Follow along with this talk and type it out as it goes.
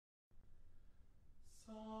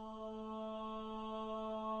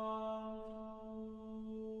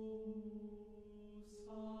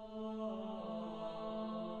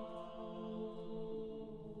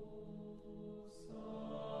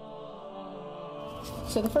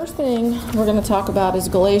So the first thing we're going to talk about is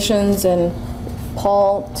Galatians and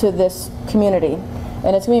Paul to this community.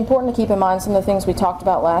 And it's going to be important to keep in mind some of the things we talked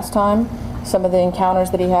about last time, some of the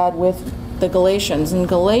encounters that he had with the Galatians. And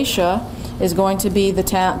Galatia is going to be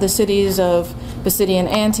the cities of Pisidian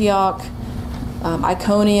Antioch,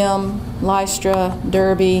 Iconium, Lystra,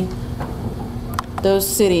 Derbe, those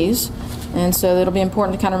cities. And so it'll be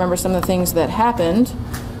important to kind of remember some of the things that happened.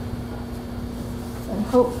 And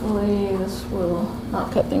hopefully this will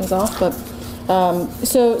not cut things off. But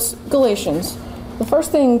so Galatians. The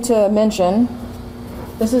first thing to mention,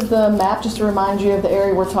 this is the map just to remind you of the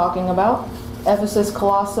area we're talking about. Ephesus,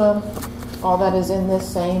 Colossae, all that is in this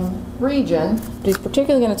same region. But he's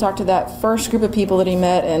particularly going to talk to that first group of people that he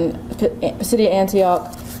met in Pisidia,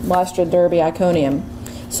 Antioch, Lystra, Derbe, Iconium.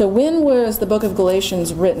 So when was the book of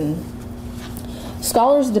Galatians written?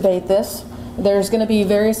 Scholars debate this. There's going to be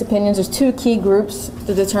various opinions. There's two key groups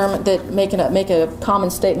that make a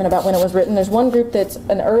common statement about when it was written. There's one group that's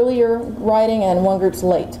an earlier writing and one group's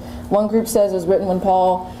late. One group says it was written when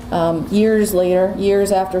Paul, years later,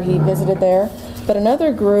 years after he visited there. But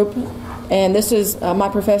another group, and this is my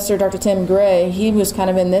professor, Dr. Tim Gray, he was kind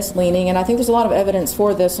of in this leaning, and I think there's a lot of evidence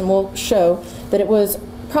for this, and we'll show that it was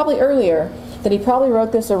probably earlier, that he probably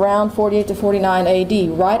wrote this around 48 to 49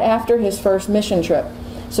 AD, right after his first mission trip.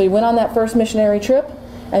 So he went on that first missionary trip,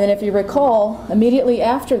 and then if you recall, immediately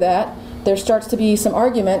after that, there starts to be some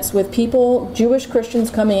arguments with people, Jewish Christians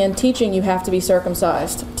coming in teaching you have to be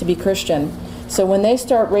circumcised to be Christian. So when they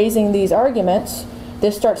start raising these arguments,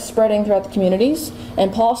 this starts spreading throughout the communities,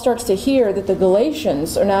 and Paul starts to hear that the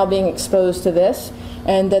Galatians are now being exposed to this,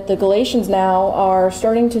 and that the Galatians now are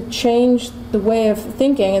starting to change the way of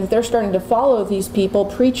thinking, and that they're starting to follow these people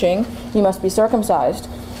preaching, you must be circumcised.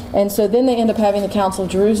 And so then they end up having the Council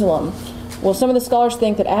of Jerusalem. Well, some of the scholars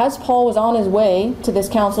think that as Paul was on his way to this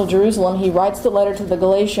Council of Jerusalem, he writes the letter to the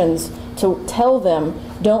Galatians to tell them,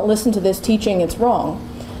 don't listen to this teaching, it's wrong.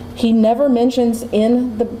 He never mentions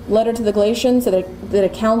in the letter to the Galatians that a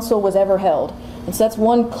council was ever held. And so that's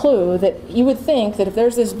one clue that you would think that if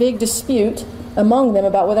there's this big dispute among them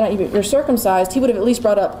about whether or not you're circumcised, he would have at least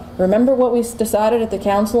brought up, remember what we decided at the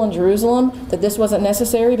council in Jerusalem, that this wasn't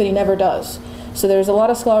necessary, but he never does. So there's a lot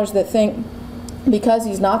of scholars that think because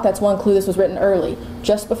he's not, that's one clue this was written early,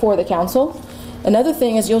 just before the council. Another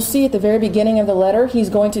thing is you'll see at the very beginning of the letter, he's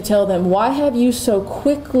going to tell them, why have you so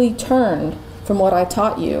quickly turned from what I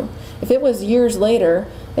taught you? If it was years later,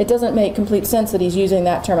 it doesn't make complete sense that he's using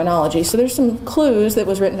that terminology. So there's some clues that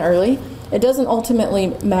was written early. It doesn't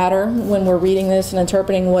ultimately matter when we're reading this and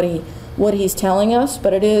interpreting what he's telling us,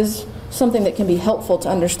 but it is something that can be helpful to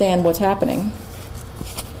understand what's happening.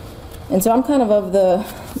 And so I'm kind of the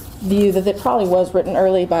view that it probably was written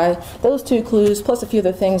early by those two clues, plus a few of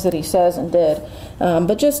the things that he says and did.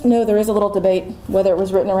 But just know there is a little debate whether it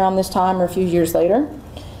was written around this time or a few years later.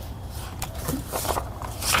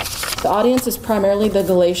 The audience is primarily the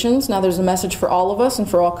Galatians. Now there's a message for all of us and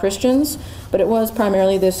for all Christians, but it was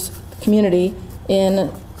primarily this community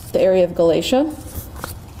in the area of Galatia.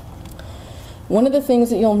 One of the things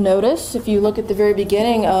that you'll notice if you look at the very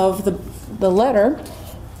beginning of the letter,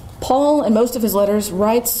 Paul, in most of his letters,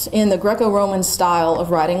 writes in the Greco-Roman style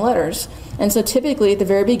of writing letters. And so typically at the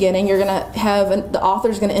very beginning, you're going to have, the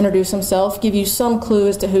author's going to introduce himself, give you some clue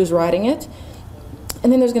as to who's writing it.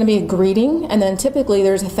 And then there's going to be a greeting, and then typically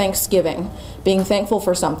there's a thanksgiving, being thankful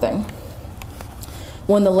for something.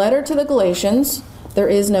 When the letter to the Galatians, there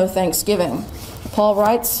is no thanksgiving. Paul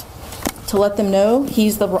writes to let them know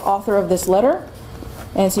he's the author of this letter.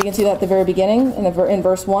 And so you can see that at the very beginning in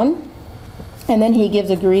verse 1. And then he gives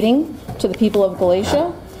a greeting to the people of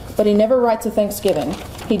Galatia, but he never writes a thanksgiving.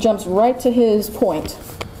 He jumps right to his point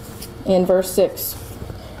in verse 6.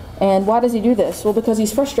 And why does he do this? Well, because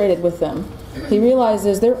he's frustrated with them. He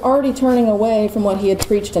realizes they're already turning away from what he had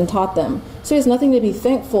preached and taught them. So he has nothing to be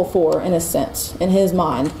thankful for, in a sense, in his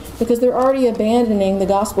mind, because they're already abandoning the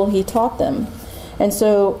gospel he taught them. And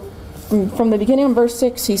so from the beginning of verse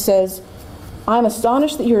 6, he says, I'm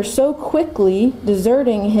astonished that you are so quickly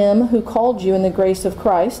deserting him who called you in the grace of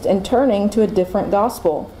Christ and turning to a different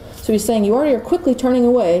gospel. So he's saying you already are quickly turning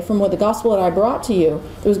away from what the gospel that I brought to you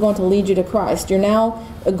that was going to lead you to Christ. You're now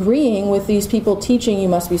agreeing with these people teaching you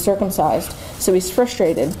must be circumcised. So he's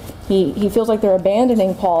frustrated. He feels like they're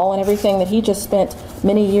abandoning Paul and everything that he just spent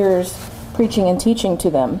many years preaching and teaching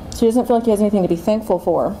to them. So he doesn't feel like he has anything to be thankful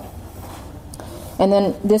for. And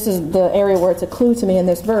then this is the area where it's a clue to me in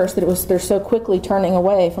this verse that they're so quickly turning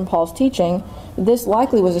away from Paul's teaching. This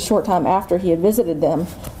likely was a short time after he had visited them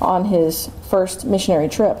on his first missionary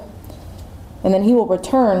trip. And then he will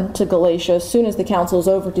return to Galatia as soon as the council is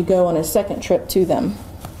over to go on his second trip to them.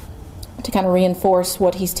 to kind of reinforce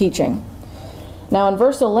what he's teaching. Now in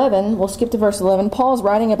verse 11, we'll skip to verse 11, Paul's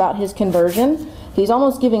writing about his conversion. He's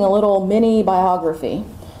almost giving a little mini biography.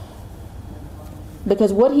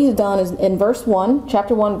 Because what he's done is in verse 1,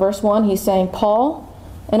 chapter 1, verse 1, he's saying, Paul,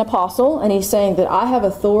 an apostle, and he's saying that I have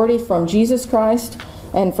authority from Jesus Christ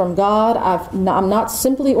and from God. I'm not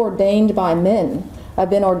simply ordained by men. I've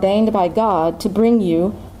been ordained by God to bring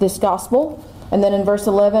you this gospel. And then in verse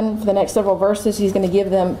 11, for the next several verses, he's going to give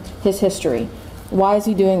them his history. Why is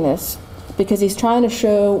he doing this? Because he's trying to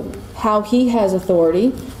show how he has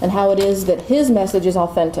authority and how it is that his message is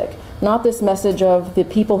authentic. Not this message of the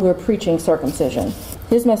people who are preaching circumcision.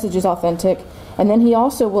 His message is authentic. And then he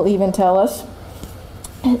also will even tell us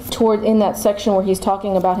in that section where he's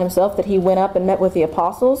talking about himself that he went up and met with the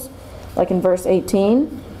apostles, like in verse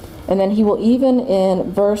 18. And then he will even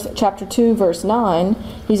in chapter 2, verse 9,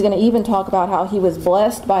 he's going to even talk about how he was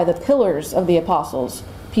blessed by the pillars of the apostles,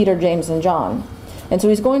 Peter, James, and John. And so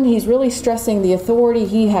he's really stressing the authority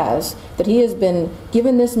he has, that he has been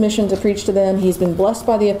given this mission to preach to them. He's been blessed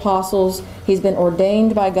by the apostles. He's been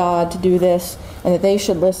ordained by God to do this, and that they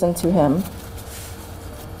should listen to him.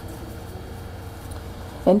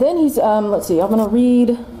 And then he's, let's see, I'm going to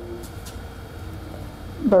read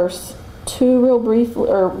verse 2 real briefly,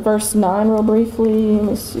 or verse 9 real briefly. Let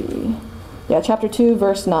me see. Yeah, chapter 2,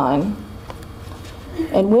 verse 9.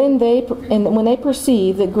 And when they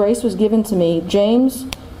perceived that grace was given to me, James,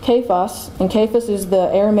 Cephas, and Cephas is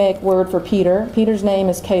the Aramaic word for Peter. Peter's name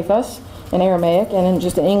is Cephas in Aramaic, and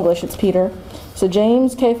in English it's Peter. So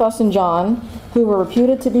James, Cephas, and John, who were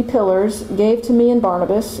reputed to be pillars, gave to me and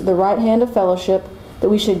Barnabas the right hand of fellowship, that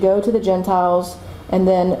we should go to the Gentiles, and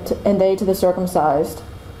they to the circumcised.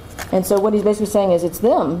 And so what he's basically saying is it's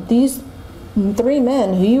them, these three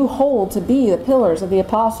men who you hold to be the pillars of the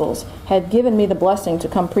apostles, had given me the blessing to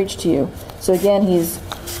come preach to you. So again, he's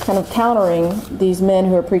kind of countering these men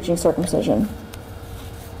who are preaching circumcision.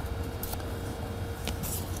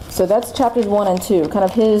 So that's chapters 1 and 2, kind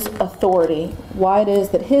of his authority, why it is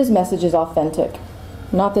that his message is authentic,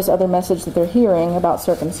 not this other message that they're hearing about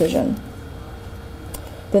circumcision.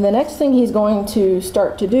 Then the next thing he's going to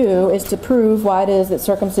start to do is to prove why it is that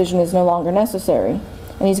circumcision is no longer necessary.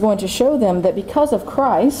 And he's going to show them that because of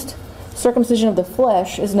Christ, circumcision of the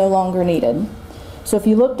flesh is no longer needed. So if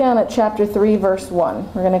you look down at chapter 3, verse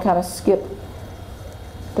 1, we're going to kind of skip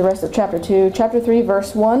the rest of chapter 2. Chapter 3,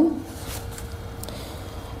 verse 1,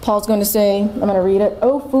 Paul's going to say, I'm going to read it,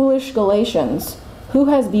 O foolish Galatians, who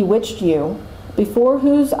has bewitched you, before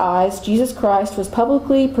whose eyes Jesus Christ was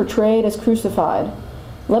publicly portrayed as crucified?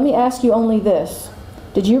 Let me ask you only this.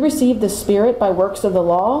 Did you receive the Spirit by works of the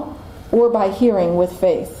law, or by hearing with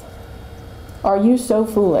faith? Are you so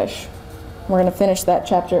foolish? We're going to finish that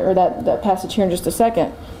chapter, or that passage here in just a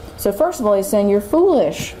second. So first of all, he's saying you're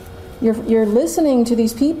foolish. You're listening to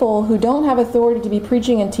these people who don't have authority to be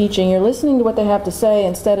preaching and teaching. You're listening to what they have to say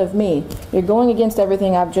instead of me. You're going against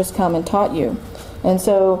everything I've just come and taught you. And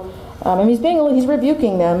so and he's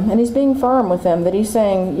rebuking them, and he's being firm with them, that he's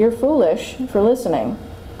saying you're foolish for listening.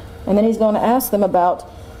 And then he's going to ask them about,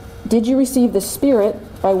 did you receive the Spirit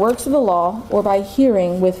by works of the law, or by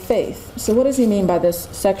hearing with faith? So what does he mean by this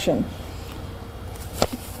section?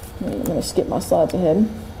 I'm going to skip my slides ahead,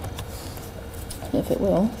 if it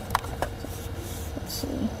will. Let's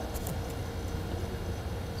see.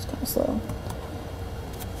 It's kind of slow.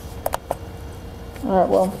 All right,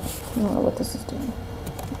 well, I don't know what this is doing.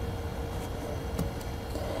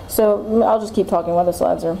 So I'll just keep talking while the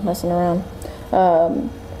slides are messing around.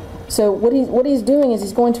 So what he's doing is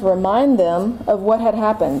he's going to remind them of what had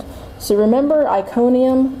happened. So remember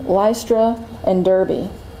Iconium, Lystra, and Derbe.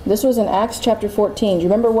 This was in Acts chapter 14. Do you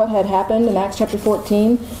remember what had happened in Acts chapter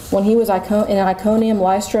 14 when he was in Iconium,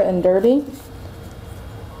 Lystra, and Derbe?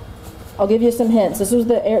 I'll give you some hints. This was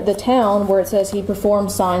the town where it says he performed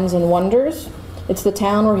signs and wonders. It's the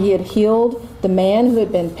town where he had healed the man who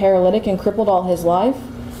had been paralytic and crippled all his life.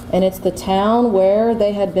 And it's the town where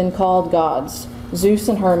they had been called gods. Zeus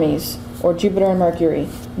and Hermes, or Jupiter and Mercury.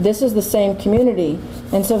 This is the same community.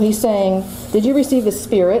 And so he's saying, did you receive the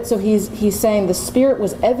Spirit? So he's saying the Spirit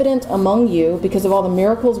was evident among you because of all the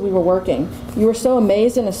miracles we were working. You were so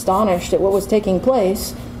amazed and astonished at what was taking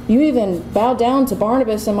place. You even bowed down to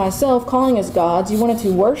Barnabas and myself, calling us gods. You wanted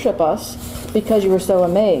to worship us because you were so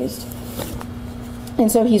amazed.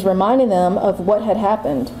 And so he's reminding them of what had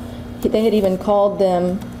happened. They had even called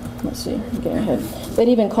them, let's see, I'm getting ahead. They'd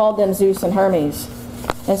even called them Zeus and Hermes.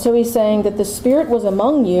 And so he's saying that the Spirit was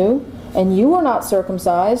among you, and you were not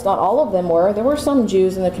circumcised. Not all of them were. There were some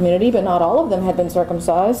Jews in the community, but not all of them had been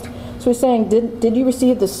circumcised. So he's saying, did you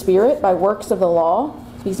receive the Spirit by works of the law,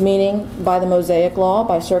 he's meaning by the Mosaic law,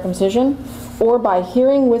 by circumcision, or by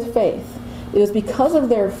hearing with faith. It was because of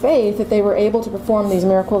their faith that they were able to perform these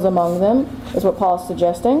miracles among them, is what Paul is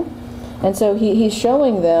suggesting. And so he's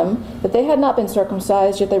showing them that they had not been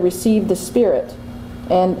circumcised, yet they received the Spirit.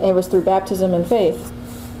 And it was through baptism and faith.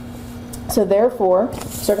 So therefore,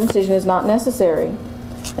 circumcision is not necessary.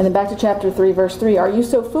 And then back to chapter 3, verse 3. Are you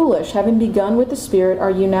so foolish? Having begun with the Spirit,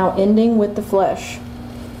 are you now ending with the flesh?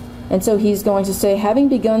 And so he's going to say, having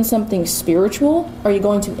begun something spiritual, are you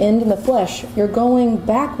going to end in the flesh? You're going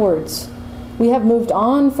backwards. We have moved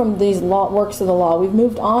on from these works of the law. We've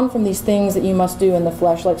moved on from these things that you must do in the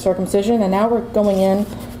flesh, like circumcision, and now we're going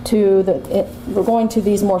to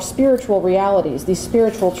these more spiritual realities, these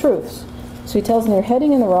spiritual truths. So he tells them they're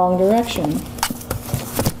heading in the wrong direction.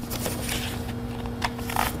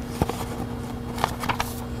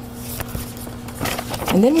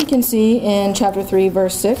 And then we can see in chapter 3,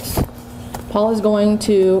 verse 6, Paul is going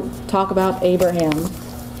to talk about Abraham.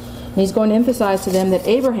 And he's going to emphasize to them that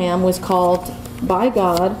Abraham was called by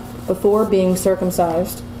God before being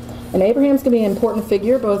circumcised. And Abraham's going to be an important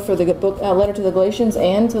figure both for the letter to the Galatians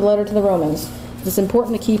and to the letter to the Romans. It's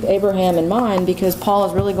important to keep Abraham in mind because Paul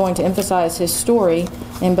is really going to emphasize his story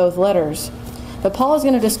in both letters. But Paul is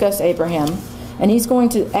going to discuss Abraham, and he's going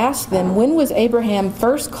to ask them, when was Abraham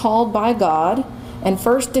first called by God and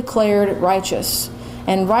first declared righteous?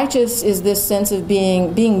 And righteous is this sense of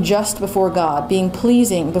being just before God, being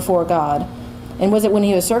pleasing before God. And was it when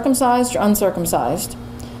he was circumcised or uncircumcised?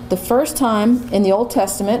 The first time in the Old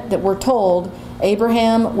Testament that we're told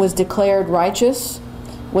Abraham was declared righteous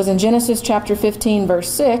was in Genesis chapter 15, verse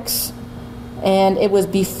 6, and it was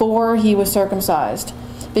before he was circumcised.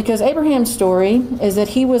 Because Abraham's story is that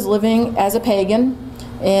he was living as a pagan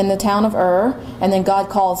in the town of Ur, and then God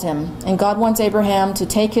calls him. And God wants Abraham to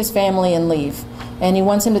take his family and leave. And he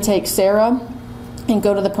wants him to take Sarah and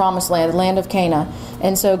go to the promised land, the land of Canaan.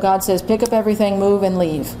 And so God says, pick up everything, move, and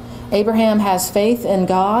leave. Abraham has faith in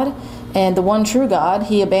God and the one true God.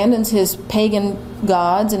 He abandons his pagan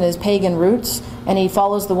gods and his pagan roots, and he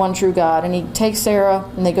follows the one true God. And he takes Sarah,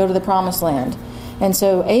 and they go to the promised land. And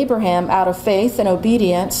so Abraham, out of faith and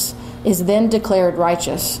obedience, is then declared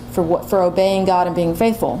righteous for obeying God and being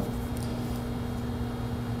faithful.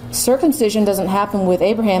 Circumcision doesn't happen with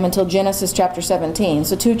Abraham until Genesis chapter 17,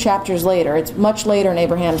 so 2 chapters later. It's much later in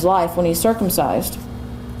Abraham's life when he's circumcised.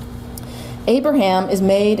 Abraham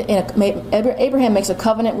makes a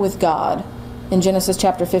covenant with God in Genesis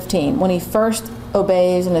chapter 15 when he first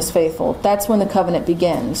obeys and is faithful. That's when the covenant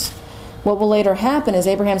begins. What will later happen is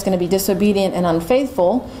Abraham's going to be disobedient and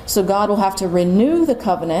unfaithful, so God will have to renew the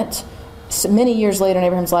covenant many years later in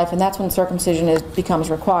Abraham's life, and that's when circumcision becomes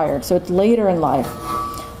required. So it's later in life.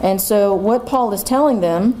 And so what Paul is telling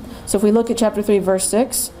them, so if we look at chapter 3, verse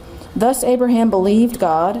 6, thus Abraham believed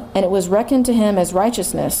God, and it was reckoned to him as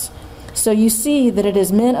righteousness. So you see that it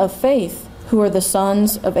is men of faith who are the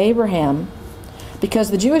sons of Abraham.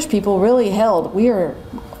 Because the Jewish people really held,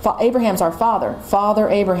 Abraham's our father. Father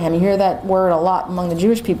Abraham. You hear that word a lot among the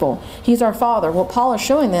Jewish people. He's our father. Well, Paul is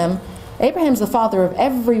showing them Abraham's the father of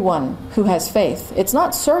everyone who has faith. It's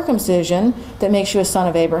not circumcision that makes you a son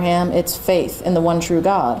of Abraham. It's faith in the one true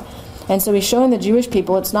God. And so he's showing the Jewish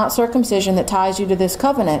people it's not circumcision that ties you to this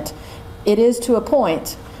covenant. It is to a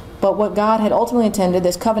point. But what God had ultimately intended,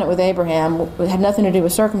 this covenant with Abraham, had nothing to do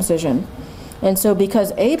with circumcision. And so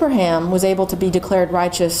because Abraham was able to be declared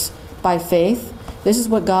righteous by faith, this is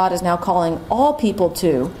what God is now calling all people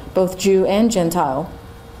to, both Jew and Gentile.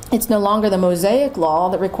 It's no longer the Mosaic law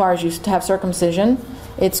that requires you to have circumcision.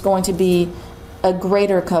 It's going to be a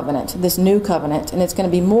greater covenant, this new covenant, and it's going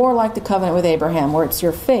to be more like the covenant with Abraham, where it's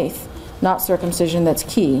your faith, not circumcision, that's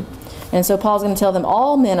key. And so Paul's going to tell them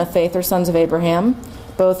all men of faith are sons of Abraham.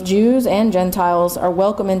 Both Jews and Gentiles are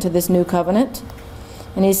welcome into this new covenant.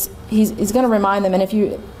 And he's going to remind them,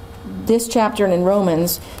 and this chapter and in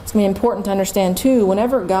Romans, it's going to be important to understand too,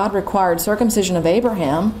 whenever God required circumcision of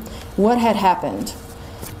Abraham, what had happened?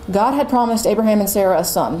 God had promised Abraham and Sarah a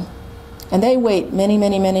son, and they wait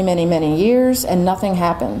many years, and nothing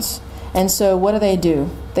happens. And so what do?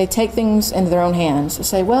 They take things into their own hands. They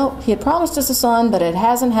say, well, he had promised us a son, but it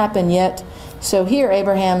hasn't happened yet. So here,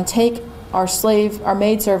 Abraham, take our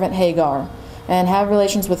maidservant Hagar, and have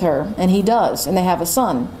relations with her. And he does, and they have a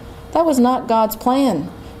son. That was not God's plan.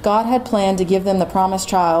 God had planned to give them the promised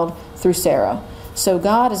child through Sarah. So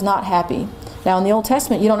God is not happy. Now in the Old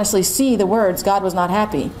Testament, you don't necessarily see the words, God was not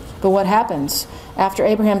happy. But what happens? After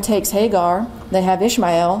Abraham takes Hagar, they have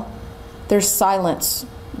Ishmael, there's silence.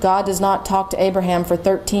 God does not talk to Abraham for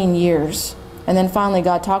 13 years. And then finally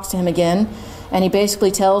God talks to him again, and he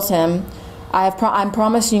basically tells him, I'm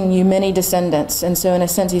promising you many descendants. And so in a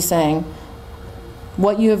sense he's saying,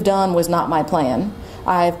 what you have done was not my plan.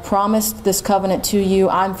 I've promised this covenant to you.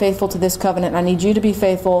 I'm faithful to this covenant. I need you to be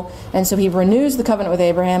faithful. And so he renews the covenant with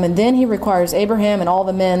Abraham, and then he requires Abraham and all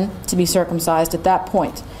the men to be circumcised at that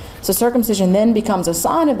point. So circumcision then becomes a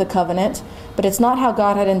sign of the covenant, but it's not how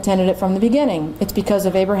God had intended it from the beginning. It's because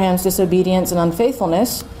of Abraham's disobedience and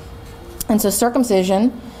unfaithfulness. And so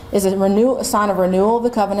circumcision is a sign of renewal of the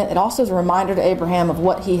covenant. It also is a reminder to Abraham of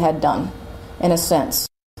what he had done, in a sense.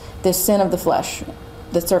 This sin of the flesh,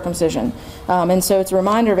 the circumcision. And so it's a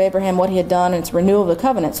reminder of Abraham what he had done, and it's renewal of the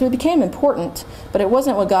covenant. So it became important, but it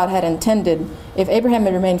wasn't what God had intended. If Abraham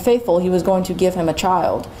had remained faithful, he was going to give him a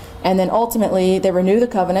child. And then ultimately they renew the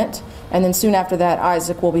covenant, and then soon after that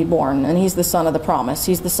Isaac will be born, and he's the son of the promise.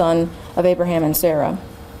 He's the son of Abraham and Sarah.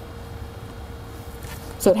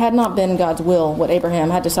 So it had not been God's will what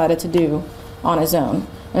Abraham had decided to do on his own.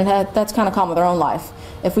 And that's kind of common with our own life.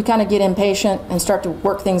 If we kind of get impatient and start to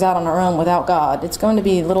work things out on our own without God, it's going to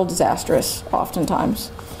be a little disastrous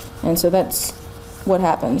oftentimes. And so that's what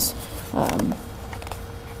happens.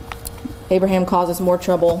 Abraham causes more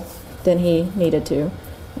trouble than he needed to.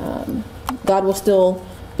 God will still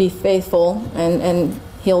be faithful, and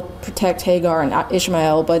he'll protect Hagar and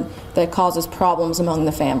Ishmael, but that causes problems among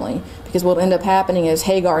the family. Because what will end up happening is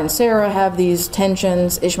Hagar and Sarah have these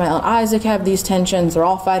tensions, Ishmael and Isaac have these tensions, they're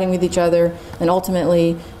all fighting with each other, and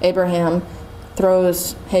ultimately Abraham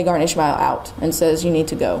throws Hagar and Ishmael out and says, you need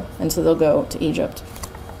to go. And so they'll go to Egypt.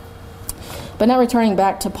 But now returning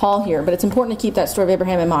back to Paul here, but it's important to keep that story of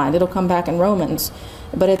Abraham in mind. It'll come back in Romans.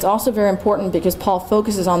 But it's also very important because Paul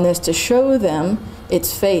focuses on this to show them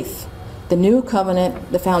it's faith. The new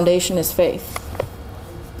covenant, the foundation is faith.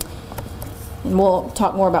 And we'll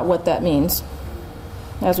talk more about what that means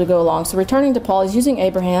as we go along. So returning to Paul, he's using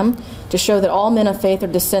Abraham to show that all men of faith are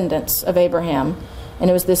descendants of Abraham. And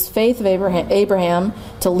it was this faith of Abraham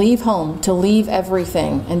to leave home, to leave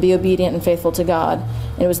everything, and be obedient and faithful to God.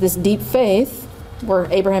 And it was this deep faith where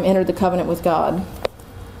Abraham entered the covenant with God.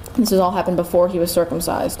 This has all happened before he was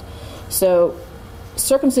circumcised. So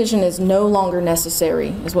circumcision is no longer necessary,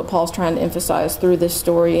 is what Paul's trying to emphasize through this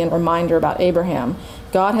story and reminder about Abraham.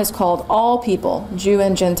 God has called all people, Jew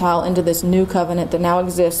and Gentile, into this new covenant that now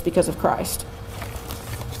exists because of Christ.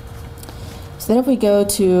 So then if we go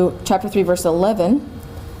to chapter 3, verse 11,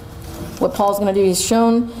 what Paul's going to do, he's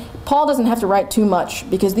shown, Paul doesn't have to write too much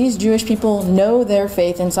because these Jewish people know their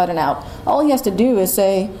faith inside and out. All he has to do is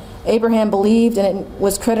say, Abraham believed and it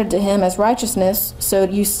was credited to him as righteousness, so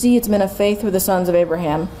you see it's men of faith were the sons of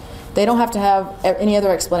Abraham. They don't have to have any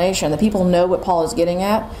other explanation. The people know what Paul is getting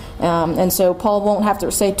at, and so Paul won't have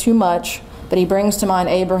to say too much, but he brings to mind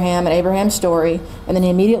Abraham and Abraham's story, and then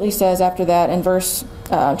he immediately says after that in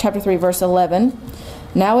chapter 3, verse 11,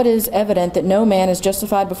 now it is evident that no man is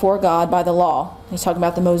justified before God by the law. He's talking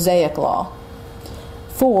about the Mosaic law.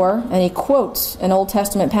 And he quotes an Old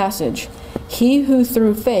Testament passage, he who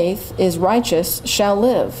through faith is righteous shall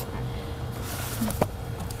live.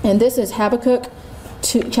 And this is Habakkuk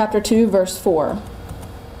chapter 2, verse 4.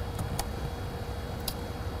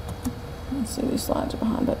 Let's see, these slides are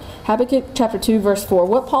behind, but Habakkuk chapter 2, verse 4.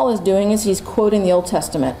 What Paul is doing is he's quoting the Old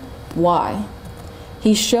Testament. Why?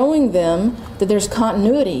 He's showing them that there's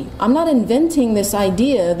continuity. I'm not inventing this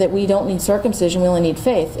idea that we don't need circumcision, we only need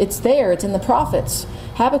faith. It's there, it's in the prophets.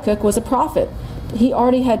 Habakkuk was a prophet. He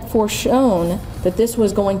already had foreshown that this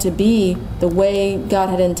was going to be the way God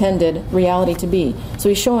had intended reality to be. So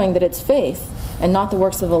he's showing that it's faith and not the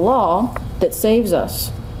works of the law that saves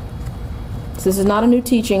us. So this is not a new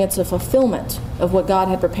teaching, it's a fulfillment of what God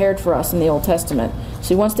had prepared for us in the Old Testament. So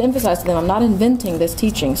he wants to emphasize to them, I'm not inventing this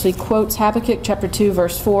teaching. So he quotes Habakkuk chapter 2,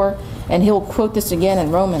 verse 4, and he'll quote this again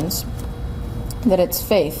in Romans, that it's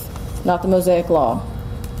faith, not the Mosaic law.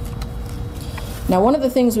 Now, one of the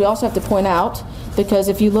things we also have to point out, because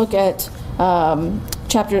if you look at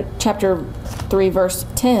chapter 3, verse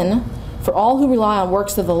 10, for all who rely on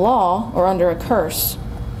works of the law are under a curse.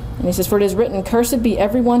 And he says, for it is written, cursed be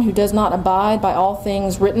everyone who does not abide by all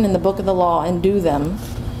things written in the book of the law and do them.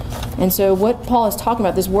 And so what Paul is talking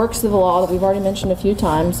about, this works of the law that we've already mentioned a few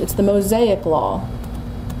times, it's the Mosaic law.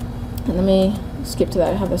 And let me skip to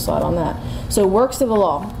that. I have the slide on that. So works of the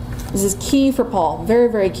law. This is key for Paul.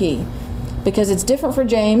 Very, very key. Because it's different for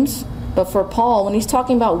James, but for Paul, when he's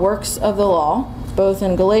talking about works of the law, both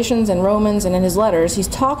in Galatians and Romans and in his letters, he's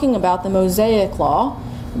talking about the Mosaic law,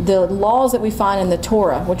 the laws that we find in the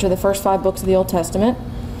Torah, which are the first 5 books of the Old Testament.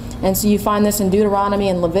 And so you find this in Deuteronomy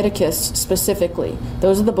and Leviticus specifically.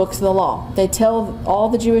 Those are the books of the law. They tell all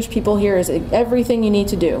the Jewish people here is everything you need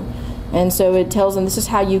to do. And so it tells them this is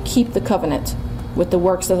how you keep the covenant. with the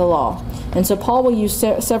works of the law. And so Paul will use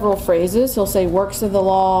several phrases. He'll say works of the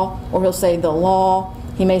law, or he'll say the law.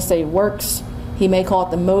 He may say works. He may call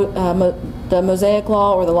it the Mosaic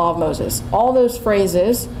law or the law of Moses. All those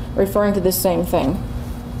phrases referring to the same thing.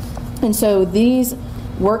 And so these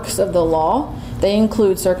works of the law, they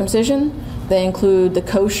include circumcision. They include the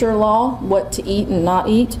kosher law, what to eat and not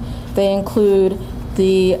eat. They include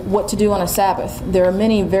what to do on a Sabbath. There are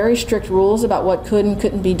many very strict rules about what could and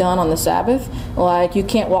couldn't be done on the Sabbath, like you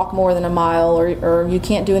can't walk more than a mile, or you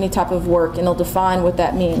can't do any type of work, and it'll define what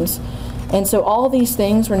that means. And so all these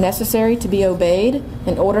things were necessary to be obeyed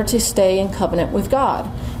in order to stay in covenant with God.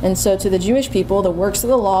 And so to the Jewish people, the works of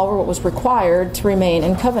the law were what was required to remain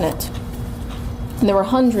in covenant. And there were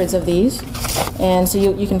hundreds of these, and so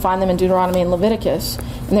you can find them in Deuteronomy and Leviticus,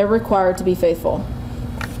 and they're required to be faithful.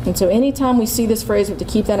 And so anytime we see this phrase, we have to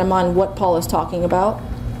keep that in mind, what Paul is talking about.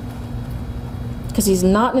 Because he's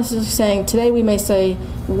not necessarily saying, today we may say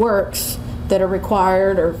works that are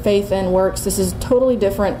required, or faith and works. This is totally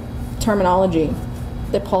different terminology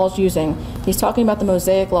that Paul's using. He's talking about the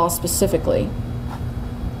Mosaic law specifically.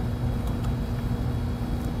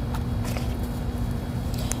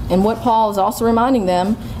 And what Paul is also reminding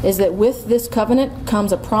them is that with this covenant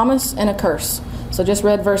comes a promise and a curse. So just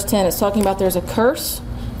read verse 10. It's talking about there's a curse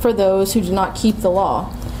for those who do not keep the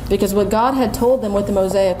law. Because what God had told them with the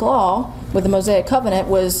Mosaic law, with the Mosaic covenant,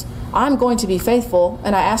 was, I'm going to be faithful,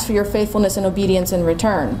 and I ask for your faithfulness and obedience in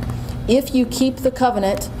return. If you keep the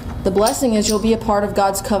covenant, the blessing is you'll be a part of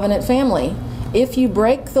God's covenant family. If you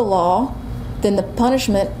break the law, then the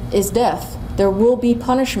punishment is death. There will be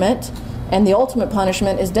punishment, and the ultimate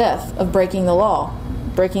punishment is death of breaking the law,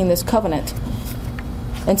 breaking this covenant.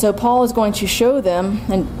 And so Paul is going to show them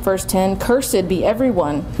in verse 10, cursed be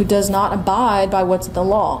everyone who does not abide by what's in the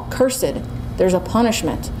law. Cursed. There's a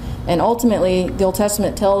punishment. And ultimately, the Old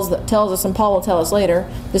Testament tells us, and Paul will tell us later,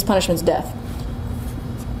 this punishment's death.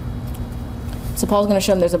 So Paul's going to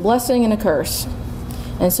show them there's a blessing and a curse.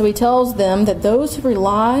 And so he tells them that those who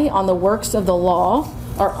rely on the works of the law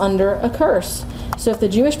are under a curse. So if the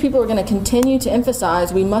Jewish people are going to continue to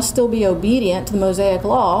emphasize we must still be obedient to the Mosaic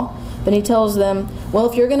law, then he tells them, well,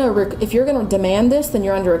 if you're going to demand this, then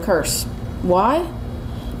you're under a curse. Why?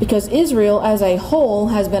 Because Israel as a whole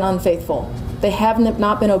has been unfaithful. They have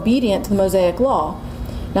not been obedient to the Mosaic law.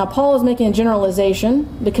 Now Paul is making a generalization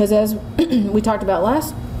because, as we talked about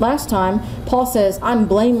last time, Paul says, I'm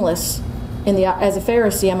blameless as a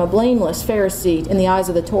Pharisee. I'm a blameless Pharisee in the eyes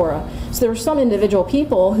of the Torah. So there were some individual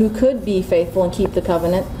people who could be faithful and keep the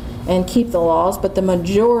covenant and keep the laws, but the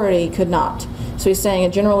majority could not. So he's saying a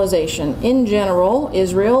generalization. In general,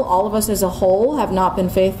 Israel, all of us as a whole, have not been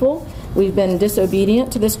faithful. We've been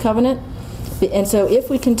disobedient to this covenant. And so if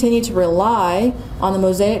we continue to rely on the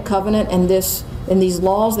Mosaic covenant and these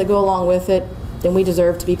laws that go along with it, then we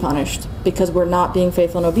deserve to be punished because we're not being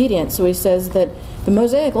faithful and obedient. So he says that the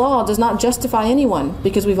Mosaic law does not justify anyone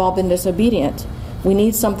because we've all been disobedient. We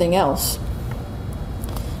need something else.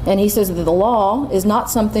 And he says that the law is not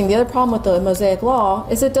something, the other problem with the Mosaic law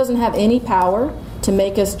is it doesn't have any power to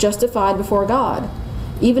make us justified before God.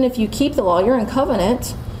 Even if you keep the law, you're in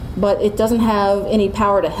covenant, but it doesn't have any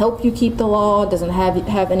power to help you keep the law. It doesn't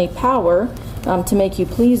have any power to make you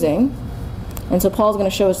pleasing. And so Paul's going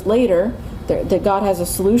to show us later that God has a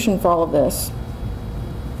solution for all of this.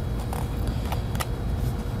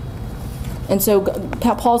 And so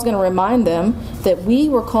Paul's going to remind them that we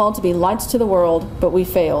were called to be lights to the world, but we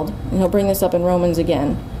failed. And he'll bring this up in Romans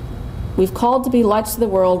again. We've called to be lights to the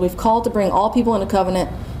world. We've called to bring all people into covenant,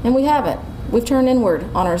 and we haven't. We've turned inward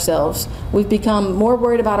on ourselves. We've become more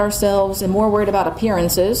worried about ourselves and more worried about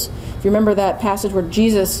appearances. If you remember that passage where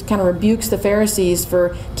Jesus kind of rebukes the Pharisees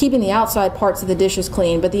for keeping the outside parts of the dishes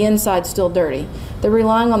clean, but the inside's still dirty. They're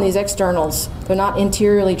relying on these externals. They're not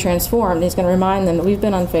interiorly transformed. He's going to remind them that we've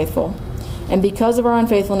been unfaithful. And because of our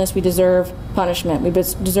unfaithfulness, we deserve punishment. We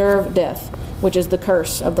deserve death, which is the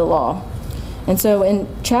curse of the law. And so in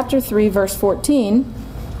chapter 3, verse 13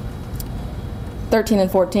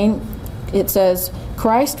 and 14, it says,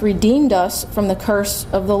 Christ redeemed us from the curse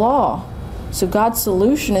of the law. So God's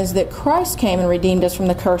solution is that Christ came and redeemed us from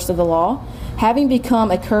the curse of the law, having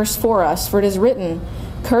become a curse for us. For it is written,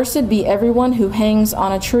 Cursed be everyone who hangs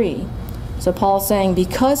on a tree. So Paul's saying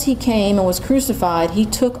because he came and was crucified, he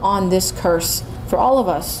took on this curse for all of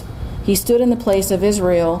us. He stood in the place of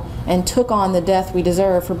Israel and took on the death we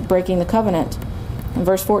deserve for breaking the covenant. In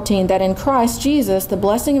verse 14, that in Christ Jesus the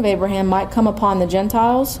blessing of Abraham might come upon the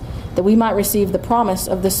Gentiles, that we might receive the promise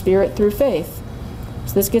of the Spirit through faith.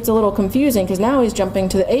 So this gets a little confusing because now he's jumping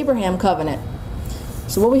to the Abraham covenant.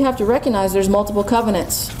 So what we have to recognize, there's multiple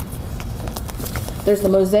covenants. There's the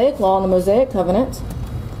Mosaic Law and the Mosaic Covenant.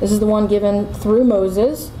 This is the one given through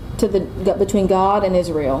Moses between God and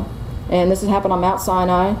Israel. And this has happened on Mount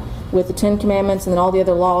Sinai with the Ten Commandments, and then all the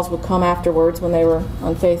other laws would come afterwards when they were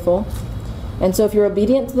unfaithful. And so if you're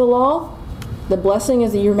obedient to the law, the blessing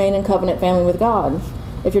is that you remain in covenant family with God.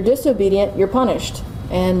 If you're disobedient, you're punished,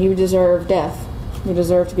 and you deserve death. You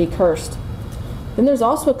deserve to be cursed. Then there's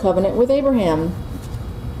also a covenant with Abraham.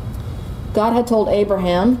 God had told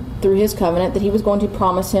Abraham through his covenant that he was going to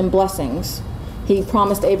promise him blessings. He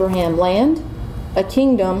promised Abraham land, a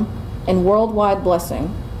kingdom, and worldwide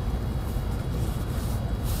blessing.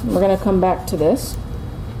 We're going to come back to this.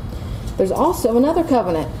 There's also another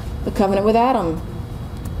covenant, the covenant with Adam.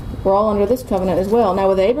 We're all under this covenant as well. Now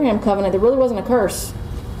with the Abraham covenant, there really wasn't a curse.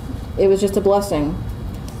 It was just a blessing.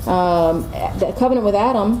 The covenant with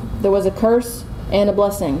Adam, there was a curse and a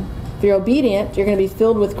blessing. If you're obedient, you're going to be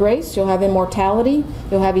filled with grace. You'll have immortality.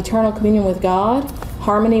 You'll have eternal communion with God,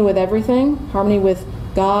 harmony with everything, harmony with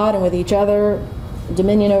God and with each other,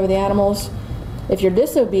 dominion over the animals. If you're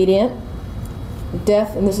disobedient,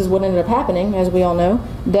 death, and this is what ended up happening, as we all know,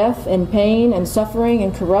 death and pain and suffering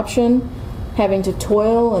and corruption, having to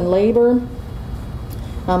toil and labor,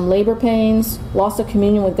 labor pains, loss of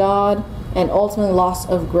communion with God, and ultimately loss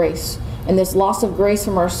of grace. And this loss of grace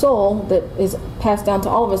from our soul that is passed down to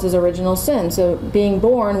all of us is original sin. So being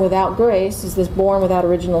born without grace is this born without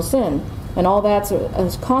original sin. And all that's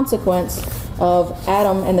a consequence of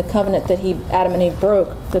Adam and the covenant that Adam and Eve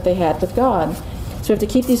broke that they had with God. So we have to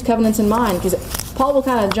keep these covenants in mind, because Paul will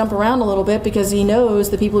kind of jump around a little bit because he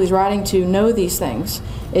knows the people he's writing to know these things.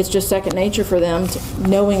 It's just second nature for them,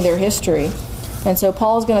 knowing their history. And so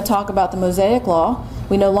Paul is going to talk about the Mosaic Law.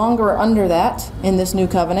 We no longer are under that in this new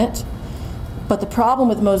covenant. But the problem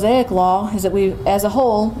with the Mosaic Law is that we, as a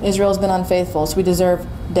whole, Israel has been unfaithful, so we deserve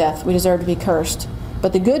death. We deserve to be cursed.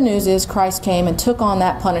 But the good news is Christ came and took on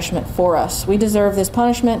that punishment for us. We deserve this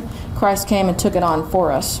punishment. Christ came and took it on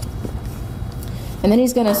for us. And then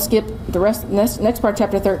he's going to skip the next part of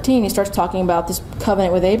chapter 13. He starts talking about this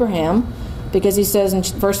covenant with Abraham, because he says in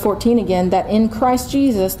verse 14 again, that in Christ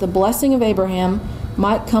Jesus the blessing of Abraham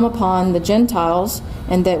might come upon the Gentiles,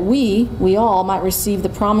 and that we all might receive the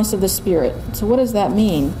promise of the Spirit. So what does that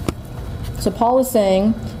mean? So Paul is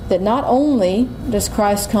saying that not only does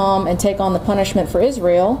Christ come and take on the punishment for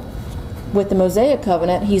Israel with the Mosaic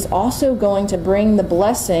covenant, he's also going to bring the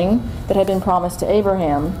blessing that had been promised to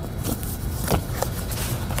Abraham.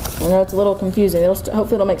 I know it's a little confusing.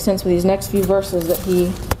 Hopefully it'll make sense with these next few verses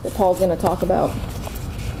that Paul's going to talk about.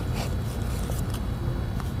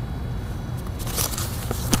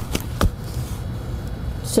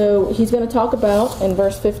 So he's going to talk about, in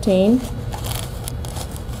verse 15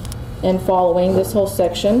 and following this whole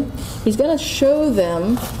section, he's going to show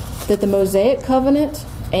them that the Mosaic covenant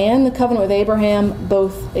and the covenant with Abraham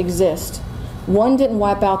both exist. One didn't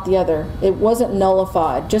wipe out the other. It wasn't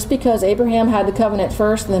nullified. Just because Abraham had the covenant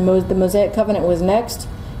first and then the Mosaic covenant was next,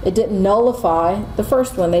 it didn't nullify the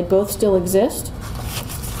first one. They both still exist.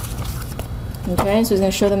 Okay, so he's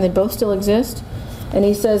going to show them they both still exist. And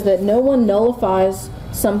he says that no one nullifies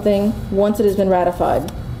something once it has been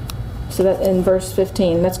ratified. So that in verse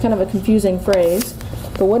 15. That's kind of a confusing phrase.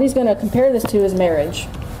 But what he's going to compare this to is marriage.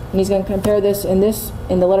 And he's going to compare this in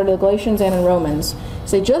the letter to the Galatians and in Romans.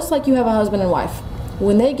 Say, just like you have a husband and wife,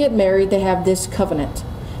 when they get married, they have this covenant.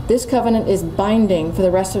 This covenant is binding for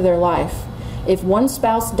the rest of their life. If one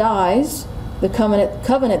spouse dies, the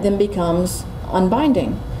covenant then becomes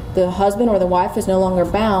unbinding. The husband or the wife is no longer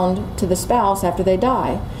bound to the spouse after they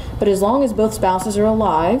die. But as long as both spouses are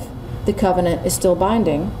alive, the covenant is still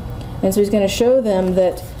binding. And so he's going to show them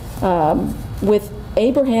that with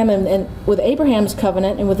Abraham and with Abraham's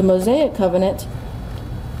covenant and with the Mosaic covenant,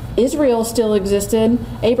 Israel still existed,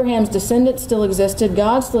 Abraham's descendants still existed,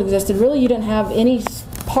 God still existed. Really, you didn't have any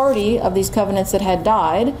party of these covenants that had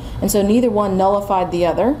died, and so neither one nullified the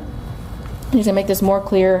other. He's going to make this more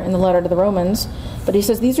clear in the letter to the Romans. But he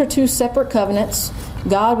says these are two separate covenants,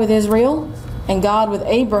 God with Israel and God with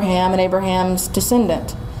Abraham and Abraham's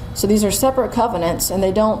descendant. So these are separate covenants, and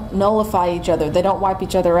they don't nullify each other. They don't wipe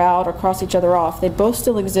each other out or cross each other off. They both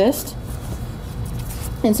still exist.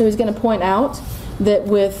 And so he's going to point out that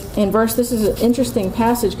this is an interesting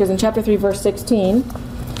passage, because in chapter 3, verse 16,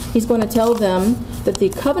 he's going to tell them that the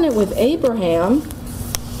covenant with Abraham,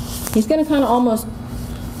 he's going to kind of almost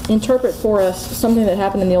interpret for us something that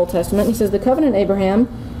happened in the Old Testament. He says the covenant Abraham,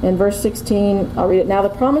 in verse 16, I'll read it. Now the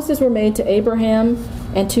promises were made to Abraham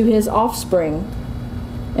and to his offspring.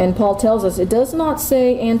 And Paul tells us, it does not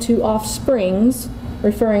say and to offsprings,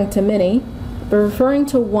 referring to many, but referring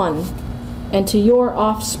to one, and to your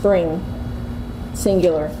offspring,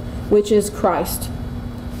 singular. which is Christ.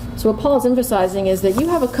 So what Paul is emphasizing is that you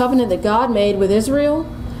have a covenant that God made with Israel,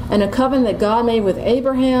 and a covenant that God made with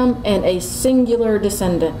Abraham and a singular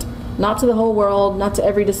descendant. Not to the whole world, not to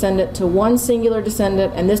every descendant, to one singular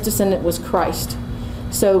descendant, and this descendant was Christ.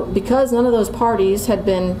 So because none of those parties had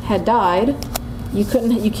died, you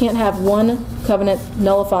can't have one covenant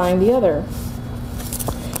nullifying the other.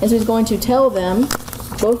 And so he's going to tell them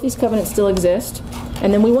both these covenants still exist.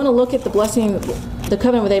 And then we want to look at the blessing, the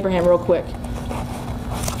covenant with Abraham real quick.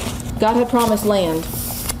 God had promised land.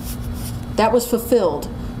 That was fulfilled.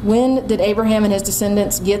 When did Abraham and his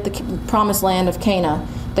descendants get the promised land of Canaan?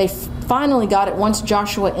 They finally got it once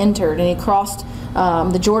Joshua entered, and he crossed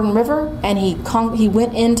the Jordan River, and he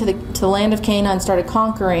went into the land of Canaan and started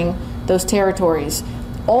conquering those territories.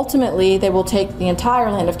 Ultimately, they will take the entire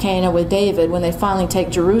land of Canaan with David when they finally take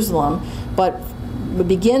Jerusalem, but it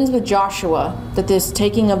begins with Joshua that this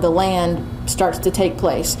taking of the land starts to take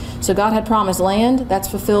place. So God had promised land, that's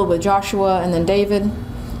fulfilled with Joshua and then David.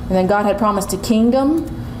 And then God had promised a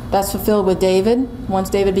kingdom, that's fulfilled with David. Once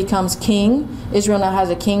David becomes king, Israel now has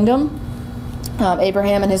a kingdom.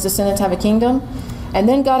 Abraham and his descendants have a kingdom. And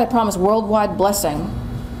then God had promised worldwide blessing.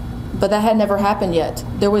 But that had never happened yet.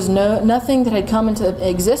 There was nothing that had come into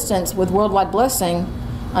existence with worldwide blessing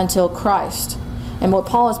until Christ. And what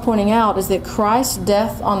Paul is pointing out is that Christ's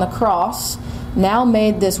death on the cross now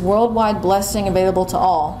made this worldwide blessing available to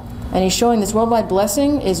all. And he's showing this worldwide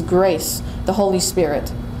blessing is grace, the Holy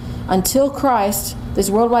Spirit. Until Christ, this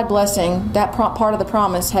worldwide blessing, that part of the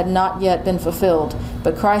promise had not yet been fulfilled.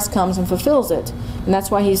 But Christ comes and fulfills it. And that's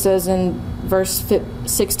why he says in verse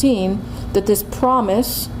 16 that this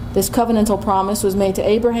promise, this covenantal promise, was made to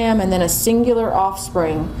Abraham and then a singular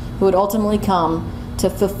offspring who would ultimately come to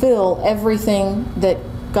fulfill everything that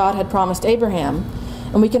God had promised Abraham.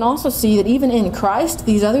 And we can also see that even in Christ,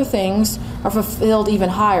 these other things are fulfilled even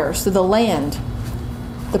higher. So the land,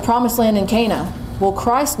 the promised land in Canaan. Well,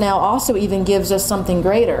 Christ now also even gives us something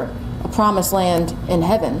greater, a promised land in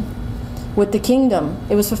heaven. With the kingdom,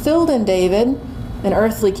 it was fulfilled in David, an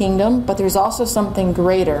earthly kingdom, but there's also something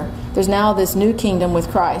greater. There's now this new kingdom with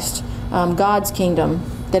Christ, God's kingdom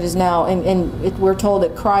that is now, and we're told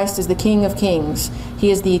that Christ is the King of Kings.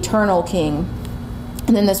 He is the eternal King.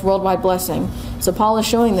 And then this worldwide blessing. So Paul is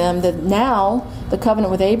showing them that now the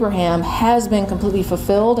covenant with Abraham has been completely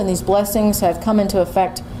fulfilled, and these blessings have come into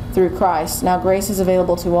effect through Christ. Now grace is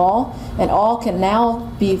available to all, and all can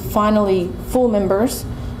now be finally full members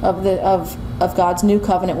of God's new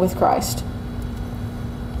covenant with Christ.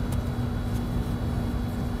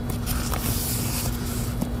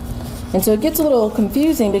 And so it gets a little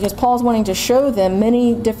confusing because Paul's wanting to show them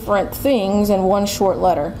many different things in one short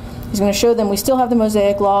letter. He's going to show them we still have the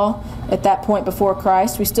Mosaic law at that point before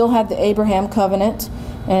Christ. We still have the Abraham covenant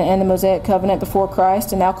and the Mosaic covenant before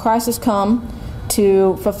Christ. And now Christ has come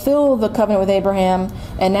to fulfill the covenant with Abraham,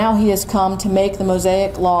 and now he has come to make the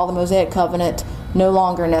Mosaic law, the Mosaic covenant, no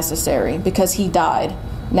longer necessary because he died.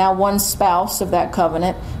 Now one spouse of that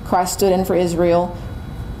covenant, Christ stood in for Israel.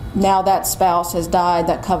 Now that spouse has died,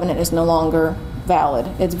 that covenant is no longer valid.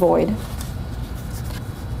 It's void.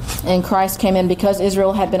 And Christ came in because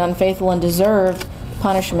Israel had been unfaithful and deserved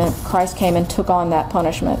punishment. Christ came and took on that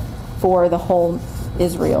punishment for the whole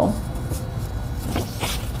Israel.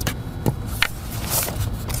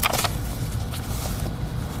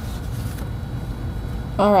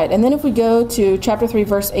 All right, and then if we go to chapter 3,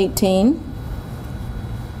 verse 18,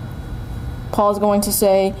 Paul is going to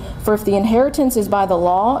say, "For if the inheritance is by the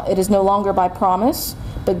law, it is no longer by promise,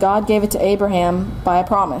 but God gave it to Abraham by a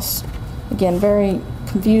promise." Again, very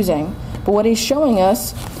confusing. But what he's showing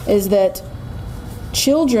us is that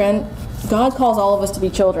children, God calls all of us to be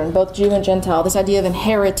children, both Jew and Gentile. This idea of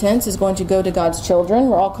inheritance is going to go to God's children.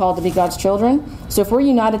 We're all called to be God's children. So if we're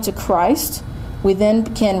united to Christ, we then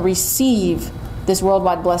can receive this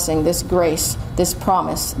worldwide blessing, this grace, this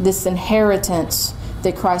promise, this inheritance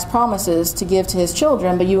that Christ promises to give to his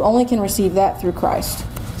children, but you only can receive that through Christ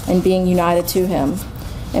and being united to him.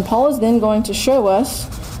 And Paul is then going to show us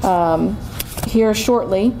here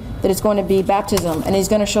shortly that it's going to be baptism. And he's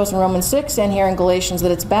going to show us in Romans 6 and here in Galatians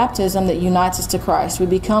that it's baptism that unites us to Christ. We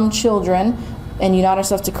become children and unite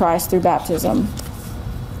ourselves to Christ through baptism.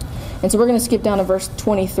 And so we're going to skip down to verse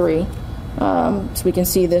 23 so we can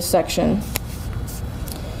see this section.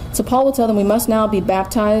 So Paul will tell them we must now be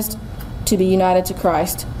baptized to be united to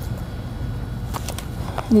Christ.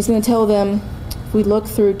 And he's going to tell them, if we look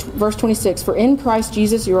through verse 26, "For in Christ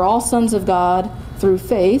Jesus you are all sons of God through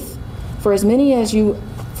faith. For as many of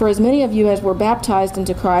you as were baptized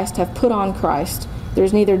into Christ have put on Christ. There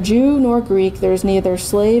is neither Jew nor Greek, there is neither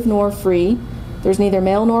slave nor free, There's neither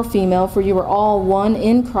male nor female, for you are all one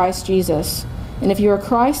in Christ Jesus. And if you are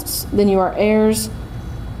Christ's, then you are heirs,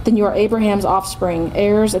 then you are Abraham's offspring,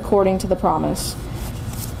 heirs according to the promise.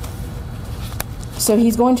 So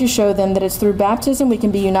he's going to show them that it's through baptism we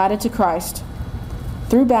can be united to Christ.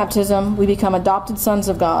 Through baptism, we become adopted sons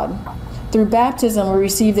of God. Through baptism, we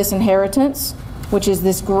receive this inheritance, which is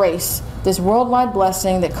this grace, this worldwide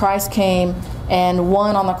blessing that Christ came and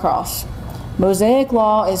won on the cross. Mosaic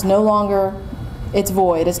law is no longer, it's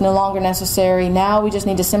void. It's no longer necessary. Now we just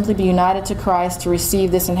need to simply be united to Christ to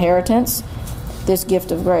receive this inheritance, this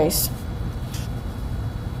gift of grace.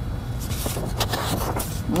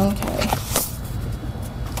 Okay.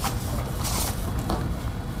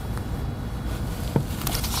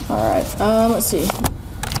 All right. Let's see.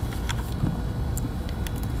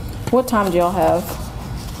 What time do y'all have?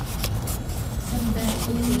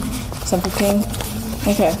 7:15.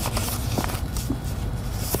 Okay.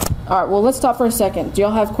 All right. Well, let's stop for a second. Do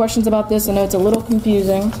y'all have questions about this? I know it's a little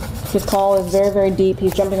confusing because Paul is very, very deep.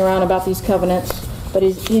 He's jumping around about these covenants, but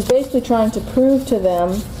he's basically trying to prove to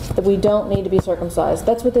them that we don't need to be circumcised.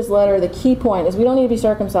 That's what this letter, the key point is, we don't need to be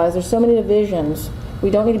circumcised. There's so many divisions. We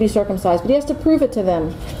don't need to be circumcised, but he has to prove it to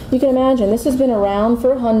them. You can imagine, this has been around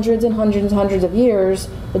for hundreds and hundreds and hundreds of years.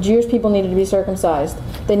 The Jewish people needed to be circumcised.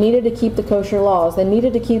 They needed to keep the kosher laws. They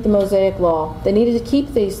needed to keep the Mosaic law. They needed to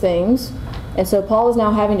keep these things. And so Paul is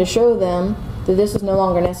now having to show them that this is no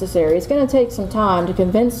longer necessary. It's going to take some time to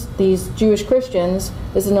convince these Jewish Christians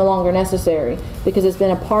this is no longer necessary, because it's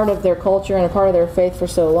been a part of their culture and a part of their faith for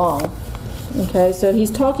so long. Okay, so he's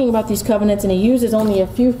talking about these covenants, and he uses only a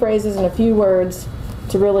few phrases and a few words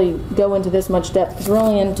to really go into this much depth, because we're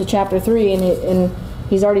only into chapter 3, and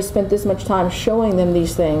he's already spent this much time showing them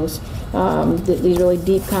these things, these really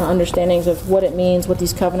deep kind of understandings of what it means, what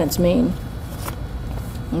these covenants mean.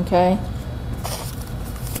 Okay?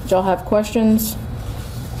 Do y'all have questions?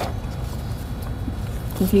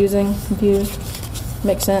 Confused?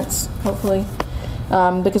 Makes sense, hopefully.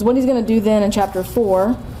 Because what he's going to do then in chapter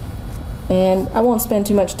 4, and I won't spend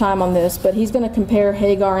too much time on this, but he's going to compare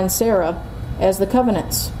Hagar and Sarah as the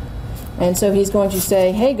covenants. And so he's going to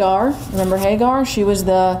say Hagar, remember Hagar? She was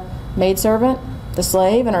the maidservant, the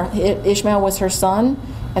slave, and Ishmael was her son,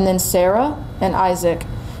 and then Sarah and Isaac.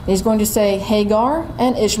 And he's going to say Hagar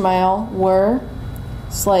and Ishmael were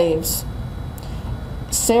slaves.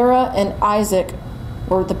 Sarah and Isaac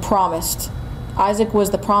were the promised. Isaac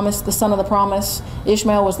was the promised, the son of the promise.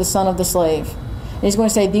 Ishmael was the son of the slave. And he's going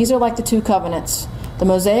to say these are like the two covenants, the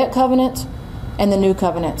Mosaic covenant and the new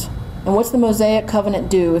covenant. And what's the Mosaic covenant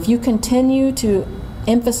do? If you continue to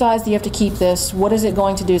emphasize that you have to keep this, what is it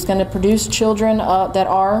going to do? It's going to produce children that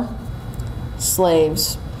are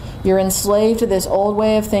slaves. You're enslaved to this old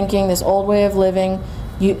way of thinking, this old way of living.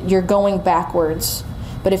 You're going backwards.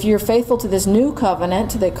 But if you're faithful to this new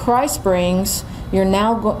covenant that Christ brings,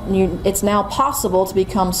 it's now possible to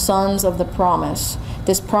become sons of the promise.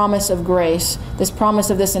 This promise of grace, this promise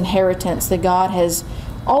of this inheritance that God has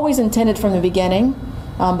always intended from the beginning,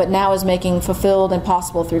 but now is making fulfilled and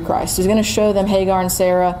possible through Christ. He's going to show them Hagar and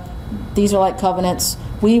Sarah. These are like covenants.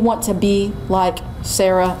 We want to be like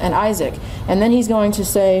Sarah and Isaac. And then he's going to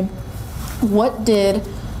say, what did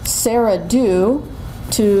Sarah do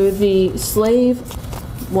to the slave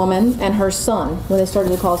woman and her son when they started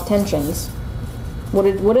to cause tensions? What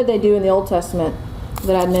did they do in the Old Testament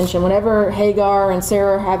that I'd mentioned? Whenever Hagar and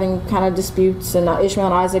Sarah are having kind of disputes and Ishmael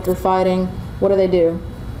and Isaac are fighting, what do?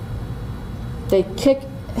 They kick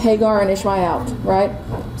Hagar and Ishmael out, right?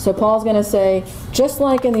 So Paul's going to say, just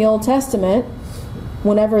like in the Old Testament,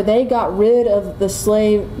 whenever they got rid of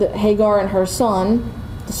the Hagar and her son,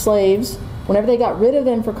 the slaves, whenever they got rid of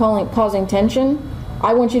them for causing tension,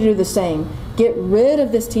 I want you to do the same. Get rid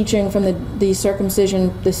of this teaching from the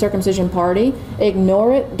circumcision party.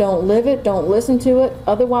 Ignore it. Don't live it. Don't listen to it.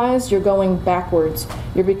 Otherwise, you're going backwards.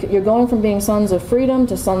 You're going from being sons of freedom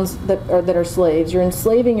to sons that are slaves. You're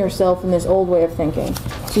enslaving yourself in this old way of thinking.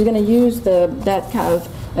 So you're going to use that kind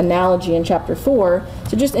of analogy in chapter 4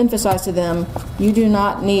 to just emphasize to them, you do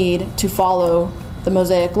not need to follow the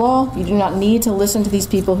Mosaic law. You do not need to listen to these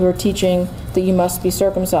people who are teaching that you must be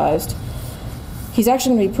circumcised. He's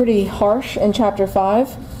actually going to be pretty harsh in chapter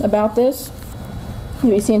 5 about this.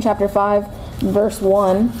 You see in chapter 5, verse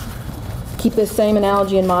 1, keep this same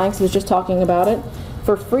analogy in mind because he was just talking about it.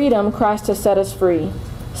 For freedom Christ has set us free.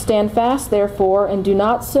 Stand fast, therefore, and do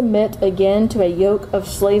not submit again to a yoke of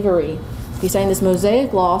slavery. He's saying this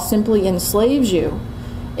Mosaic law simply enslaves you.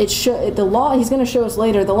 The law, he's going to show us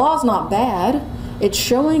later, the law is not bad. It's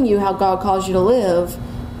showing you how God calls you to live,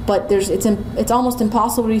 but it's almost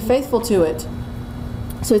impossible to be faithful to it.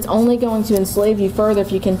 So it's only going to enslave you further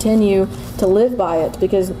if you continue to live by it,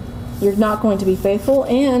 because you're not going to be faithful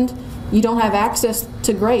and you don't have access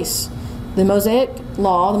to grace. The Mosaic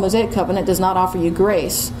law, the Mosaic covenant, does not offer you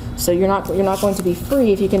grace. So you're not going to be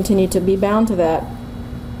free if you continue to be bound to that.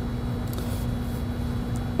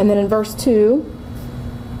 And then in verse 2,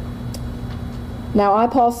 now I,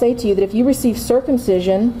 Paul, say to you that if you receive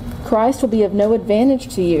circumcision, Christ will be of no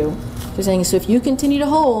advantage to you. So saying, so if you continue to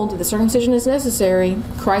hold that circumcision is necessary,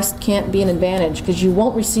 Christ can't be an advantage, because you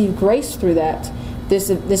won't receive grace through that.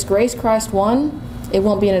 This grace Christ won, it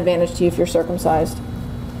won't be an advantage to you if you're circumcised.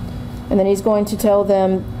 And then he's going to tell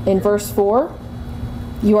them in verse 4,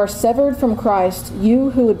 you are severed from Christ,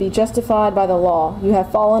 you who would be justified by the law. You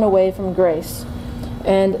have fallen away from grace.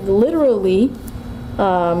 And literally,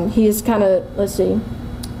 he is kind of, let's see,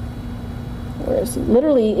 where is he?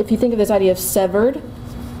 Literally, if you think of this idea of severed,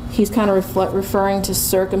 he's kind of referring to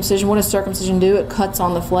circumcision. What does circumcision do? It cuts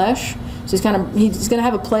on the flesh. So he's going to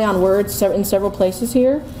have a play on words in several places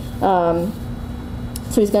here. So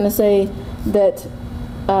he's going to say that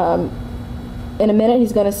in a minute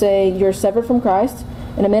he's going to say you're severed from Christ.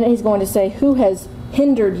 In a minute he's going to say who has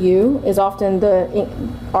hindered you is often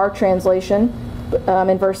our translation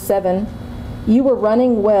in verse 7. You were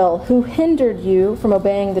running well. Who hindered you from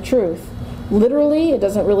obeying the truth? Literally, it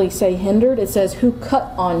doesn't really say hindered. It says who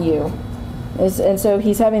cut on you. And so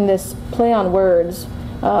he's having this play on words,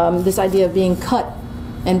 this idea of being cut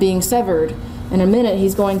and being severed. In a minute,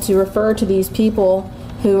 he's going to refer to these people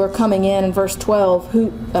who are coming in verse 12,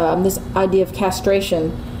 this idea of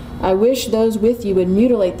castration. I wish those with you would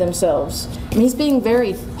mutilate themselves. And he's being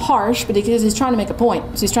very harsh, but because he's trying to make a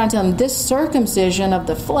point. So he's trying to tell them this circumcision of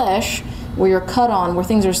the flesh, where you're cut on, where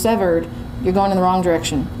things are severed, you're going in the wrong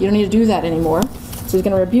direction. You don't need to do that anymore. So he's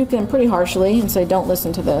going to rebuke them pretty harshly and say, don't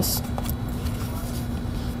listen to this.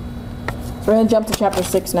 So we're going to jump to chapter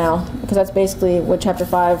 6 now, because that's basically what chapter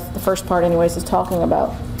 5, the first part anyways, is talking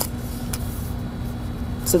about.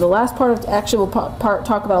 So the last part of actually we'll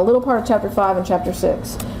talk about a little part of chapter 5 and chapter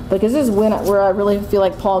 6. Because this is where I really feel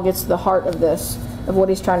like Paul gets to the heart of this, of what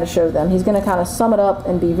he's trying to show them. He's going to kind of sum it up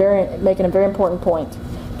and be making a very important point.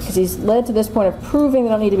 Because he's led to this point of proving they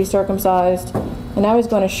don't need to be circumcised, and now he's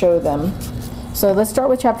going to show them. So let's start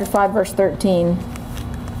with chapter 5, verse 13. And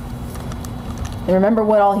remember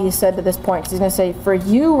what all he said to this point. He's going to say, for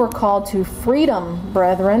you were called to freedom,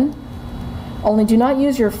 brethren. Only do not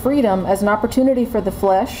use your freedom as an opportunity for the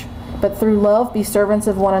flesh, but through love be servants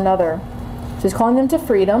of one another. So he's calling them to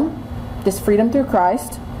freedom, this freedom through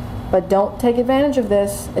Christ, but don't take advantage of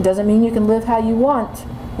this. It doesn't mean you can live how you want,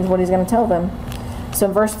 is what he's going to tell them. So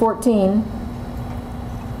in verse 14,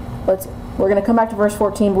 we're going to come back to verse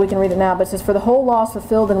 14, but we can read it now. But it says, for the whole law is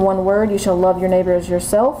fulfilled in one word, you shall love your neighbor as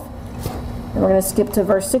yourself. And we're going to skip to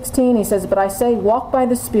verse 16. He says, but I say, walk by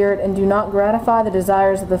the Spirit, and do not gratify the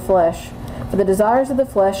desires of the flesh. For the desires of the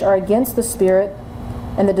flesh are against the Spirit,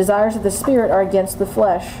 and the desires of the Spirit are against the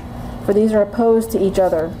flesh. For these are opposed to each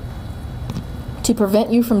other, to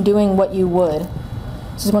prevent you from doing what you would.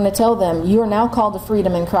 So he's going to tell them, you are now called to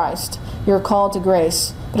freedom in Christ. You're called to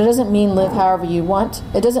grace. But it doesn't mean live however you want.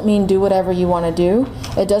 It doesn't mean do whatever you want to do.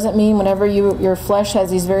 It doesn't mean whenever your flesh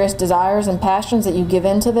has these various desires and passions that you give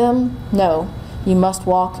in to them. No, you must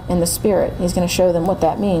walk in the Spirit. He's going to show them what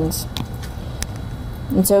that means.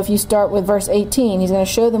 And so if you start with verse 18, he's going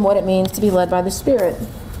to show them what it means to be led by the Spirit.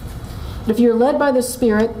 But if you're led by the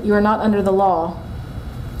Spirit, you are not under the law.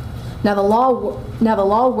 Now the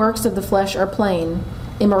law works of the flesh are plain: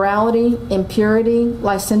 immorality, impurity,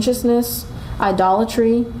 licentiousness,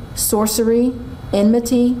 idolatry, sorcery,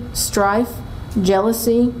 enmity, strife,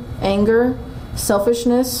 jealousy, anger,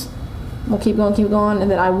 selfishness. We'll keep going.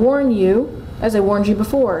 And then I warn you, as I warned you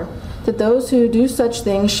before, that those who do such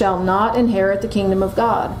things shall not inherit the kingdom of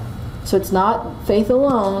God. So it's not faith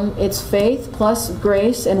alone, it's faith plus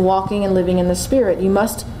grace and walking and living in the Spirit. You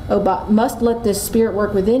must let this Spirit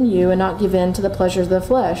work within you and not give in to the pleasures of the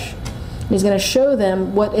flesh. And he's going to show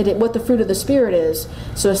them what the fruit of the Spirit is.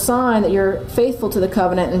 So a sign that you're faithful to the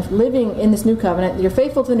covenant and living in this new covenant, that you're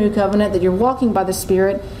faithful to the new covenant, that you're walking by the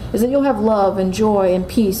Spirit, is that you'll have love and joy and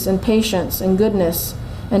peace and patience and goodness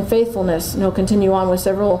and faithfulness. And he'll continue on with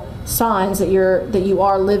several signs that you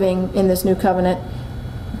are living in this new covenant,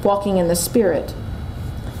 walking in the Spirit.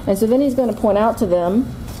 And so then he's going to point out to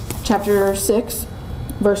them, chapter 6,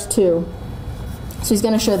 verse 2. So he's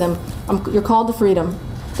going to show them, you're called to freedom,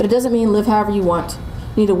 but it doesn't mean live however you want.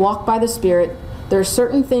 You need to walk by the Spirit. There are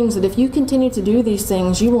certain things that if you continue to do these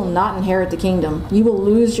things, you will not inherit the kingdom. You will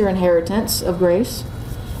lose your inheritance of grace.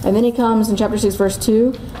 And then he comes in chapter 6, verse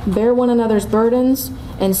 2, bear one another's burdens,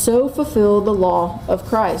 and so fulfill the law of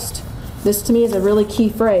Christ. This to me is a really key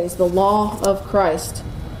phrase, the law of Christ.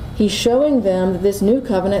 He's showing them that this new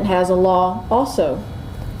covenant has a law also.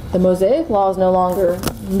 The Mosaic law is no longer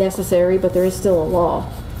necessary, but there is still a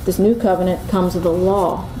law. This new covenant comes with a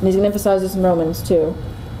law. And he's going to emphasize this in Romans too.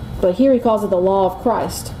 But here he calls it the law of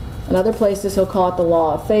Christ. In other places he'll call it the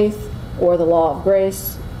law of faith, or the law of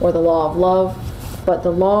grace, or the law of love. But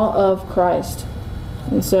the law of Christ.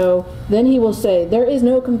 And so then he will say, there is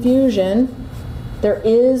no confusion. There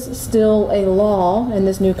is still a law in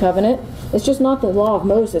this new covenant. It's just not the law of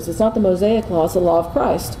Moses. It's not the Mosaic law. It's the law of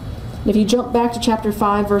Christ. And if you jump back to chapter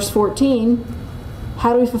 5, verse 14,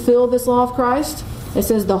 how do we fulfill this law of Christ? It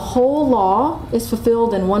says the whole law is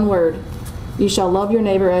fulfilled in one word. You shall love your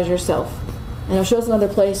neighbor as yourself. And it'll show us in other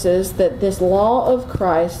places that this law of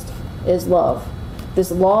Christ is love.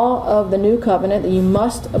 This law of the new covenant that you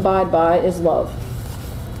must abide by is love.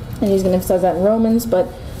 And he's going to emphasize that in Romans, but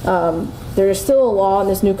there is still a law in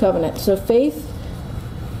this new covenant. So faith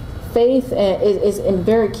is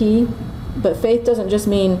very key, but faith doesn't just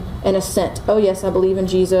mean an assent. Oh yes, I believe in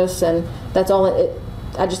Jesus, and that's all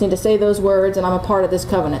I just need to say those words and I'm a part of this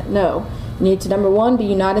covenant. No. You need to, number one, be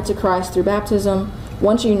united to Christ through baptism.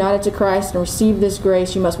 Once you're united to Christ and receive this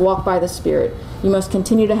grace, you must walk by the Spirit. You must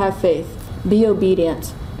continue to have faith, be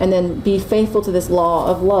obedient, and then be faithful to this law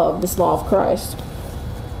of love, this law of Christ.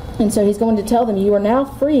 And so he's going to tell them, you are now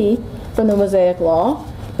free from the Mosaic law,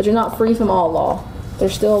 but you're not free from all law.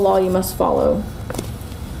 There's still a law you must follow.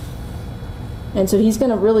 And so he's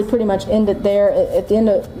going to really pretty much end it there. At the end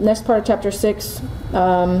of next part of chapter 6,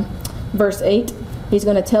 verse 8, he's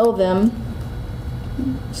going to tell them,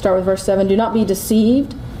 start with verse 7, do not be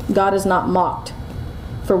deceived, God is not mocked.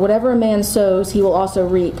 For whatever a man sows, he will also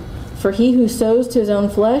reap. For he who sows to his own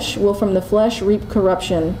flesh will from the flesh reap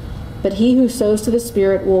corruption, but he who sows to the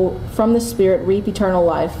Spirit will from the Spirit reap eternal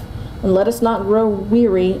life. And let us not grow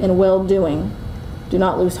weary in well-doing. Do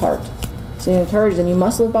not lose heart. So he encourages them, you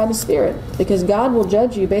must live by the Spirit, because God will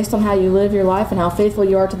judge you based on how you live your life and how faithful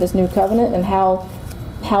you are to this new covenant and how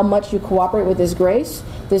much you cooperate with His grace.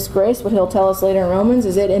 This grace, what he'll tell us later in Romans,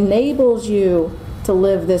 is it enables you to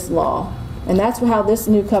live this law. And that's how this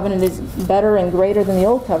new covenant is better and greater than the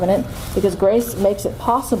old covenant, because grace makes it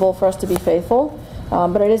possible for us to be faithful,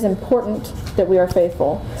 but it is important that we are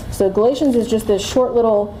faithful. So Galatians is just this short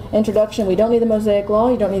little introduction. We don't need the Mosaic law.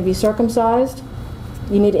 You don't need to be circumcised.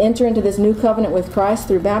 You need to enter into this new covenant with Christ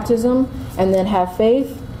through baptism, and then have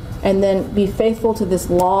faith, and then be faithful to this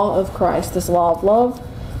law of Christ, this law of love,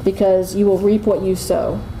 because you will reap what you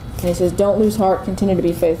sow. And he says, don't lose heart, continue to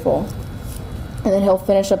be faithful. And then he'll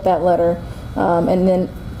finish up that letter. And then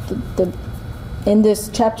in this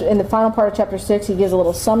chapter, in the final part of chapter 6, he gives a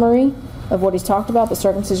little summary of what he's talked about. The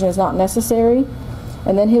circumcision is not necessary.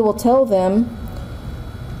 And then he will tell them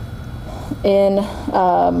in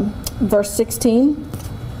verse 16,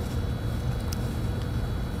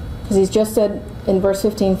 because he's just said in verse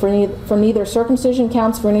 15, for neither circumcision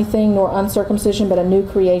counts for anything nor uncircumcision, but a new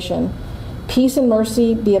creation. Peace and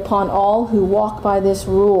mercy be upon all who walk by this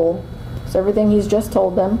rule. So everything he's just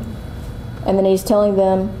told them. And then he's telling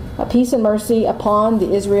them, peace and mercy upon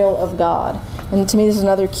the Israel of God. And to me this is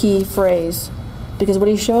another key phrase, because what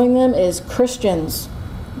he's showing them is, Christians,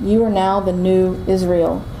 you are now the new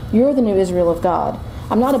Israel. You're the new Israel of God.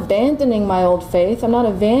 I'm not abandoning my old faith. I'm not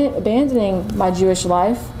abandoning my Jewish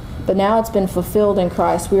life, but now it's been fulfilled in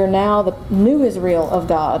Christ. We are now the new Israel of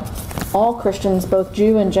God. All Christians, both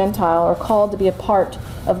Jew and Gentile, are called to be a part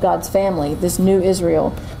of God's family, this new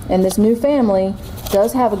Israel. And this new family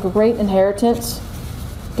does have a great inheritance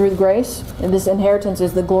through grace. And this inheritance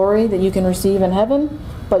is the glory that you can receive in heaven,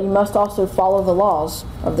 but you must also follow the laws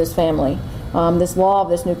of this family, this law of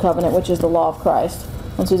this new covenant, which is the law of Christ.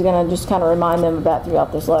 And so he's going to just kind of remind them of that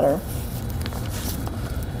throughout this letter.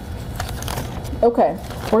 Okay,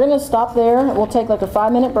 we're going to stop there. We'll take like a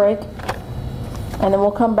 5-minute break, and then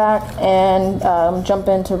we'll come back and jump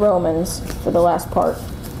into Romans for the last part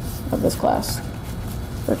of this class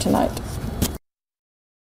for tonight.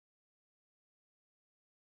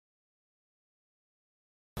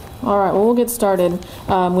 All right, well, we'll get started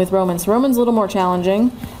with Romans. Romans a little more challenging.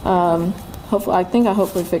 Hopefully, I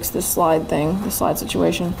hopefully fixed this slide thing, the slide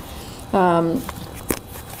situation.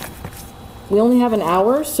 We only have an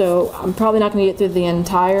hour, so I'm probably not going to get through the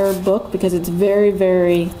entire book because it's very,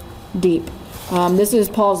 very deep. This is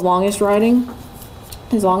Paul's longest writing,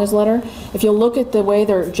 his longest letter. If you'll look at the way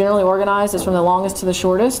they're generally organized, it's from the longest to the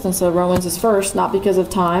shortest, and so Romans is first, not because of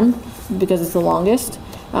time, because it's the longest.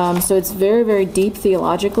 So it's very, very deep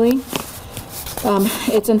theologically.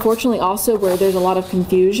 It's unfortunately also where there's a lot of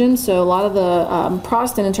confusion. So a lot of the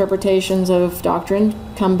Protestant interpretations of doctrine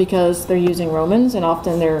come because they're using Romans, and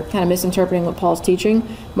often they're kind of misinterpreting what Paul's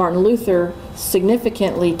teaching. Martin Luther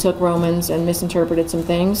significantly took Romans and misinterpreted some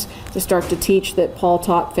things to start to teach that Paul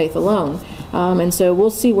taught faith alone. And so we'll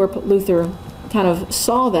see where Luther kind of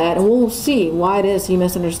saw that, and we'll see why it is he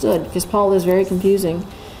misunderstood, because Paul is very confusing.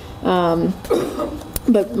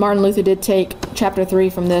 But Martin Luther did take chapter 3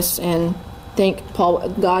 from this and think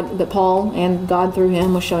that Paul and God through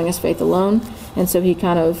him was showing us faith alone, and so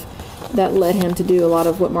that led him to do a lot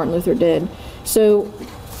of what Martin Luther did. So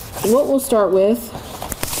what we'll start with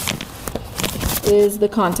is the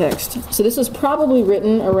context. So this was probably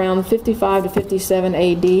written around 55 to 57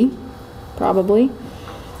 AD, probably.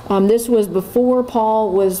 This was before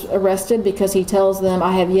Paul was arrested, because he tells them,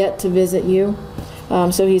 I have yet to visit you.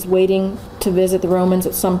 So he's waiting to visit the Romans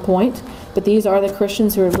at some point. But these are the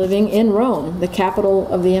Christians who are living in Rome, the capital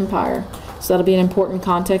of the empire. So that'll be an important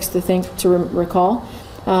context to recall.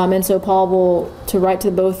 And so Paul will write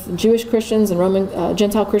to both Jewish Christians and Roman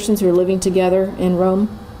Gentile Christians who are living together in Rome.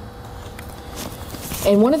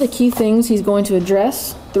 And one of the key things he's going to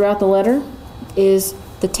address throughout the letter is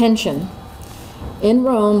the tension. In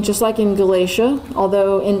Rome, just like in Galatia,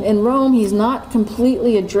 although in Rome he's not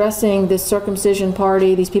completely addressing this circumcision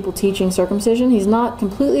party, these people teaching circumcision, he's not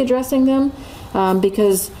completely addressing them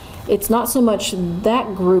because it's not so much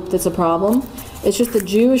that group that's a problem. It's just the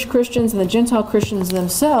Jewish Christians and the Gentile Christians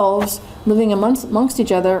themselves living amongst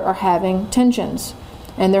each other are having tensions.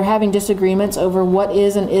 And they're having disagreements over what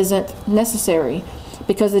is and isn't necessary.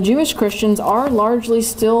 Because the Jewish Christians are largely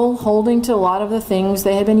still holding to a lot of the things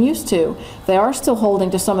they had been used to. They are still holding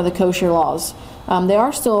to some of the kosher laws. They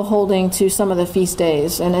are still holding to some of the feast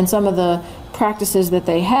days and some of the practices that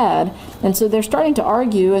they had. And so they're starting to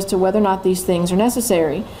argue as to whether or not these things are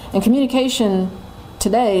necessary. And communication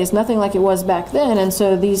today is nothing like it was back then. And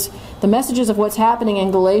so the messages of what's happening in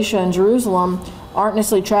Galatia and Jerusalem aren't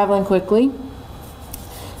necessarily traveling quickly.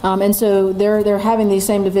 And so they're having these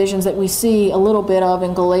same divisions that we see a little bit of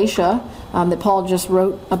in Galatia that Paul just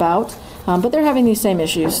wrote about. But they're having these same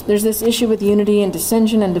issues. There's this issue with unity and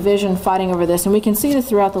dissension and division fighting over this. And we can see this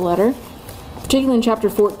throughout the letter, particularly in chapter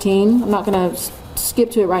 14. I'm not going to skip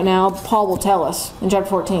to it right now. Paul will tell us in chapter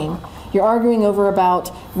 14. You're arguing over about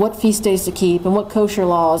what feast days to keep and what kosher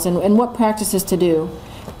laws and what practices to do.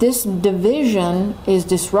 This division is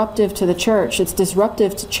disruptive to the church. It's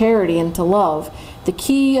disruptive to charity and to love. The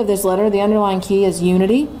key of this letter, the underlying key, is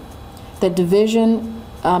unity. That division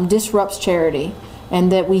disrupts charity,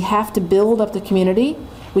 and that we have to build up the community.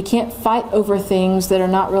 We can't fight over things that are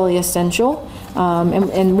not really essential.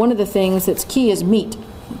 And one of the things that's key is meat.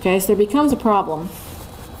 Okay, so there becomes a problem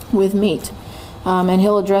with meat. And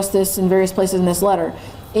he'll address this in various places in this letter.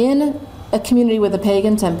 In a community with a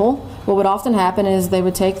pagan temple, what would often happen is they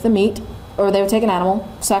would take the meat, or they would take an animal,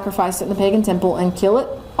 sacrifice it in the pagan temple, and kill it,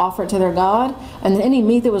 offer it to their god, and then any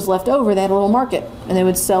meat that was left over, they had a little market, and they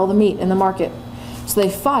would sell the meat in the market. So they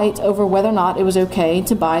fight over whether or not it was okay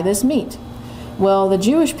to buy this meat. Well, the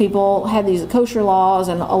Jewish people had these kosher laws,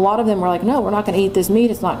 and a lot of them were like, no, we're not going to eat this meat,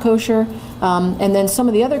 it's not kosher. And then some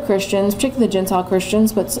of the other Christians, particularly the Gentile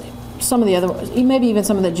Christians, but some of the other, maybe even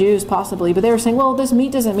some of the Jews possibly, but they were saying, well, this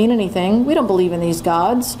meat doesn't mean anything. We don't believe in these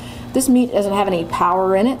gods. This meat doesn't have any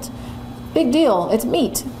power in it. Big deal. It's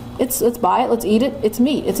meat. Let's buy it. Let's eat it. It's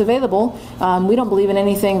meat. It's available. We don't believe in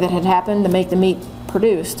anything that had happened to make the meat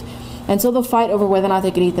produced. And so they'll fight over whether or not they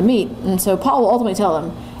could eat the meat. And so Paul will ultimately tell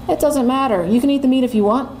them, it doesn't matter. You can eat the meat if you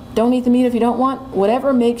want. Don't eat the meat if you don't want.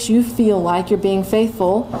 Whatever makes you feel like you're being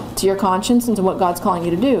faithful to your conscience and to what God's calling you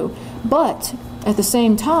to do. But at the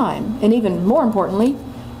same time, and even more importantly,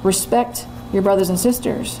 respect your brothers and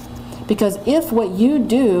sisters. Because if what you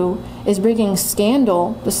do is bringing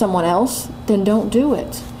scandal to someone else, then don't do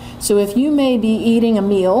it. So if you may be eating a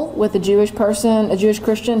meal with a Jewish person, a Jewish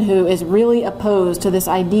Christian who is really opposed to this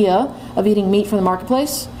idea of eating meat from the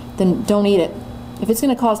marketplace, then don't eat it. If it's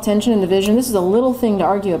going to cause tension and division, this is a little thing to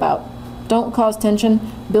argue about. Don't cause tension,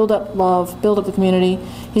 build up love, build up the community.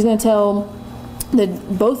 He's going to tell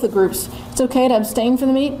both the groups, it's okay to abstain from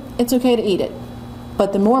the meat, it's okay to eat it.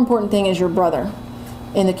 But the more important thing is your brother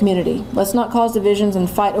in the community. Let's not cause divisions and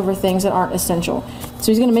fight over things that aren't essential.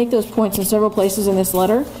 So he's going to make those points in several places in this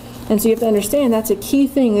letter. And so you have to understand that's a key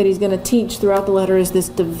thing that he's going to teach throughout the letter, is this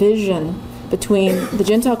division between the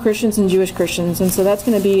Gentile Christians and Jewish Christians. And so that's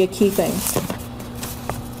going to be a key thing.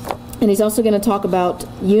 And he's also going to talk about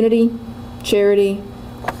unity, charity,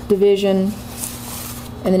 division,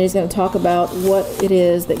 and then he's going to talk about what it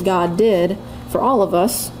is that God did for all of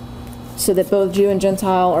us so that both Jew and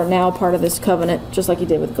Gentile are now part of this covenant, just like he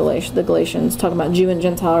did with the Galatians, talking about Jew and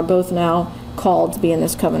Gentile are both now called to be in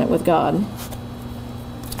this covenant with God.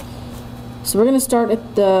 So we're going to start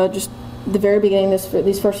at the very beginning,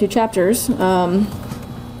 these first few chapters. I'm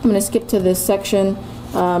going to skip to this section.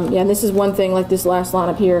 And this is one thing, like this last line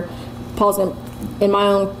up here. Paul's in my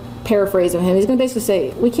own paraphrase of him, he's going to basically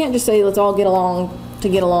say, we can't just say let's all get along to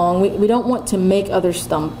get along. We don't want to make others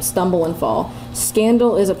stumble and fall.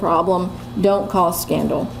 Scandal is a problem. Don't cause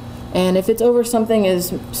scandal. And if it's over something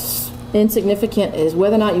as insignificant as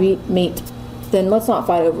whether or not you eat meat, then let's not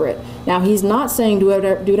fight over it. Now, he's not saying do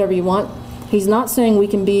whatever you want. He's not saying we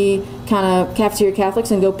can be kind of cafeteria Catholics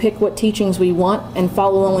and go pick what teachings we want and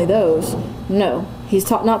follow only those. No. He's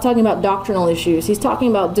not talking about doctrinal issues. He's talking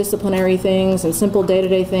about disciplinary things and simple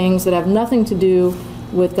day-to-day things that have nothing to do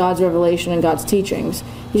with God's revelation and God's teachings.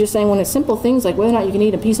 He's just saying when it's simple things like whether or not you can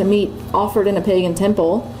eat a piece of meat offered in a pagan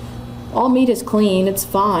temple, all meat is clean, it's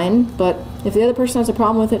fine, but if the other person has a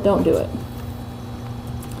problem with it, don't do it.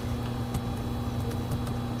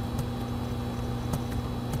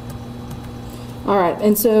 All right,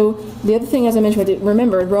 and so the other thing, as I mentioned,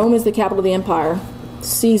 remember, Rome is the capital of the empire.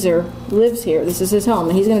 Caesar lives here. This is his home,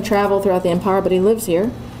 and he's going to travel throughout the empire, but he lives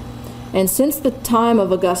here. And since the time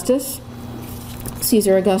of Augustus,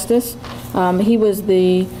 Caesar Augustus, he was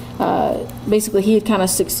basically he had kind of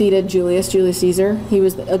succeeded Julius Caesar.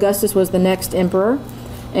 Augustus was the next emperor,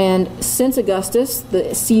 and since Augustus,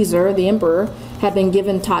 the Caesar, the emperor, had been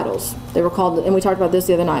given titles. They were called, and we talked about this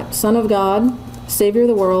the other night, Son of God, Savior of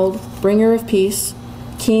the world, Bringer of peace,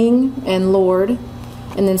 King and Lord,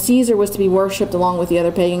 and then Caesar was to be worshipped along with the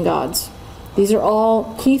other pagan gods. These are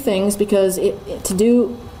all key things because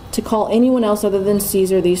to call anyone else other than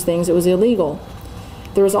Caesar these things, it was illegal.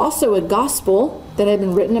 There was also a gospel that had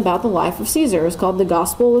been written about the life of Caesar. It was called the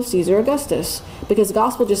Gospel of Caesar Augustus, because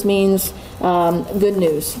gospel just means good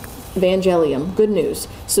news, evangelium, good news.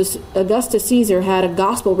 So Augustus Caesar had a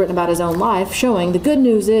gospel written about his own life showing the good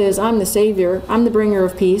news is I'm the Savior, I'm the bringer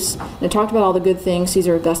of peace, and it talked about all the good things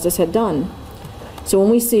Caesar Augustus had done. So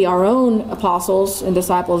when we see our own apostles and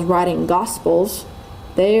disciples writing gospels,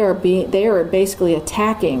 they are basically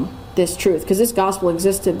attacking this truth, because this gospel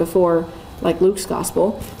existed before, like Luke's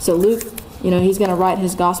gospel. So Luke, he's going to write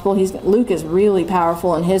his gospel. Luke is really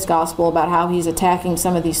powerful in his gospel about how he's attacking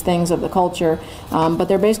some of these things of the culture. But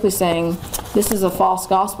they're basically saying this is a false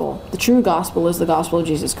gospel. The true gospel is the gospel of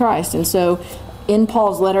Jesus Christ. And so in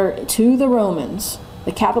Paul's letter to the Romans,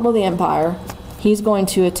 the capital of the empire, he's going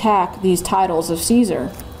to attack these titles of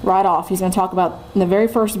Caesar right off. He's going to talk about in the very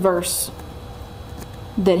first verse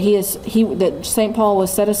that that St. Paul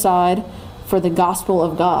was set aside for the gospel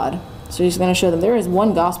of God. So he's going to show them there is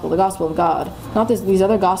one gospel, the gospel of God. Not these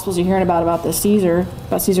other gospels you're hearing about Caesar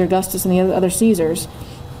Augustus and the other Caesars.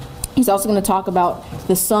 He's also going to talk about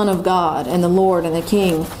the Son of God and the Lord and the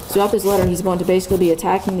King. So throughout this letter, he's going to basically be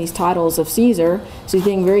attacking these titles of Caesar. So he's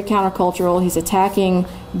being very countercultural. He's attacking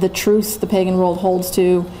the truths the pagan world holds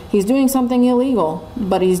to. He's doing something illegal,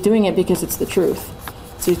 but he's doing it because it's the truth.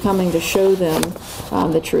 So he's coming to show them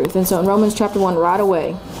the truth. And so in Romans chapter 1, right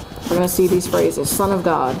away, we're going to see these phrases: Son of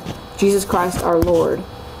God, Jesus Christ our Lord.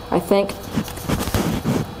 I thank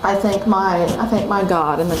my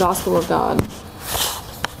God and the gospel of God.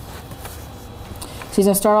 So he's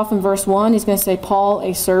going to start off in verse 1. He's going to say, Paul,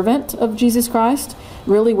 a servant of Jesus Christ.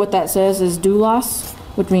 Really what that says is doulos,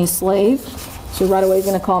 which means slave. So right away he's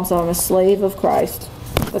going to call himself a slave of Christ.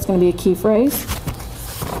 That's going to be a key phrase.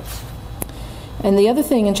 And the other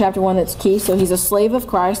thing in chapter 1 that's key, so he's a slave of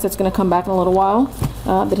Christ. That's going to come back in a little while.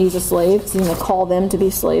 But he's a slave. So he's going to call them to be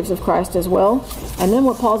slaves of Christ as well. And then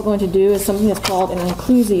what Paul's going to do is something that's called an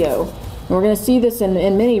inclusio. And we're going to see this in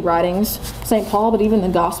many writings. St. Paul, but even the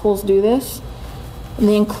Gospels do this. And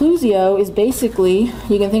the inclusio is basically,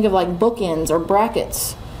 you can think of like bookends or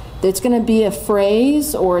brackets. It's going to be a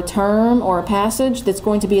phrase or a term or a passage that's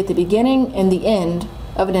going to be at the beginning and the end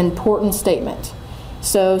of an important statement.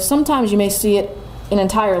 So sometimes you may see it in an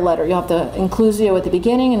entire letter. You'll have the inclusio at the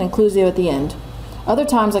beginning and inclusio at the end. Other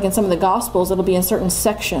times, like in some of the Gospels, it'll be in certain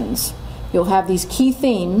sections. You'll have these key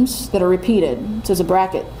themes that are repeated. So it's a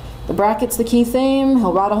bracket. The bracket's the key theme.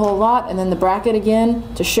 He'll write a whole lot, and then the bracket again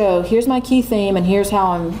to show, here's my key theme, and here's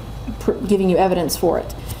how I'm giving you evidence for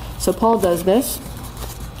it. So Paul does this.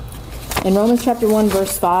 In Romans chapter 1,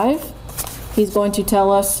 verse 5, he's going to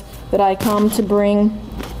tell us that I come to bring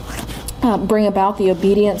about the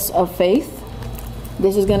obedience of faith.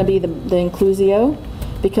 This is going to be the inclusio,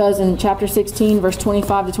 because in chapter 16, verse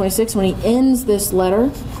 25 to 26, when he ends this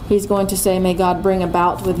letter, he's going to say, may God bring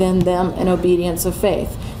about within them an obedience of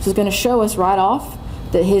faith. So he's going to show us right off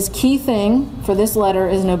that his key thing for this letter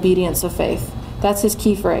is an obedience of faith. That's his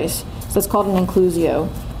key phrase. So it's called an inclusio.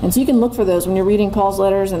 And so you can look for those when you're reading Paul's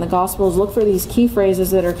letters and the Gospels. Look for these key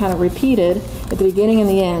phrases that are kind of repeated at the beginning and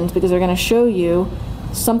the end, because they're going to show you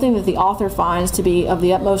something that the author finds to be of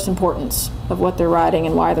the utmost importance of what they're writing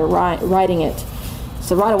and why they're writing it.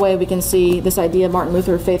 So right away we can see this idea of Martin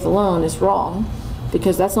Luther, faith alone, is wrong,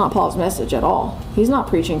 because that's not Paul's message at all. He's not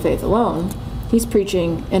preaching faith alone. He's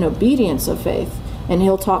preaching an obedience of faith, and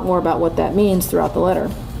he'll talk more about what that means throughout the letter.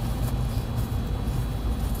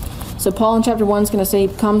 So Paul in chapter 1 is going to say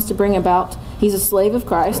he comes to bring about, he's a slave of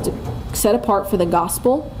Christ, set apart for the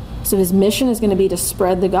gospel. So his mission is going to be to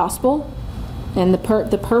spread the gospel. And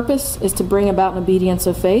the purpose is to bring about an obedience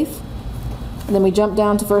of faith. And then we jump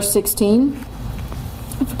down to verse 16.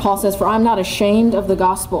 Paul says, "For I'm not ashamed of the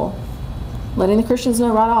gospel." Letting the Christians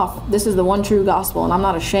know right off, this is the one true gospel, and I'm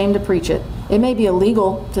not ashamed to preach it. It may be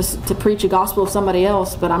illegal to preach a gospel of somebody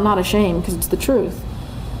else, but I'm not ashamed because it's the truth.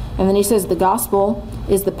 And then he says, the gospel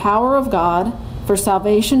is the power of God for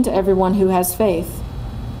salvation to everyone who has faith.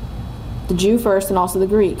 The Jew first and also the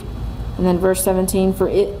Greek. And then verse 17, for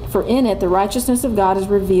in it the righteousness of God is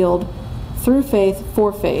revealed through faith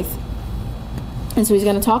for faith. And so he's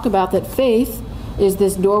going to talk about that faith is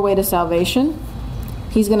this doorway to salvation.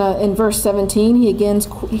 He's going to, in verse 17,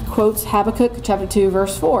 he quotes Habakkuk chapter 2,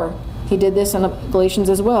 verse 4. He did this in Galatians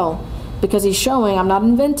as well, because he's showing, I'm not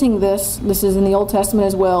inventing this. This is in the Old Testament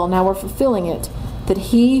as well. Now we're fulfilling it. That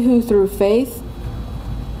he who through faith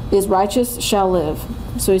is righteous shall live.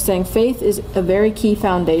 So he's saying faith is a very key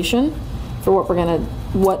foundation for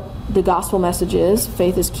what the gospel message is.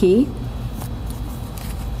 Faith is key.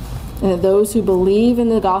 And that those who believe in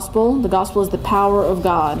the gospel is the power of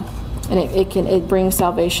God. And it brings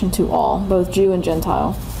salvation to all, both Jew and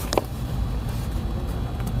Gentile.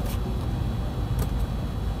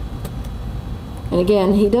 And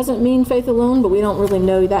again, he doesn't mean faith alone, but we don't really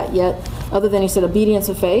know that yet, other than he said obedience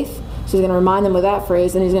of faith. So he's going to remind them with that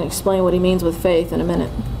phrase, and he's going to explain what he means with faith in a minute.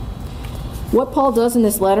 What Paul does in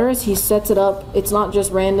this letter is he sets it up. It's not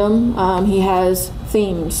just random. He has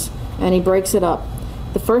themes, and he breaks it up.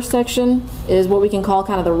 The first section is what we can call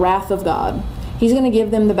kind of the wrath of God. He's going to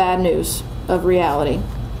give them the bad news of reality,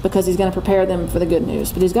 because he's going to prepare them for the good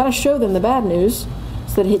news. But he's got to show them the bad news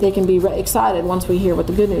so that they can be excited once we hear what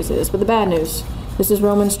the good news is. But the bad news, this is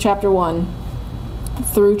Romans chapter 1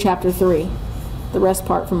 through chapter 3. The rest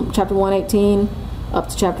part from chapter 1:18 up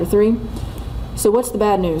to chapter 3. So what's the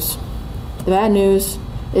bad news? The bad news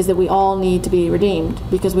is that we all need to be redeemed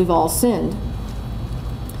because we've all sinned.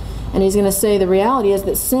 And he's going to say the reality is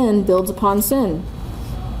that sin builds upon sin.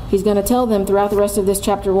 He's going to tell them throughout the rest of this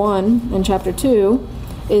chapter 1 and chapter 2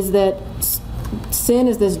 is that sin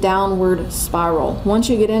is this downward spiral. Once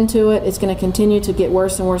you get into it, it's going to continue to get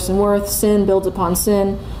worse and worse and worse. Sin builds upon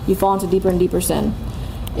sin. You fall into deeper and deeper sin.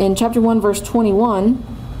 In chapter 1, verse 21,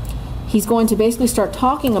 he's going to basically start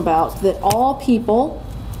talking about that all people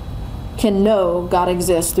can know God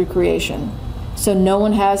exists through creation. So no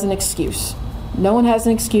one has an excuse. No one has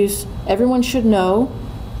an excuse. Everyone should know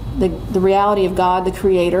the reality of God, the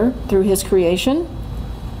Creator, through His creation.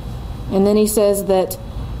 And then he says that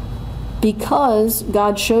because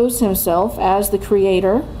God shows Himself as the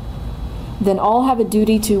Creator, then all have a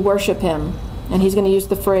duty to worship Him. And he's going to use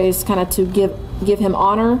the phrase kind of to give Him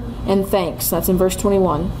honor and thanks. That's in verse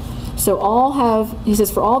 21. So he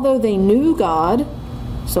says, for although they knew God,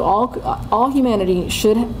 so all humanity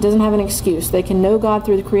doesn't have an excuse. They can know God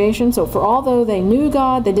through the creation. So for although they knew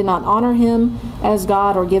God, they did not honor Him as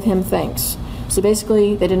God or give Him thanks. So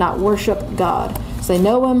basically, they did not worship God. So they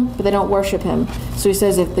know Him, but they don't worship Him. So he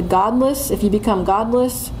says, if you become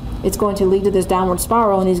godless, it's going to lead to this downward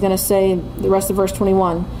spiral. And he's going to say the rest of verse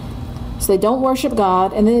 21. So they don't worship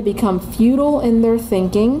God, and then they become futile in their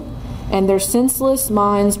thinking, and their senseless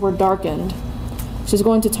minds were darkened. So he's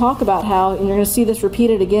going to talk about how, and you're going to see this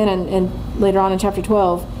repeated again and later on in chapter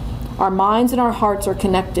 12, our minds and our hearts are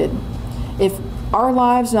connected. If our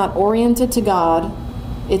lives are not oriented to God,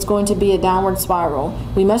 it's going to be a downward spiral.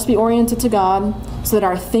 We must be oriented to God so that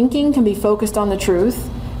our thinking can be focused on the truth.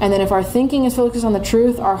 And then if our thinking is focused on the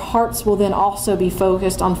truth, our hearts will then also be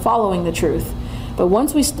focused on following the truth. But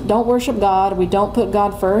once we don't worship God, we don't put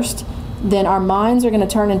God first, then our minds are going to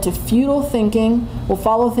turn into futile thinking. We'll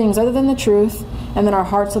follow things other than the truth, and then our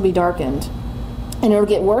hearts will be darkened. And it'll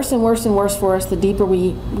get worse and worse and worse for us the deeper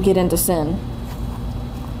we get into sin.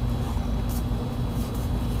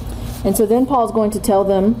 And so then Paul's going to tell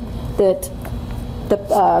them that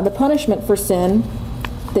the punishment for sin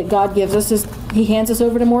that God gives us is He hands us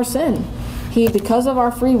over to more sin. Because of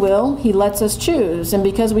our free will, he lets us choose. And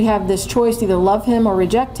because we have this choice to either love him or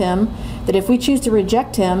reject him, that if we choose to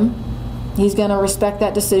reject him, he's going to respect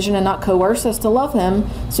that decision and not coerce us to love him.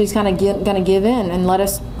 So he's kind of going to give in and let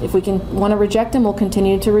us, if we want to reject him, we'll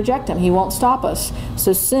continue to reject him. He won't stop us.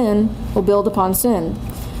 So sin will build upon sin.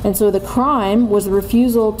 And so the crime was the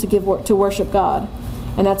refusal to worship God.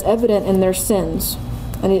 And that's evident in their sins.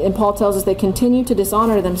 And Paul tells us they continue to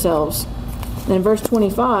dishonor themselves. And in verse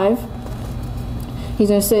 25, he's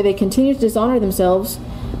going to say they continue to dishonor themselves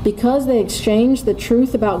because they exchanged the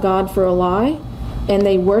truth about God for a lie, and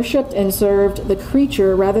they worshipped and served the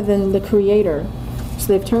creature rather than the Creator. So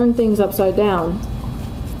they've turned things upside down.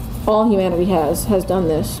 All humanity has done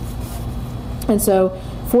this. And so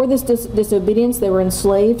for this disobedience, they were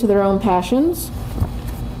enslaved to their own passions.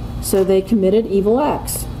 So they committed evil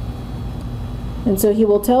acts. And so he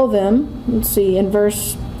will tell them, let's see, in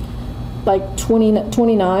verse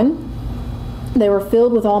 29, they were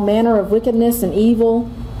filled with all manner of wickedness and evil,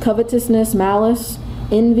 covetousness, malice,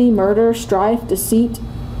 envy, murder, strife, deceit,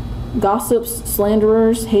 gossips,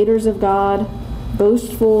 slanderers, haters of God,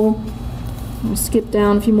 boastful. I'll skip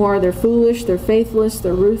down a few more. They're foolish, they're faithless,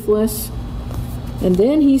 they're ruthless. And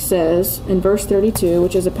then he says in verse 32,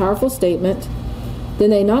 which is a powerful statement, then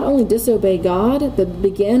they not only disobey God, but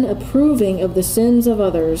begin approving of the sins of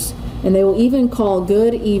others, and they will even call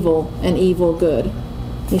good evil and evil good.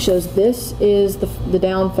 He shows this is the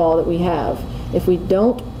downfall that we have. If we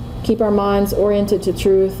don't keep our minds oriented to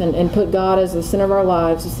truth and put God as the center of our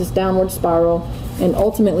lives, it's this downward spiral, and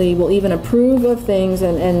ultimately we'll even approve of things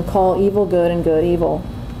and call evil good and good evil.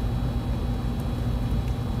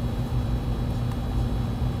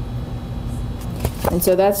 And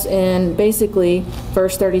so that's in basically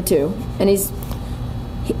verse 32. And he's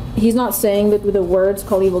not saying that the words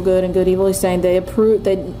call evil good and good evil. He's saying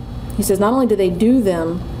he says not only do they do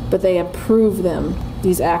them, but they approve them,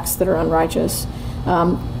 these acts that are unrighteous.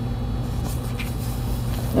 And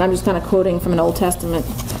I'm just kind of quoting from an Old Testament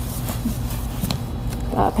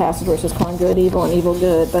passage where it says calling good evil and evil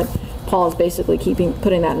good. But Paul is basically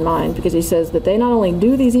putting that in mind, because he says that they not only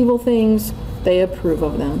do these evil things, they approve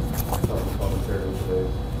of them.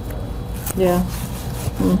 Yeah.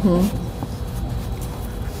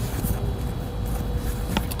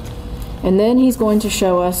 And then he's going to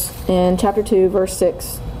show us in chapter 2, verse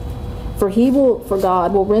 6, for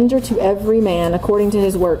God will render to every man according to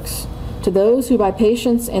his works. To those who by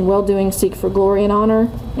patience and well-doing seek for glory and honor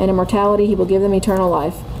and immortality, he will give them eternal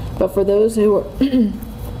life. But for those who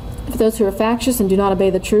are factious and do not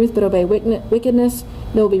obey the truth, but obey wickedness,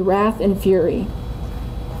 there will be wrath and fury.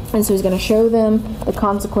 And so he's going to show them the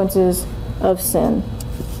consequences of sin.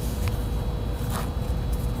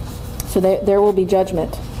 So there will be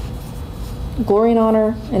judgment. Glory and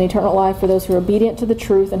honor and eternal life for those who are obedient to the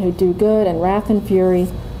truth and who do good, and wrath and fury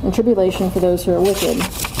and tribulation for those who are wicked.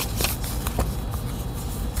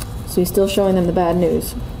 So he's still showing them the bad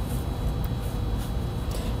news.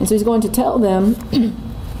 And so he's going to tell them,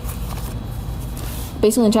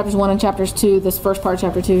 basically in chapters 1 and chapters 2, this first part of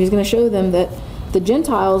chapter 2, he's going to show them that the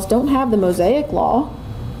Gentiles don't have the Mosaic law,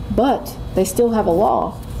 but they still have a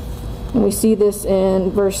law. And we see this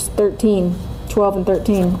in verse 13, 12 and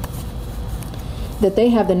 13, that they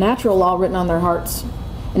have the natural law written on their hearts.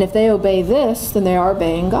 And if they obey this, then they are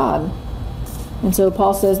obeying God. And so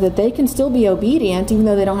Paul says that they can still be obedient even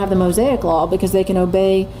though they don't have the Mosaic law, because they can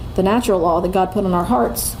obey the natural law that God put on our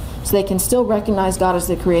hearts. So they can still recognize God as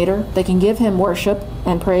the Creator. They can give Him worship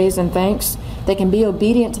and praise and thanks. They can be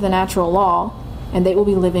obedient to the natural law, and they will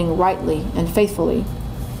be living rightly and faithfully.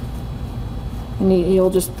 And he'll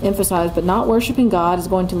just emphasize, but not worshiping God is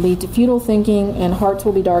going to lead to futile thinking, and hearts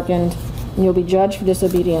will be darkened, and you'll be judged for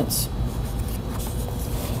disobedience.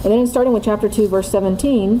 And then starting with chapter 2, verse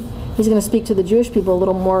 17, he's going to speak to the Jewish people a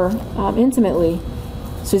little more intimately.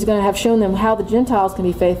 So he's going to have shown them how the Gentiles can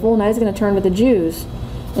be faithful. Now he's going to turn to the Jews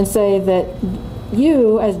and say that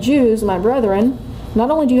you, as Jews, my brethren, not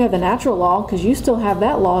only do you have the natural law, because you still have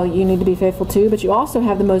that law you need to be faithful to, but you also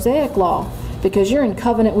have the Mosaic law, because you're in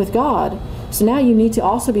covenant with God. So now you need to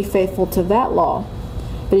also be faithful to that law.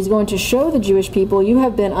 But he's going to show the Jewish people, you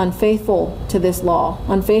have been unfaithful to this law,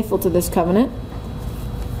 unfaithful to this covenant.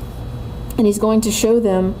 And he's going to show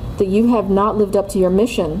them that you have not lived up to your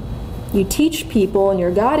mission. You teach people and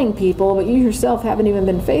you're guiding people, but you yourself haven't even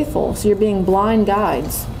been faithful. So you're being blind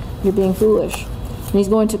guides. You're being foolish. And he's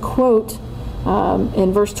going to quote,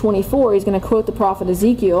 in verse 24, he's going to quote the prophet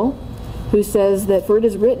Ezekiel, who says that, for it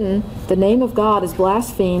is written, the name of God is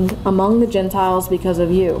blasphemed among the Gentiles because of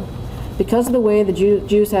you. Because of the way the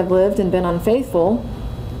Jews have lived and been unfaithful,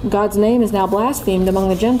 God's name is now blasphemed among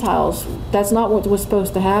the Gentiles. That's not what was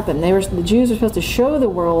supposed to happen. The Jews were supposed to show the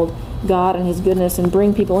world God and his goodness and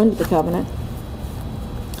bring people into the covenant.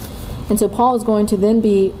 And so Paul is going to then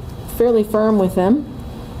be fairly firm with them.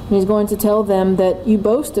 And he's going to tell them that you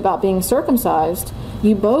boast about being circumcised.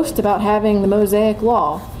 You boast about having the Mosaic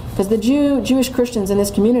law. Because the Jewish Christians in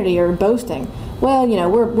this community are boasting, well,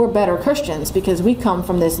 we're better Christians because we come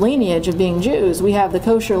from this lineage of being Jews. We have the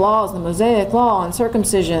kosher laws, the Mosaic law, and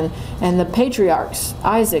circumcision, and the patriarchs,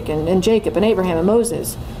 Isaac and Jacob and Abraham and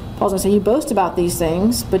Moses. Paul's going to say, you boast about these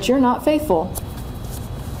things, but you're not faithful.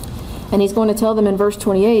 And he's going to tell them in verse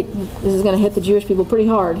 28, this is going to hit the Jewish people pretty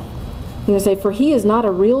hard. He's going to say, for he is not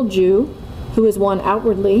a real Jew who is one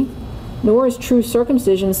outwardly, nor is true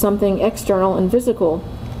circumcision something external and physical.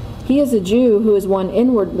 He is a Jew who is one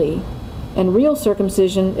inwardly, and real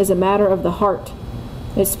circumcision is a matter of the heart.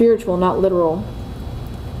 It's spiritual, not literal.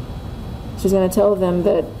 So he's going to tell them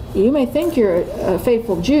that you may think you're a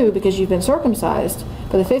faithful Jew because you've been circumcised,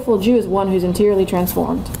 but the faithful Jew is one who's interiorly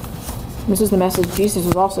transformed. This is the message Jesus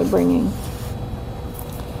was also bringing.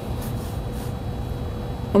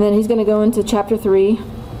 And then he's going to go into chapter 3.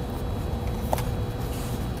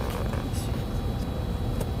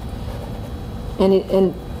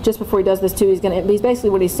 And just before he does this too, he's basically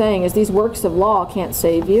what he's saying is these works of law can't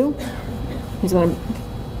save you. He's going to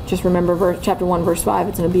just remember chapter 1, verse 5.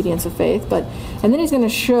 It's an obedience of faith. And then he's going to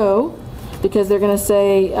show, because they're going to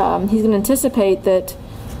say, he's going to anticipate that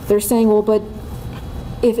they're saying, well, but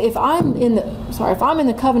if I'm in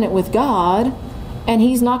the covenant with God, and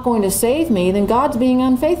he's not going to save me, then God's being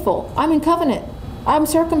unfaithful. I'm in covenant. I'm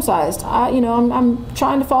circumcised. I'm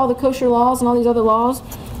trying to follow the kosher laws and all these other laws.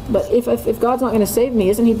 But if God's not going to save me,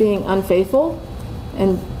 isn't he being unfaithful?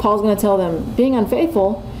 And Paul's going to tell them, being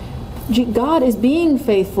unfaithful, God is being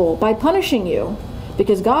faithful by punishing you.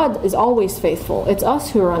 Because God is always faithful. It's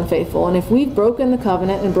us who are unfaithful. And if we've broken the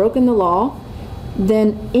covenant and broken the law,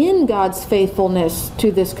 then in God's faithfulness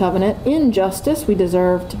to this covenant, in justice, we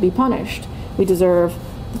deserve to be punished. We deserve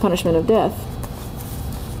the punishment of death.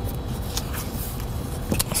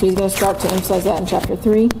 So he's going to start to emphasize that in chapter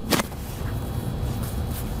 3.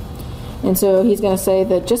 And so he's going to say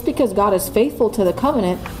that just because God is faithful to the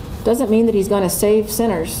covenant doesn't mean that he's going to save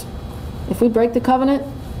sinners. If we break the covenant,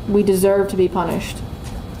 we deserve to be punished.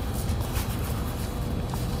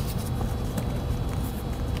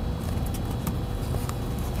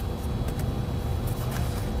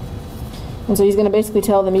 And so he's going to basically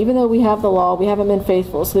tell them, even though we have the law, we haven't been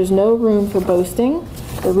faithful, so there's no room for boasting.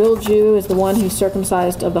 The real Jew is the one who's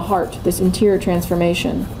circumcised of the heart, this interior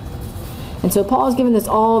transformation. And so Paul is giving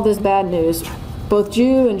all this bad news. Both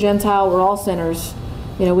Jew and Gentile, we're all sinners.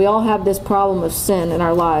 We all have this problem of sin in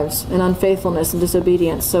our lives, and unfaithfulness and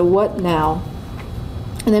disobedience. So what now?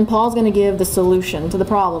 And then Paul's going to give the solution to the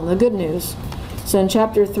problem, the good news. So in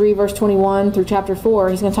chapter 3, verse 21 through chapter 4,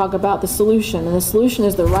 he's going to talk about the solution. And the solution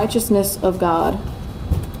is the righteousness of God.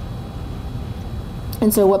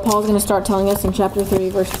 And so what Paul's going to start telling us in chapter 3,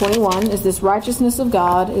 verse 21 is this righteousness of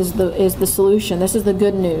God is the solution. This is the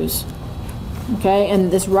good news. Okay,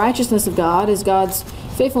 and this righteousness of God is God's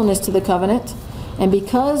faithfulness to the covenant. And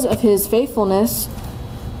because of his faithfulness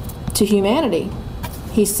to humanity,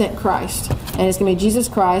 he sent Christ. And it's going to be Jesus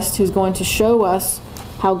Christ who's going to show us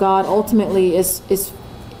how God ultimately is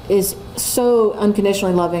so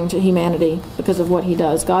unconditionally loving to humanity because of what he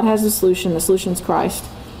does. God has a solution. The solution is Christ.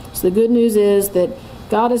 So the good news is that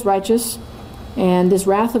God is righteous, and this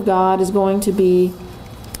wrath of God is going to be,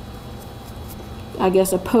 I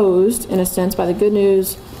guess, opposed, in a sense, by the good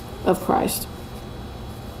news of Christ.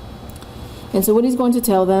 And so what he's going to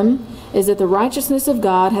tell them is that the righteousness of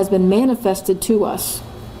God has been manifested to us.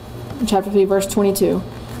 In chapter 3, verse 22.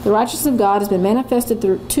 The righteousness of God has been manifested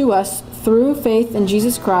to us through faith in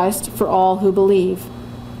Jesus Christ for all who believe.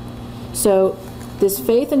 So this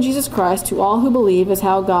faith in Jesus Christ to all who believe is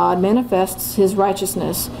how God manifests his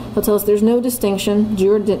righteousness. He'll tell us there's no distinction,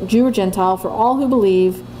 Jew or Gentile. For all who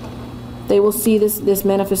believe, they will see this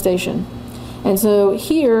manifestation. And so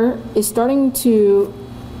here is starting to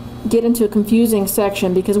get into a confusing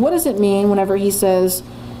section, because what does it mean whenever he says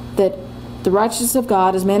that the righteousness of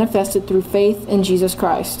God is manifested through faith in Jesus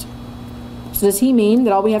Christ? So does he mean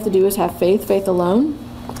that all we have to do is have faith alone?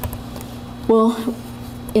 Well,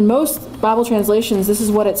 in most Bible translations, this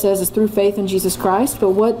is what it says, is through faith in Jesus Christ.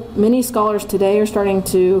 But what many scholars today are starting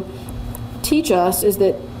to teach us is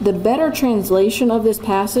that the better translation of this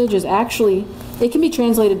passage is actually, it can be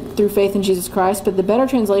translated through faith in Jesus Christ, but the better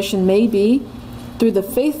translation may be through the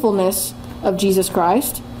faithfulness of Jesus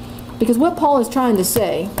Christ. Because what Paul is trying to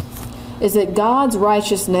say is that God's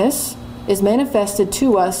righteousness is manifested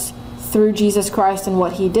to us through Jesus Christ and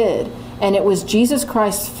what he did. And it was Jesus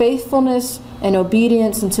Christ's faithfulness and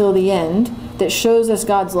obedience until the end that shows us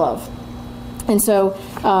God's love. And so,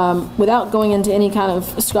 without going into any kind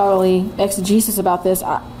of scholarly exegesis about this,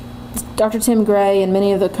 Dr. Tim Gray and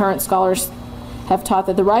many of the current scholars have taught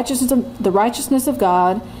that the righteousness of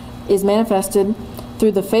God is manifested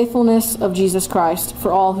through the faithfulness of Jesus Christ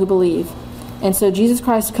for all who believe. And so Jesus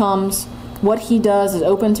Christ comes, what he does is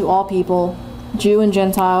open to all people, Jew and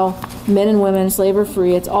Gentile, men and women, slave or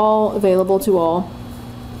free. It's all available to all.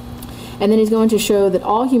 And then he's going to show that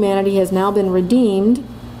all humanity has now been redeemed,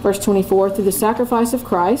 verse 24, through the sacrifice of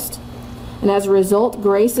Christ. And as a result,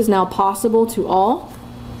 grace is now possible to all.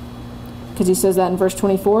 Because he says that in verse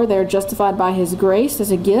 24, they are justified by his grace as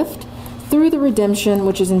a gift through the redemption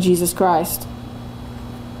which is in Jesus Christ.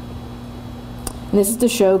 And this is to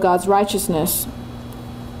show God's righteousness.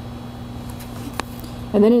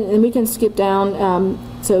 And then we can skip down.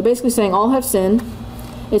 So basically saying all have sinned.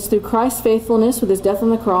 It's through Christ's faithfulness with his death on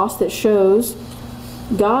the cross that shows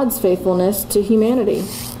God's faithfulness to humanity.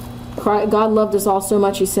 God loved us all so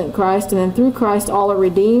much he sent Christ, and then through Christ all are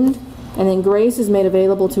redeemed, and then grace is made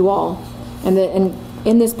available to all. And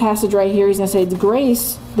in this passage right here, he's going to say the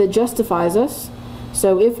grace that justifies us.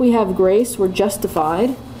 So if we have grace, we're justified.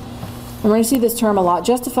 And we're going to see this term a lot.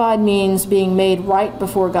 Justified means being made right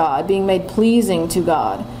before God, being made pleasing to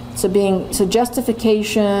God. So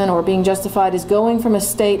justification or being justified is going from a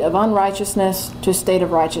state of unrighteousness to a state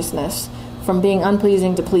of righteousness, from being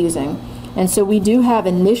unpleasing to pleasing. And so we do have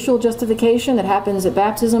initial justification that happens at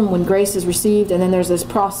baptism when grace is received, and then there's this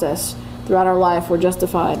process throughout our life we're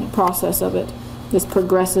justified, process of it, this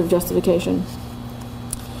progressive justification.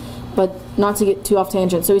 But not to get too off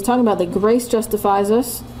tangent. So he's talking about that grace justifies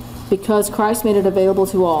us because Christ made it available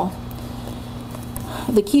to all.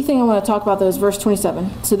 The key thing I want to talk about, though, is verse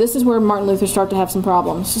 27. So this is where Martin Luther started to have some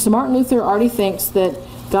problems. So Martin Luther already thinks that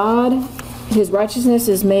God, his righteousness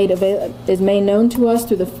is made known to us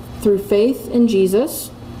through faith in Jesus.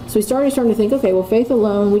 So he's starting to think, okay, well, faith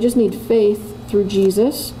alone, we just need faith through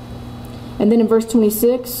Jesus. And then in verse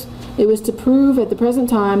 26, it was to prove at the present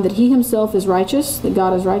time that he himself is righteous, that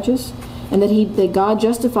God is righteous, and that God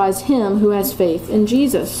justifies him who has faith in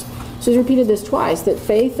Jesus. So he's repeated this twice, that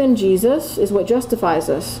faith in Jesus is what justifies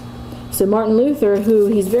us. So Martin Luther,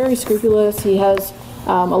 he's very scrupulous, he has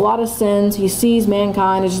a lot of sins, he sees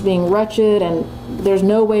mankind as just being wretched, and there's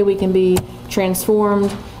no way we can be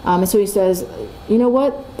transformed. And so he says, you know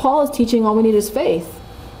what? Paul is teaching all we need is faith.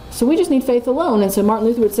 So we just need faith alone. And so Martin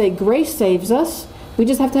Luther would say, grace saves us. We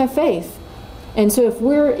just have to have faith. And so if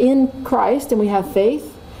we're in Christ and we have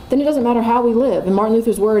faith, then it doesn't matter how we live. And Martin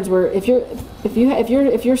Luther's words were, if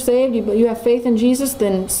you're saved, you have faith in Jesus,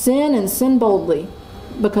 then sin and sin boldly,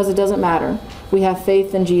 because it doesn't matter. We have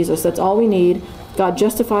faith in Jesus. That's all we need. God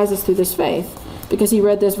justifies us through this faith. Because he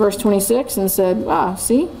read this verse 26 and said,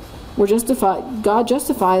 see, we're justified. God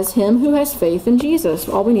justifies him who has faith in Jesus.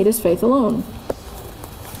 All we need is faith alone.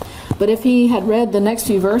 But if he had read the next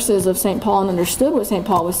few verses of St. Paul and understood what St.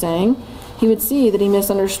 Paul was saying, he would see that he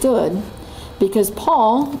misunderstood. Because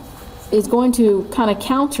Paul is going to kind of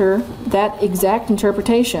counter that exact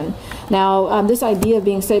interpretation. Now, this idea of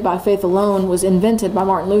being saved by faith alone was invented by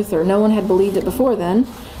Martin Luther. No one had believed it before then.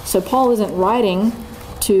 So Paul isn't writing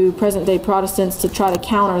to present-day Protestants to try to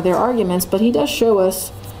counter their arguments, but he does show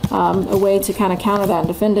us a way to kind of counter that and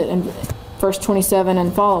defend it in verse 27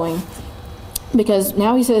 and following. Because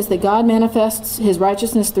now he says that God manifests his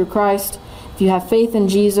righteousness through Christ. If you have faith in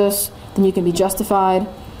Jesus, then you can be justified.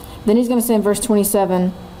 Then he's going to say in verse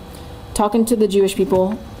 27, talking to the Jewish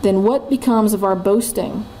people, then what becomes of our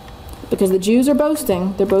boasting? Because the Jews are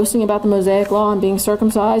boasting. They're boasting about the Mosaic law and being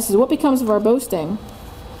circumcised. So what becomes of our boasting?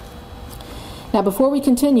 Now, before we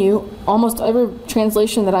continue, almost every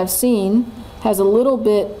translation that I've seen has a little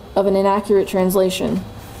bit of an inaccurate translation.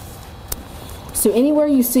 So anywhere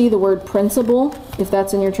you see the word principle, if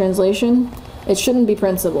that's in your translation, it shouldn't be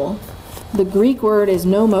principle. The Greek word is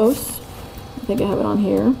nomos. I think I have it on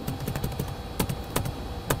here.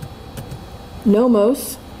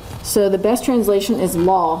 Nomos. So the best translation is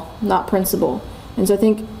law, not principle. And so I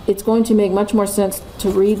think it's going to make much more sense to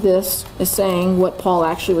read this as saying what Paul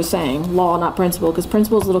actually was saying, law, not principle, because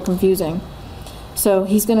principle is a little confusing. So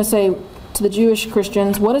he's going to say to the Jewish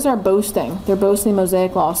Christians, what is our boasting? They're boasting the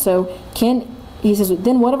Mosaic law. So he says,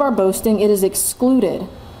 then what of our boasting? It is excluded.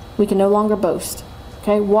 We can no longer boast.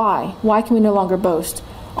 Okay, why? Why can we no longer boast?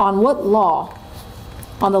 On what law?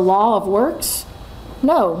 On the law of works?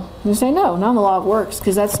 No. You say no, not on the law of works,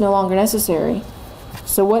 because that's no longer necessary.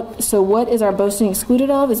 So what is our boasting excluded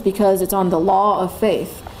of? Is because it's on the law of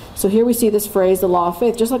faith. So here we see this phrase, the law of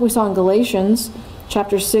faith. Just like we saw in Galatians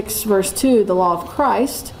chapter 6, verse 2, the law of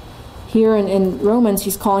Christ, here in Romans,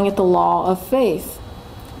 he's calling it the law of faith.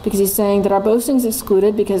 Because he's saying that our boasting is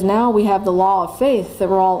excluded because now we have the law of faith that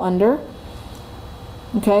we're all under.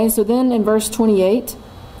 Okay, so then in verse 28,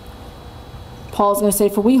 Paul's going to say,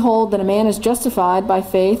 for we hold that a man is justified by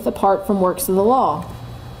faith apart from works of the law.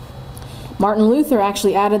 Martin Luther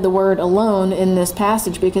actually added the word alone in this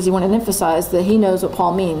passage because he wanted to emphasize that he knows what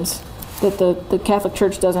Paul means, that the Catholic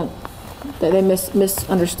Church doesn't, that they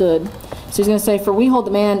misunderstood. So he's going to say, for we hold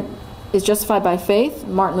that man is justified by faith.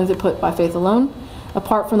 Martin Luther put by faith alone,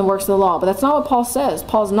 apart from the works of the law. But that's not what Paul says.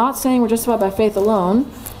 Paul's not saying we're justified by faith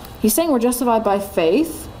alone. He's saying we're justified by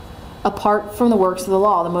faith apart from the works of the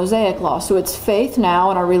law, the Mosaic law. So it's faith now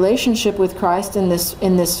in our relationship with Christ in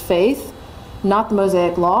this faith, not the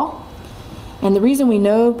Mosaic law. And the reason we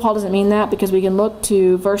know Paul doesn't mean that, because we can look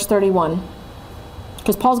to verse 31.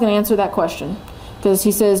 Because Paul's going to answer that question. Because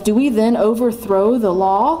he says, do we then overthrow the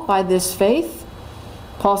law by this faith?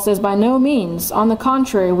 Paul says, by no means. On the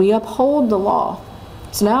contrary, we uphold the law.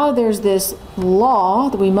 So now there's this law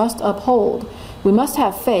that we must uphold. We must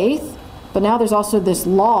have faith, but now there's also this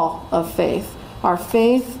law of faith. Our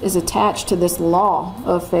faith is attached to this law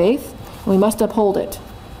of faith, and we must uphold it.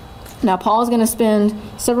 Now Paul is going to spend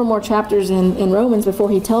several more chapters in Romans before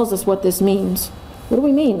he tells us what this means. What do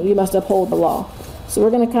we mean we must uphold the law? So we're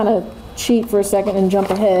going to kind of cheat for a second and jump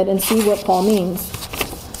ahead and see what Paul means.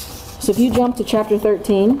 So if you jump to chapter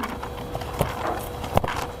 13,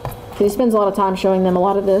 he spends a lot of time showing them a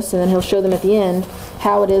lot of this, and then he'll show them at the end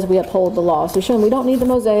how it is we uphold the law. So he's showing we don't need the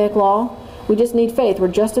Mosaic law. We just need faith. We're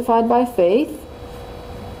justified by faith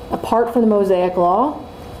apart from the Mosaic law.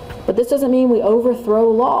 But this doesn't mean we overthrow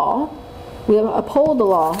law. We uphold the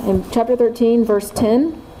law. In chapter 13, verse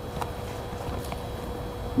 10,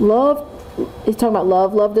 love, he's talking about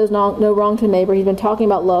love. Love does no wrong to a neighbor. He's been talking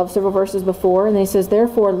about love several verses before. And then he says,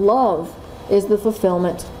 therefore, love is the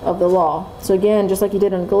fulfillment of the law. So again, just like he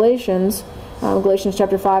did in Galatians, Galatians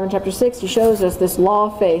chapter 5 and chapter 6, he shows us this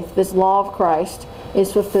law of faith, this law of Christ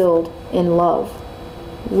is fulfilled in love.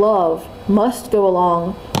 Love must go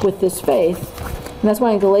along with this faith. And that's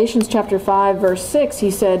why in Galatians chapter 5, verse 6,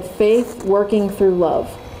 he said, faith working through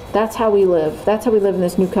love. That's how we live. That's how we live in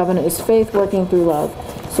this new covenant, is faith working through love.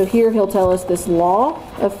 So here he'll tell us this law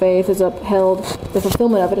of faith is upheld, the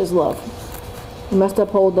fulfillment of it is love. We must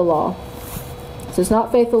uphold the law. So it's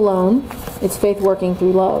not faith alone, it's faith working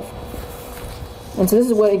through love. And so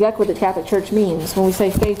this is exactly what the Catholic Church means when we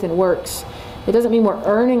say faith and works. It doesn't mean we're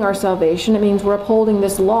earning our salvation. It means we're upholding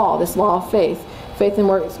this law of faith. Faith and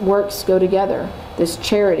works go together, this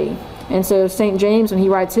charity. And so St. James, when he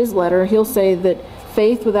writes his letter, he'll say that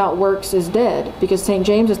faith without works is dead, because St.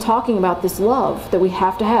 James is talking about this love that we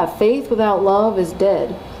have to have. Faith without love is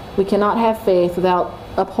dead. We cannot have faith without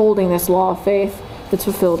upholding this law of faith that's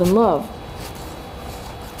fulfilled in love.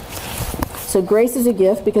 So grace is a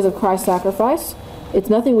gift because of Christ's sacrifice. It's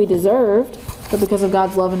nothing we deserved, but because of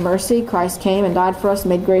God's love and mercy, Christ came and died for us and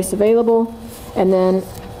made grace available. And then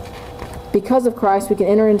because of Christ, we can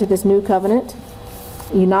enter into this new covenant,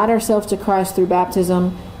 unite ourselves to Christ through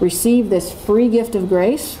baptism, receive this free gift of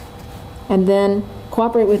grace, and then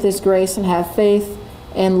cooperate with this grace and have faith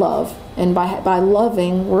and love. And by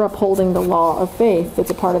loving, we're upholding the law of faith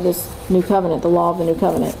that's a part of this new covenant, the law of the new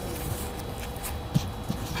covenant.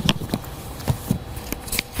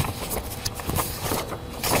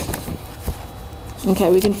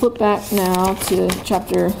 Okay, we can flip back now to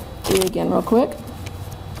chapter 3 again real quick.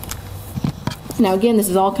 Now again, this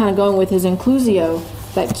is all kind of going with his inclusio,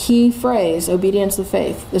 that key phrase, obedience to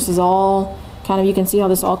faith. This is all kind of, you can see how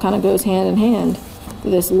this all kind of goes hand in hand.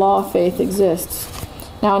 This law of faith exists.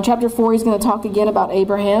 Now in chapter 4, he's going to talk again about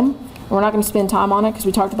Abraham. We're not going to spend time on it because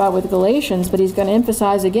we talked about it with Galatians, but he's going to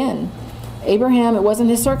emphasize again. Abraham, it wasn't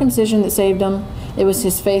his circumcision that saved him. It was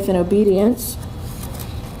his faith and obedience.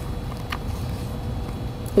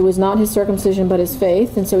 It was not his circumcision, but his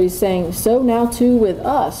faith. And so he's saying, so now too with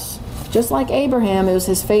us. Just like Abraham, it was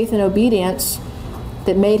his faith and obedience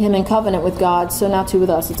that made him in covenant with God. So now too with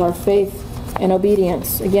us. It's our faith and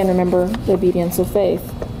obedience. Again, remember the obedience of faith.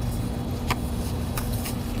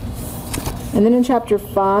 And then in chapter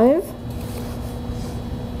 5,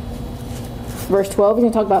 verse 12, he's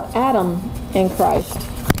going to talk about Adam and Christ.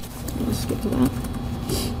 Let's skip to that.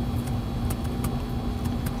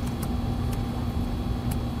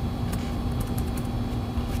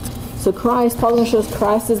 So Christ, Paul going to show us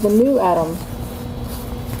Christ is the new Adam.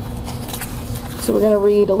 So we're going to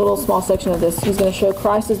read a little small section of this. He's going to show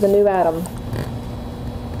Christ is the new Adam.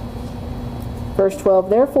 Verse 12,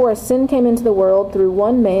 therefore as sin came into the world through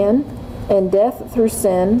one man, and death through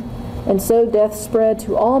sin, and so death spread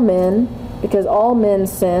to all men, because all men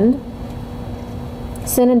sinned.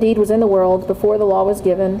 Sin indeed was in the world before the law was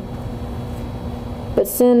given, but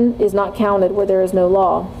sin is not counted where there is no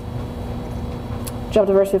law. Jump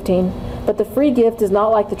to verse 15. But the free gift is not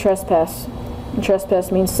like the trespass. And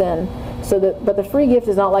trespass means sin. But the free gift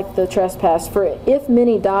is not like the trespass. For if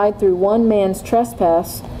many died through one man's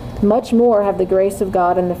trespass, much more have the grace of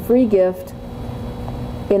God and the free gift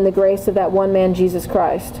in the grace of that one man, Jesus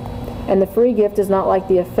Christ. And the free gift is not like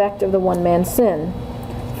the effect of the one man's sin.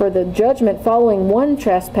 For the judgment following one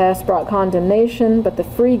trespass brought condemnation, but the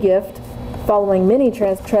free gift following many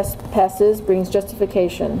trespasses brings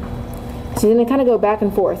justification. So he's going to kind of go back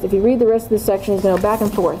and forth. If you read the rest of this section, he's going to go back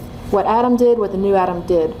and forth. What Adam did, what the new Adam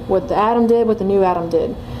did. What the Adam did, what the new Adam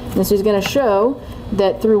did. And so he's going to show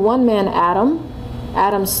that through one man,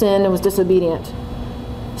 Adam sinned and was disobedient.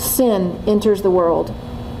 Sin enters the world.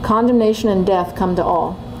 Condemnation and death come to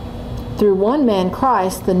all. Through one man,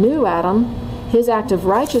 Christ, the new Adam, his act of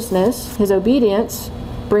righteousness, his obedience,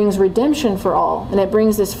 brings redemption for all. And it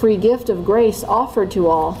brings this free gift of grace offered to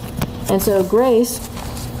all. And so grace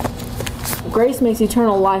makes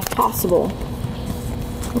eternal life possible.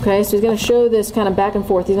 Okay, so he's going to show this kind of back and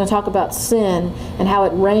forth. He's going to talk about sin and how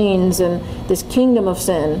it reigns and this kingdom of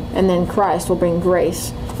sin. And then Christ will bring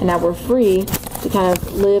grace. And now we're free to kind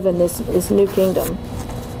of live in this new kingdom.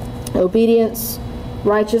 Obedience,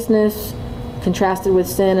 righteousness, contrasted with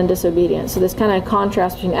sin and disobedience. So this kind of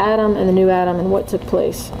contrast between Adam and the new Adam and what took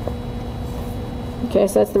place. Okay,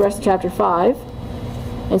 so that's the rest of chapter 5.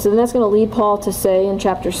 And so then that's going to lead Paul to say in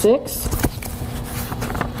chapter 6,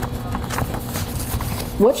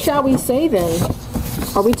 what shall we say then?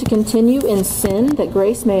 Are we to continue in sin that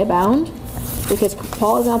grace may abound? Because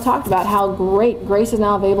Paul has now talked about how great grace is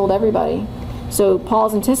now available to everybody. So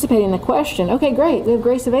Paul's anticipating the question, okay, great, we have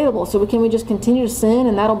grace available, so can we just continue to sin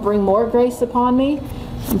and that'll bring more grace upon me?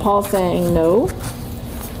 And Paul's saying, no,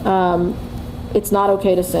 it's not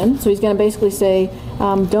okay to sin. So he's going to basically say,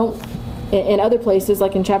 don't, in other places,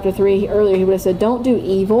 like in chapter 3 earlier, he would have said, don't do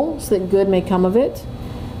evil so that good may come of it.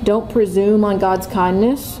 Don't presume on God's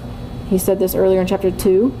kindness. He said this earlier in chapter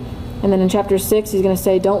 2. And then in chapter 6, he's going to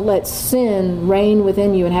say, don't let sin reign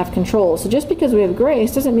within you and have control. So just because we have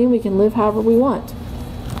grace doesn't mean we can live however we want.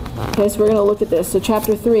 Okay, so we're going to look at this. So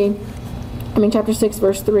chapter 6,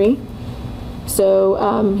 verse 3.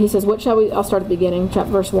 So he says, what shall we, I'll start at the beginning,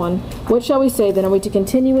 verse 1. What shall we say then? Are we to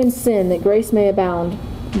continue in sin that grace may abound?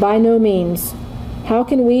 By no means. How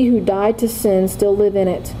can we who died to sin still live in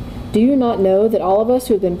it? Do you not know that all of us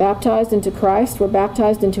who have been baptized into Christ were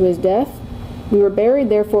baptized into his death? We were buried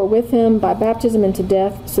therefore with him by baptism into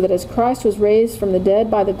death, so that as Christ was raised from the dead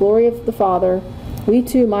by the glory of the Father, we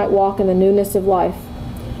too might walk in the newness of life.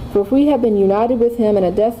 For if we have been united with him in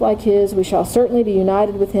a death like his, we shall certainly be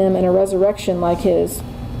united with him in a resurrection like his.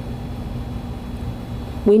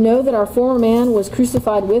 We know that our former man was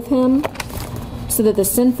crucified with him, so that the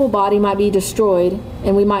sinful body might be destroyed,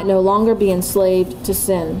 and we might no longer be enslaved to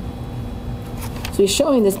sin. So he's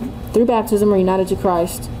showing this through baptism we're united to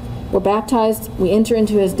Christ. We're baptized, we enter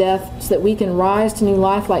into his death so that we can rise to new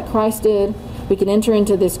life like Christ did. We can enter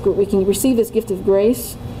into this, we can receive this gift of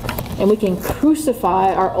grace, and we can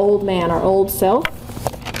crucify our old man, our old self.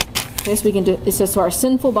 Okay, so we can do, it says, so our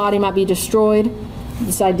sinful body might be destroyed.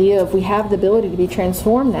 This idea of we have the ability to be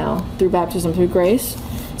transformed now through baptism, through grace,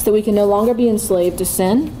 so that we can no longer be enslaved to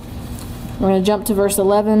sin. We're going to jump to verse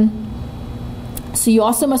 11. So you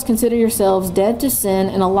also must consider yourselves dead to sin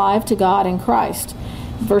and alive to God in Christ.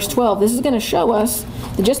 Verse 12, this is going to show us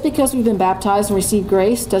that just because we've been baptized and received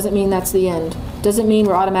grace doesn't mean that's the end. Doesn't mean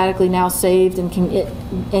we're automatically now saved and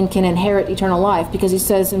can inherit eternal life. Because he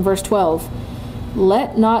says in verse 12,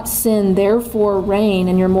 let not sin therefore reign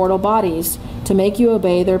in your mortal bodies to make you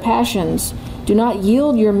obey their passions. Do not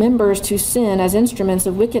yield your members to sin as instruments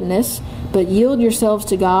of wickedness, but yield yourselves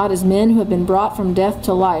to God as men who have been brought from death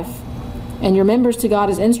to life, and your members to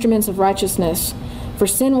God as instruments of righteousness. For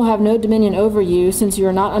sin will have no dominion over you, since you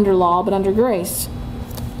are not under law, but under grace.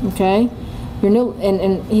 Okay?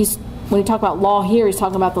 And he's, when he talks about law here, he's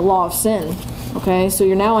talking about the law of sin. Okay? So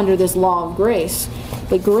you're now under this law of grace.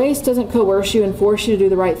 But grace doesn't coerce you and force you to do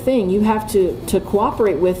the right thing. You have to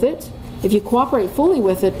cooperate with it. If you cooperate fully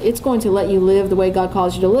with it, it's going to let you live the way God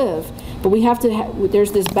calls you to live. But we have to,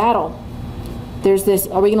 there's this battle. There's this,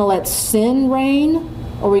 are we going to let sin reign?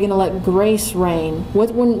 Or are we going to let grace reign?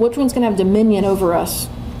 Which one's going to have dominion over us?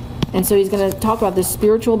 And so he's going to talk about this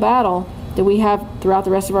spiritual battle that we have throughout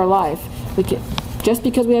the rest of our life. Just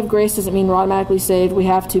because we have grace doesn't mean we're automatically saved. We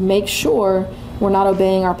have to make sure we're not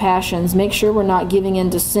obeying our passions. Make sure we're not giving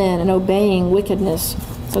in to sin and obeying wickedness.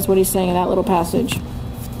 So that's what he's saying in that little passage.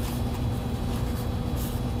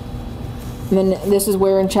 And then this is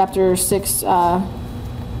where in chapter 6,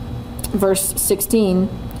 verse 16,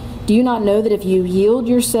 do you not know that if you yield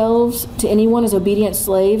yourselves to anyone as obedient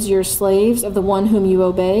slaves, you're slaves of the one whom you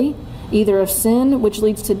obey, either of sin, which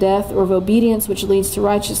leads to death, or of obedience, which leads to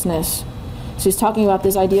righteousness? So he's talking about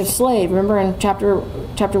this idea of slave. Remember in chapter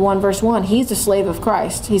 1, verse 1, he's a slave of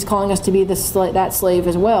Christ. He's calling us to be that slave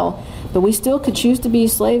as well. But we still could choose to be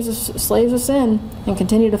slaves of sin and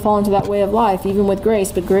continue to fall into that way of life, even with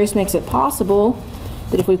grace. But grace makes it possible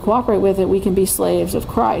that if we cooperate with it, we can be slaves of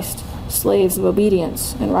Christ, slaves of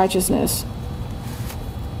obedience and righteousness.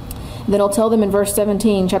 And then he'll tell them in verse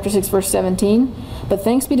 17, chapter 6, verse 17, but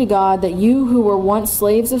thanks be to God that you who were once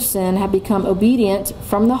slaves of sin have become obedient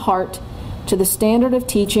from the heart to the standard of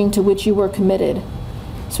teaching to which you were committed.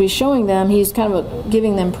 So he's showing them, he's kind of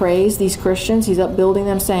giving them praise, these Christians. He's upbuilding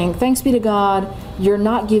them, saying, thanks be to God, you're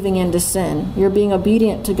not giving in to sin. You're being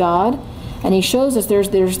obedient to God. And he shows us there's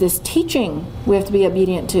this teaching we have to be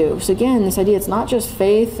obedient to. So again, this idea, it's not just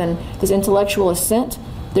faith and this intellectual assent.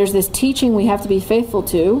 There's this teaching we have to be faithful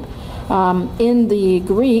to. In the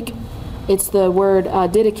Greek, it's the word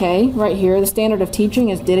didache right here. The standard of teaching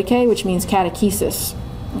is didache, which means catechesis.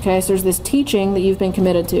 Okay, so there's this teaching that you've been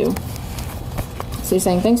committed to. So he's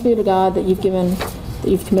saying, thanks be to God that you've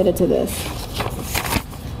committed to this.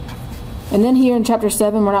 And then here in chapter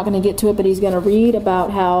 7, we're not going to get to it, but he's going to read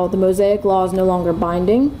about how the Mosaic law is no longer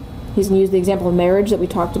binding. He's going to use the example of marriage that we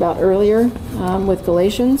talked about earlier with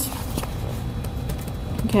Galatians.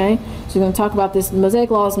 Okay, so he's going to talk about this. The Mosaic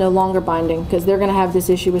law is no longer binding because they're going to have this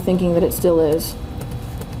issue with thinking that it still is.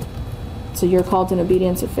 So you're called to an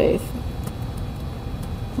obedience of faith.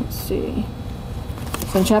 Let's see.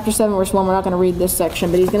 So in chapter 7, verse 1, we're not going to read this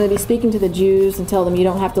section, but he's going to be speaking to the Jews and tell them you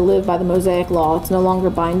don't have to live by the Mosaic law. It's no longer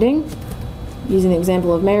binding, using the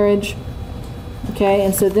example of marriage. Okay,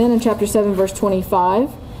 and so then in chapter 7, verse 25,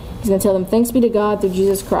 he's going to tell them, thanks be to God through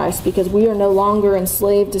Jesus Christ, because we are no longer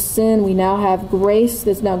enslaved to sin. We now have grace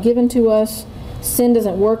that's now given to us. Sin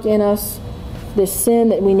doesn't work in us. This sin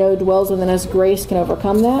that we know dwells within us, grace can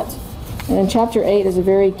overcome that. And in chapter 8 is a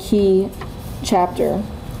very key chapter,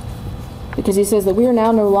 because he says that we're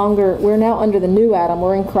now under the new Adam.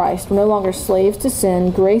 We're in Christ. We're no longer slaves to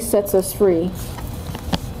sin. Grace sets us free.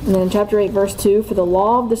 And then in chapter 8, verse 2, for the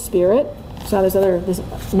law of the Spirit, so now there's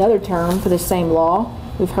another term for the same law.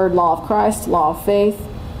 We've heard law of Christ, law of faith,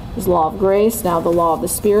 there's law of grace, now the law of the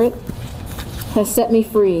Spirit, has set me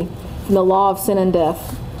free from the law of sin and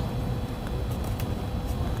death.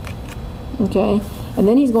 Okay, and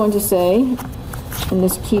then he's going to say, in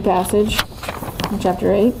this key passage, in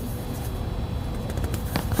chapter 8,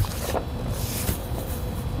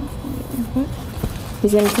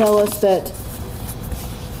 he's going to tell us that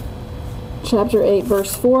chapter 8,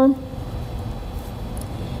 verse 4.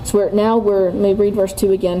 So let me read verse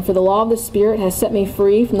 2 again. For the law of the Spirit has set me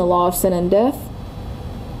free from the law of sin and death.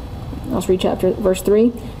 I'll read verse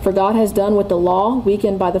 3. For God has done what the law,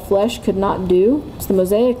 weakened by the flesh, could not do. It's the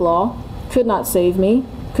Mosaic law, could not save me,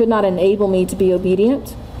 could not enable me to be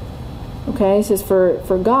obedient. Okay, it says,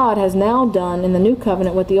 for God has now done in the new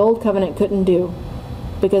covenant what the old covenant couldn't do,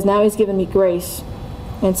 because now he's given me grace.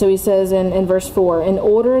 And so he says in verse 4, in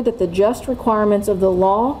order that the just requirements of the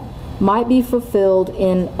law might be fulfilled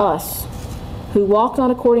in us, who walk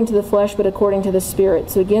not according to the flesh, but according to the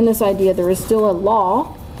Spirit. So again, this idea, there is still a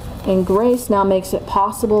law, and grace now makes it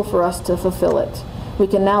possible for us to fulfill it. We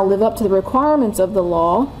can now live up to the requirements of the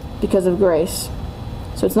law because of grace.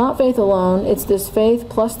 So it's not faith alone, it's this faith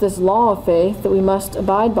plus this law of faith that we must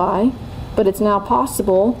abide by, but it's now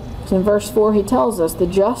possible. So in verse 4, he tells us the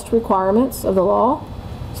just requirements of the law.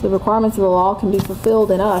 So the requirements of the law can be fulfilled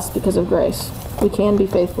in us because of grace. We can be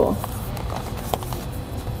faithful.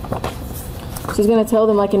 So he's going to tell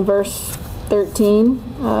them, like in verse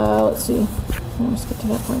 13. Let's see. Let's get to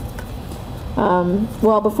that point.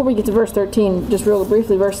 Well, before we get to verse 13, just real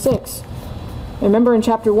briefly, verse 6. Remember in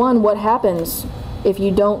chapter 1 what happens if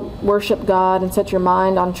you don't worship God and set your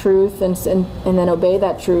mind on truth and then obey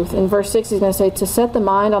that truth. In verse 6, he's going to say, to set the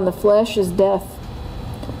mind on the flesh is death,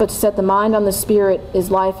 but to set the mind on the Spirit is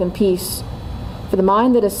life and peace. For the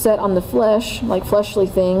mind that is set on the flesh, like fleshly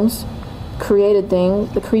things, created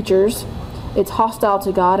things, the creatures, it's hostile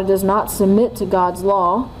to God. It does not submit to God's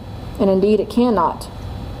law, and indeed it cannot.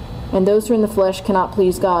 And those who are in the flesh cannot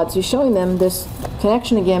please God. So he's showing them this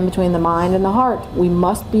connection again between the mind and the heart. We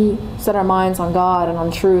must set our minds on God and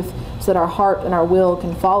on truth so that our heart and our will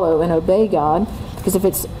can follow and obey God. Because if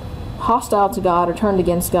it's hostile to God or turned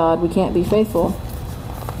against God, we can't be faithful.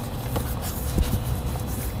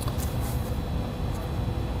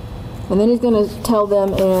 And then he's going to tell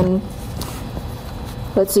them in,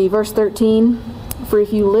 let's see, verse 13, For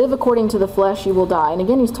if you live according to the flesh, you will die. And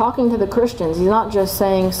again, he's talking to the Christians. He's not just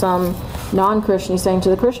saying some non-Christian. He's saying to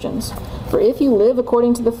the Christians. For if you live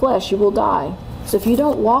according to the flesh, you will die. So if you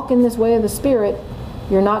don't walk in this way of the Spirit,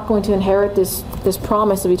 you're not going to inherit this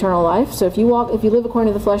promise of eternal life. So if you live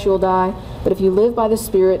according to the flesh, you will die. But if you live by the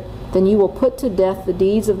Spirit, then you will put to death the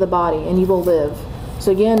deeds of the body, and you will live.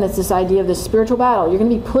 So again, it's this idea of this spiritual battle. You're going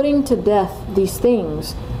to be putting to death these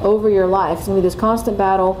things over your life. It's going to be this constant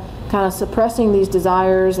battle, kind of suppressing these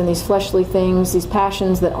desires and these fleshly things, these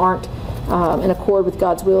passions that aren't in accord with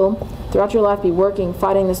God's will. Throughout your life, be working,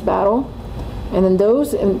 fighting this battle. And then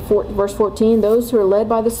those, in verse 14, those who are led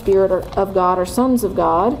by the Spirit of God are sons of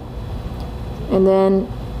God. And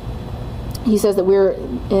then he says that we're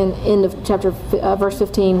in end of verse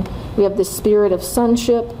 15, we have this spirit of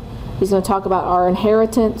sonship. He's going to talk about our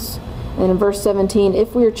inheritance. And in verse 17,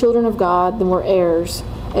 if we are children of God, then we're heirs.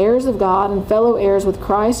 Heirs of God and fellow heirs with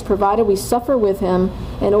Christ, provided we suffer with him,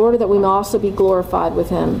 in order that we may also be glorified with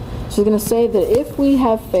him. So he's going to say that if we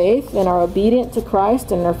have faith and are obedient to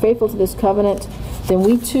Christ and are faithful to this covenant, then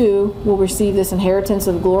we too will receive this inheritance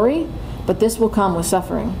of glory, but this will come with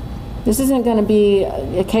suffering. This isn't going to be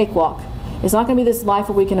a cakewalk. It's not going to be this life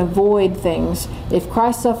where we can avoid things. If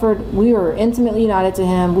Christ suffered, we are intimately united to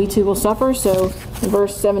him. We too will suffer. So in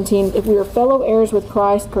verse 17, if we are fellow heirs with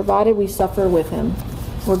Christ, provided we suffer with him.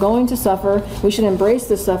 We're going to suffer. We should embrace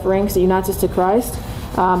this suffering because it unites us to Christ.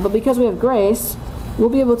 But because we have grace, we'll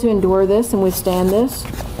be able to endure this and withstand this.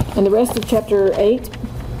 And the rest of chapter 8,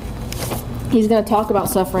 he's going to talk about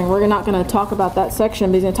suffering. We're not going to talk about that section,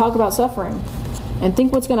 but he's going to talk about suffering. And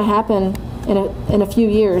think what's going to happen in a few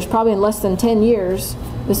years, probably in less than 10 years.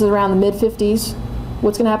 This is around the mid-50s.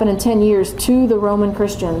 What's going to happen in 10 years to the Roman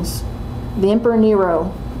Christians? The Emperor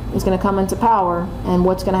Nero is going to come into power, and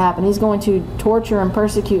what's going to happen? He's going to torture and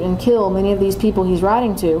persecute and kill many of these people he's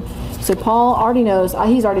writing to. So Paul already knows,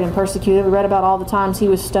 he's already been persecuted. We read about all the times he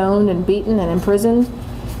was stoned and beaten and imprisoned.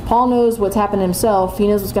 Paul knows what's happened himself. He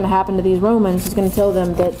knows what's going to happen to these Romans. He's going to tell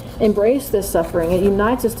them that embrace this suffering. It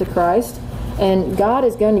unites us to Christ, and God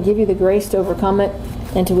is going to give you the grace to overcome it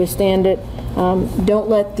and to withstand it. Don't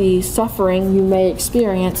let the suffering you may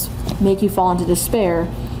experience make you fall into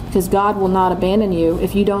despair, because God will not abandon you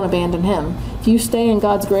if you don't abandon him. If you stay in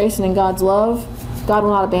God's grace and in God's love, God will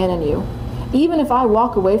not abandon you. Even if I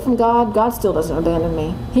walk away from God, God still doesn't abandon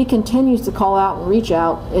me. He continues to call out and reach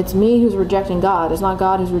out. It's me who's rejecting God. It's not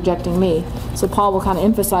God who's rejecting me. So Paul will kind of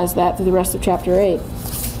emphasize that through the rest of chapter 8.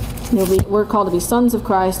 We're called to be sons of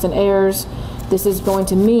Christ and heirs. This is going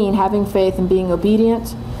to mean having faith and being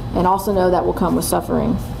obedient, and also know that will come with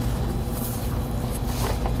suffering.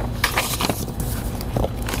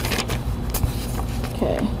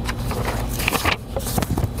 Okay.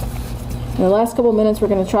 In the last couple of minutes, we're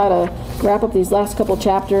going to try to wrap up these last couple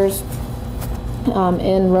chapters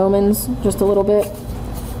in Romans just a little bit.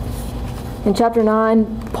 In chapter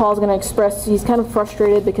 9, Paul's going to express, he's kind of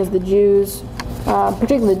frustrated because the Jews,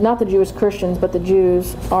 particularly not the Jewish Christians, but the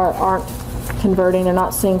Jews aren't converting. They're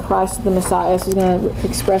not seeing Christ as the Messiah. So he's going to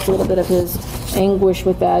express a little bit of his anguish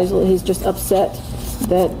with that. He's just upset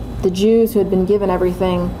that the Jews who had been given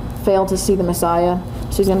everything failed to see the Messiah.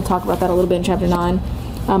 So he's going to talk about that a little bit in chapter 9.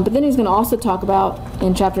 But then he's going to also talk about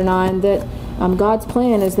in chapter 9 that God's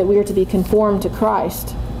plan is that we are to be conformed to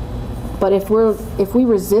Christ. But if we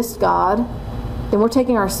resist God, then we're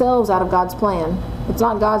taking ourselves out of God's plan. It's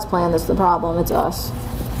not God's plan that's the problem, it's us.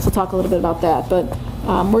 So we'll talk a little bit about that. But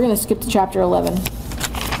we're going to skip to chapter 11.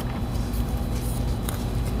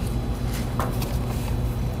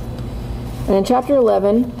 And in chapter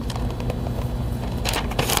 11,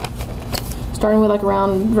 starting with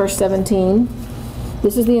around verse 17,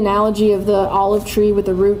 this is the analogy of the olive tree with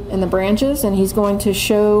the root and the branches, and he's going to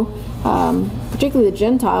show, particularly the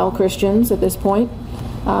Gentile Christians at this point,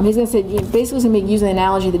 he's going to say, basically he's going to be using the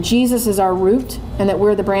analogy that Jesus is our root and that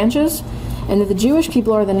we're the branches, and that the Jewish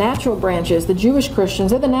people are the natural branches. The Jewish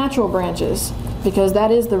Christians are the natural branches, because that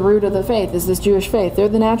is the root of the faith, is this Jewish faith. They're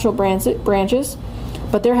the natural branches,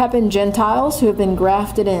 but there have been Gentiles who have been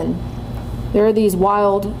grafted in. There are these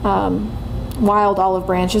wild olive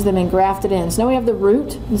branches that have been grafted in. So now we have the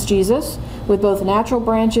root, it's Jesus, with both natural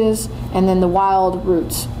branches and then the wild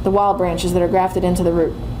roots, the wild branches that are grafted into the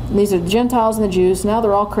root. And these are the Gentiles and the Jews. Now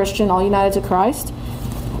they're all Christian, all united to Christ.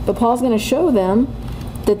 But Paul's going to show them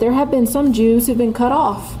that there have been some Jews who've been cut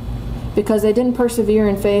off because they didn't persevere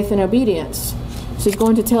in faith and obedience. So he's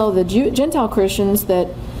going to tell the Gentile Christians that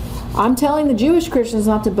I'm telling the Jewish Christians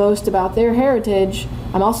not to boast about their heritage.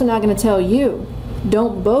 I'm also not going to tell you.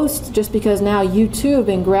 Don't boast just because now you too have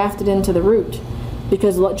been grafted into the root.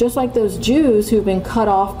 Because just like those Jews who've been cut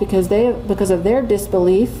off because of their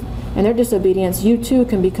disbelief, and their disobedience, you too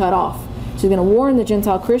can be cut off. So he's going to warn the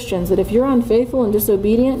Gentile Christians that if you're unfaithful and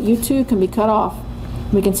disobedient, you too can be cut off.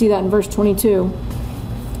 We can see that in verse 22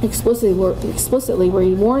 explicitly where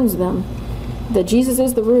he warns them that Jesus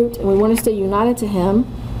is the root and we want to stay united to him,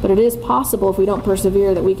 but it is possible if we don't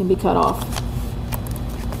persevere that we can be cut off.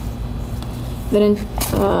 Then in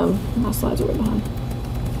my slides are way behind.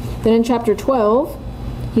 Then in chapter 12,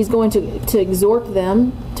 he's going to exhort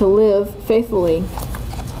them to live faithfully.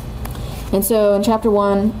 And so in chapter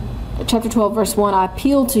 12, verse 1, I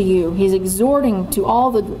appeal to you. He's exhorting to all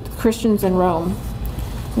the Christians in Rome.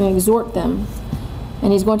 He's going to exhort them.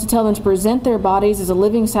 And he's going to tell them to present their bodies as a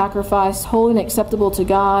living sacrifice, holy and acceptable to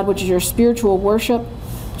God, which is your spiritual worship.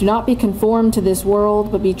 Do not be conformed to this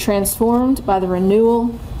world, but be transformed by the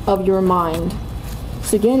renewal of your mind.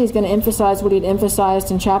 So again, he's going to emphasize what he had emphasized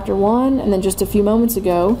in chapter 1, and then just a few moments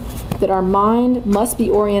ago, that our mind must be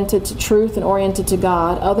oriented to truth and oriented to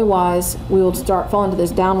God. Otherwise, we will fall into this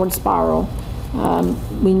downward spiral.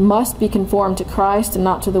 We must be conformed to Christ and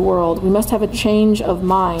not to the world. We must have a change of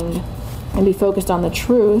mind and be focused on the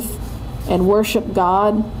truth and worship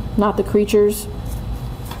God, not the creatures.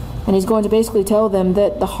 And he's going to basically tell them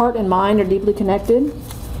that the heart and mind are deeply connected,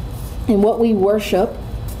 and what we worship,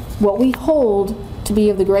 what we hold to be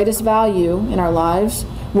of the greatest value in our lives,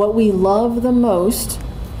 what we love the most,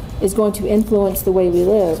 is going to influence the way we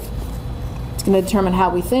live. It's going to determine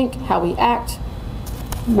how we think, how we act,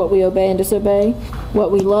 what we obey and disobey,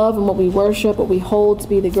 what we love and what we worship, what we hold to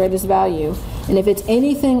be the greatest value. And if it's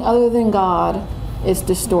anything other than God, it's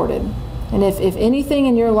distorted. And if anything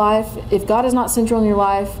in your life, if God is not central in your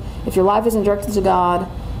life, if your life isn't directed to God,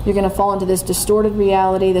 you're going to fall into this distorted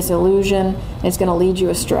reality, this illusion, and it's going to lead you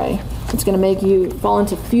astray. It's going to make you fall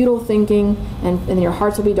into futile thinking, and your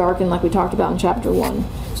hearts will be darkened like we talked about in chapter 1.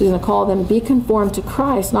 So he's going to call them, be conformed to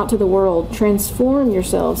Christ, not to the world. Transform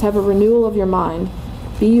yourselves. Have a renewal of your mind.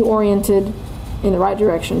 Be oriented in the right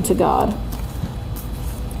direction to God.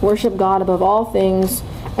 Worship God above all things,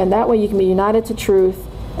 and that way you can be united to truth,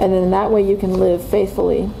 and then that way you can live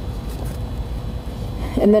faithfully.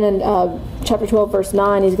 And then in chapter 12, verse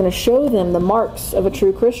 9, he's going to show them the marks of a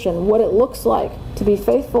true Christian, what it looks like to be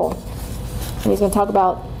faithful. And he's going to talk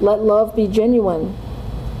about, let love be genuine,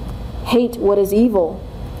 hate what is evil,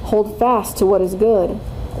 hold fast to what is good,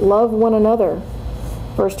 love one another.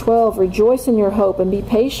 Verse 12, rejoice in your hope and be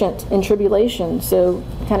patient in tribulation. So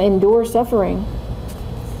kind of endure suffering.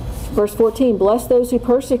 Verse 14, bless those who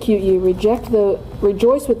persecute you,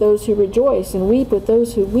 rejoice with those who rejoice, and weep with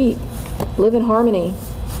those who weep. Live in harmony.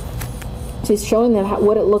 So he's showing them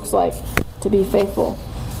what it looks like to be faithful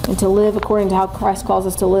and to live according to how Christ calls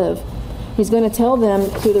us to live. He's going to tell them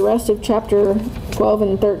through the rest of chapter 12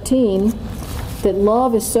 and 13 that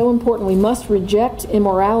love is so important. We must reject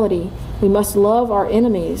immorality. We must love our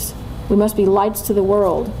enemies. We must be lights to the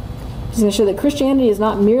world. He's going to show that Christianity is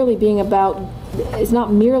not merely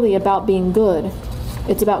about being good.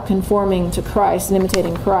 It's about conforming to Christ and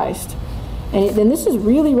imitating Christ. And then this is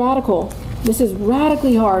really radical. This is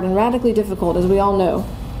radically hard and radically difficult, as we all know,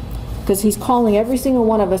 because he's calling every single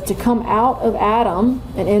one of us to come out of Adam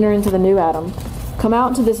and enter into the new Adam. Come out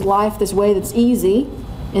into this life this way that's easy,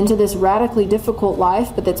 into this radically difficult life,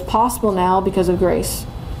 but that's possible now because of grace.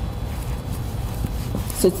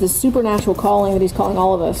 So it's this supernatural calling that he's calling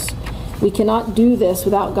all of us. We cannot do this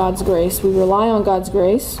without God's grace. We rely on God's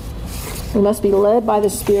grace. We must be led by the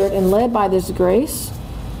Spirit and led by this grace.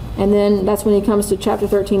 And then that's when he comes to chapter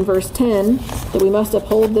 13, verse 10, that we must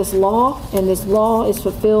uphold this law, and this law is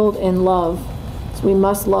fulfilled in love. So we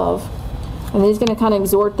must love. And then he's going to kind of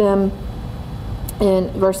exhort them in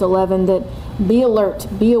verse 11 that be alert,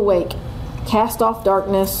 be awake, cast off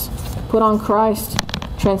darkness, put on Christ,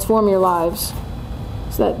 transform your lives.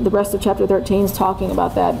 So that the rest of chapter 13 is talking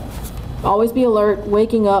about that. Always be alert,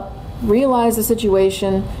 waking up, realize the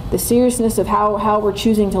situation, the seriousness of how we're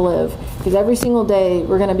choosing to live. Because every single day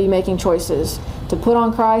we're going to be making choices to put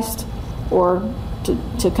on Christ or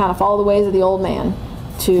to kind of follow the ways of the old man,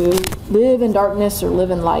 to live in darkness or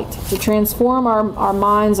live in light, to transform our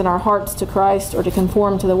minds and our hearts to Christ or to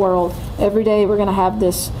conform to the world. Every day we're going to have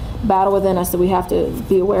this battle within us that we have to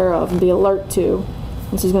be aware of and be alert to.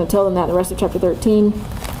 And so he's going to tell them that in the rest of chapter 13.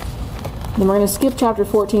 Then we're going to skip chapter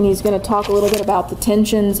 14. He's going to talk a little bit about the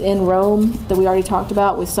tensions in Rome that we already talked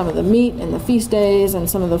about with some of the meat and the feast days and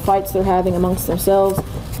some of the fights they're having amongst themselves.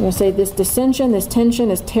 He's going to say this dissension, this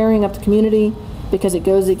tension is tearing up the community because it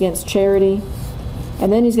goes against charity.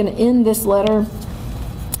 And then he's going to end this letter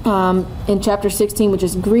in chapter 16, which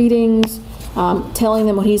is greetings, telling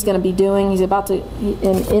them what he's going to be doing. He's about to,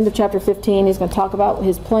 in the end of chapter 15, he's going to talk about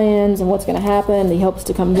his plans and what's going to happen. He hopes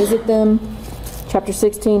to come visit them. Chapter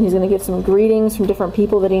 16, he's going to give some greetings from different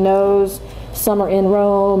people that he knows. Some are in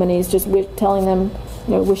Rome, and he's just telling them,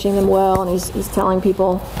 wishing them well, and he's telling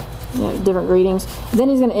people different greetings. Then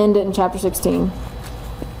he's going to end it in chapter 16.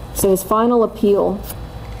 So his final appeal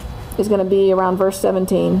is going to be around verse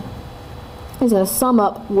 17. He's going to sum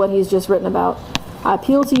up what he's just written about. I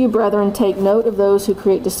appeal to you, brethren, take note of those who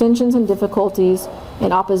create dissensions and difficulties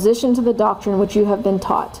in opposition to the doctrine which you have been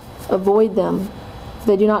taught. Avoid them.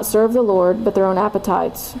 They do not serve the Lord, but their own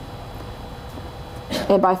appetites.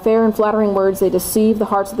 And by fair and flattering words they deceive the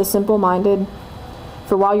hearts of the simple-minded.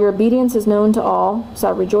 For while your obedience is known to all, so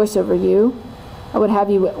I rejoice over you, I would have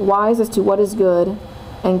you wise as to what is good,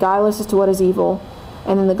 and guileless as to what is evil.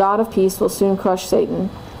 And then the God of peace will soon crush Satan,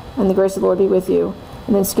 and the grace of the Lord be with you.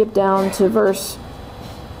 And then skip down to verse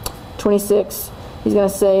 26. He's going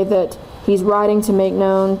to say that he's writing to make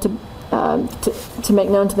known to make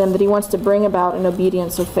known to them that he wants to bring about an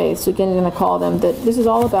obedience of faith. So again, he's going to call them that this is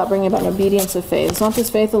all about bringing about an obedience of faith. It's not this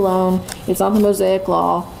faith alone. It's not the Mosaic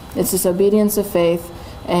law. It's this obedience of faith,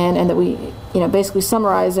 and that we, basically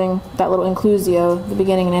summarizing that little inclusio, the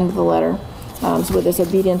beginning and end of the letter. So with this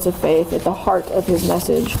obedience of faith at the heart of his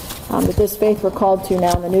message, that this faith we're called to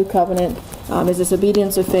now in the new covenant is this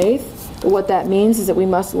obedience of faith. But what that means is that we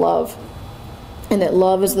must love. And that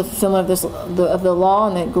love is the fulfillment of the law,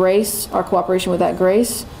 and that grace, our cooperation with that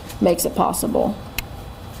grace, makes it possible.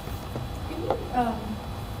 Can you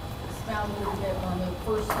expound a little bit on the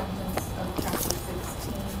first sentence of chapter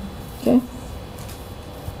 16?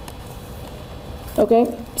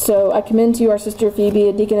 Okay, so I commend to you our sister Phoebe,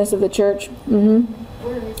 a deaconess of the church.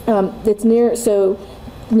 Where is It's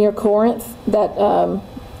near Corinth, that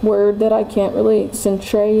word that I can't really,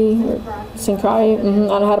 Synchrai. I don't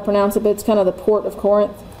know how to pronounce it, but it's kind of the port of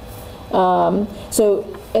Corinth.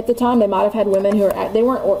 So at the time they might have had women who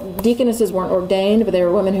deaconesses weren't ordained, but they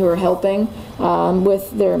were women who were helping with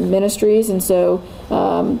their ministries. And so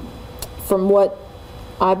from what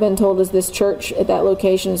I've been told is this church at that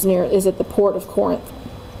location is at the port of Corinth.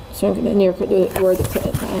 So near where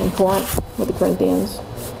in Corinth with the Corinthians.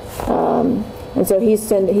 And so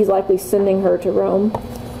he's likely sending her to Rome.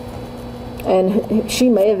 And she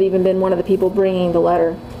may have even been one of the people bringing the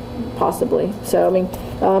letter, possibly. So,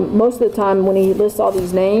 most of the time when he lists all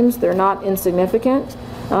these names, they're not insignificant.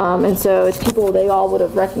 And so it's people they all would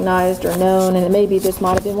have recognized or known. And maybe this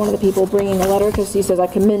might have been one of the people bringing the letter, because he says, I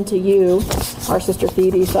commend to you our sister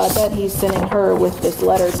Phoebe. So I bet he's sending her with this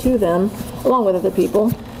letter to them, along with other people.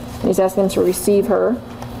 And he's asking them to receive her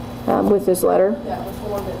with this letter. that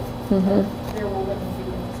before that there were women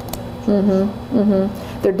deacons?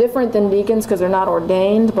 They're different than deacons because they're not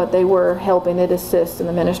ordained, but they were helping. They'd assist in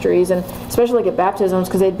the ministries, and especially like at baptisms,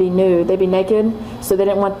 because they'd be nude, they'd be naked, so they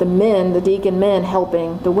didn't want the deacon men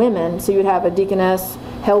helping the women. So you'd have a deaconess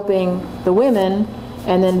helping the women,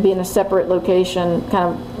 and then be in a separate location,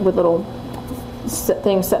 kind of with little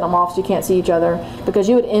things setting them off so you can't see each other. Because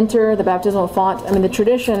you would enter the baptismal font. In the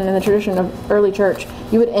tradition of early church,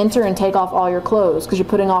 you would enter and take off all your clothes because you're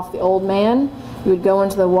putting off the old man. You would go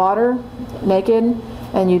into the water naked,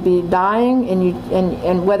 and you'd be dying,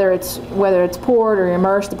 and whether it's poured or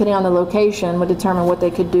immersed, depending on the location, would determine what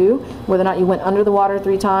they could do, whether or not you went under the water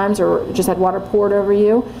 3 times or just had water poured over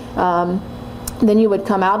you. Then you would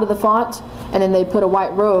come out of the font, and then they put a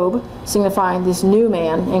white robe signifying this new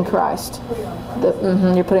man in Christ.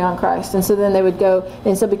 You're putting on Christ. And so then they would go,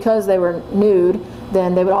 and so because they were nude,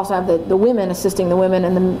 then they would also have the women assisting the women,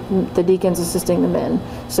 and the deacons assisting the men.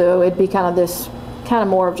 So it'd be kind of this,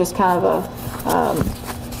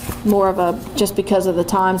 just because of the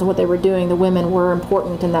times and what they were doing, the women were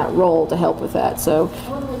important in that role to help with that. So,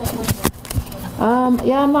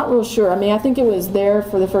 I'm not real sure. I think it was there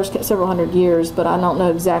for the first several hundred years, but I don't know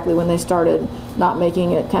exactly when they started not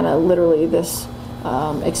making it kind of literally this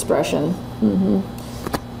expression.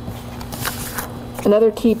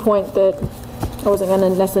 Another key point that I wasn't going to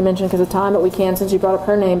necessarily mention because of time, but we can since you brought up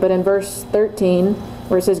her name. But in verse 13,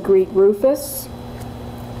 where it says greet Rufus,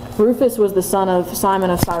 Rufus was the son of Simon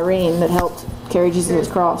of Cyrene that helped carry Jesus'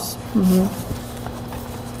 cross.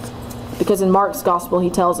 Because in Mark's gospel he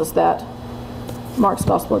tells us that. Mark's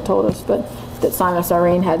gospel had told us, but that Simon of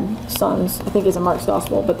Cyrene had sons. I think it's in Mark's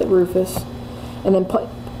gospel, but that Rufus. And then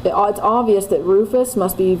it's obvious that Rufus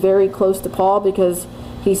must be very close to Paul, because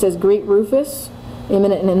he says, greet Rufus,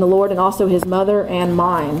 eminent in the Lord, and also his mother and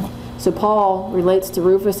mine. So Paul relates to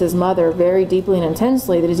Rufus' mother very deeply and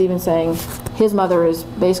intensely, that he's even saying his mother is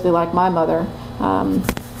basically like my mother,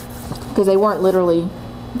 because they weren't literally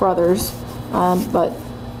brothers, but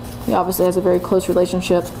he obviously has a very close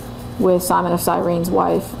relationship with Simon of Cyrene's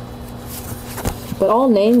wife. But all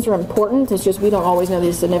names are important. It's just we don't always know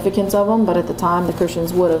the significance of them. But at the time, the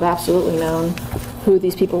Christians would have absolutely known who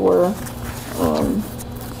these people were.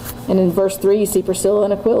 And in verse 3, you see Priscilla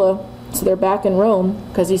and Aquila. So they're back in Rome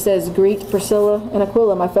because he says, "Greet Priscilla and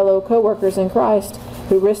Aquila, my fellow co-workers in Christ,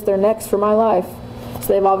 who risked their necks for my life."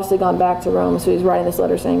 So they've obviously gone back to Rome. So he's writing this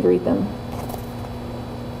letter saying, "Greet them."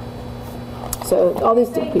 So all these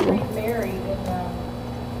different people. Greet Mary in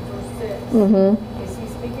verse 6. Mm-hmm. Is he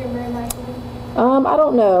speaking of Mary Magdalene? I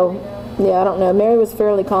don't know. Yeah, I don't know. Mary was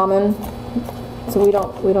fairly common, so we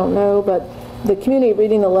don't know. But the community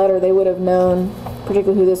reading the letter, they would have known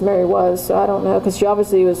particularly who this Mary was. So I don't know, because she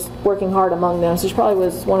obviously was working hard among them. So she probably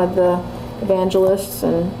was one of the evangelists,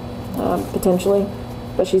 and potentially,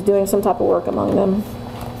 but she's doing some type of work among them.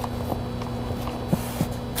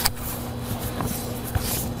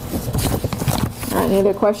 All right, any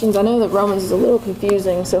other questions? I know that Romans is a little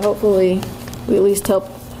confusing, so hopefully we at least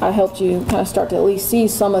I helped you kind of start to at least see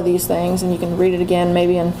some of these things, and you can read it again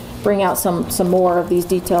maybe and bring out some more of these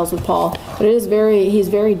details with Paul. But he's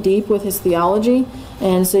very deep with his theology,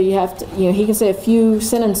 and so you have to, he can say a few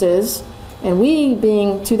sentences, and we,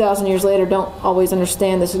 being 2,000 years later, don't always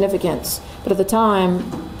understand the significance. But at the time,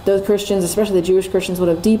 those Christians, especially the Jewish Christians, would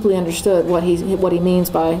have deeply understood what he means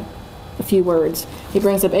by a few words. He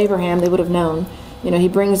brings up Abraham, they would have known.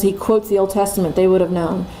 He quotes the Old Testament, they would have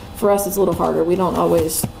known. For us, it's a little harder. We don't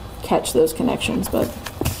always catch those connections, but...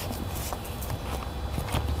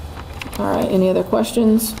 All right, any other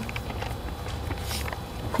questions?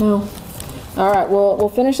 No? All right, we'll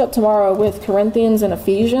finish up tomorrow with Corinthians and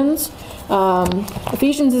Ephesians.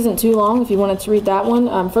 Ephesians isn't too long if you wanted to read that one.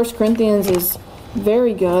 1 Corinthians is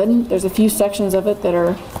very good. There's a few sections of it that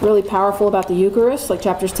are really powerful about the Eucharist, like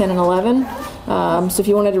chapters 10 and 11. So if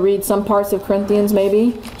you wanted to read some parts of Corinthians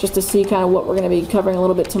maybe, just to see kind of what we're going to be covering a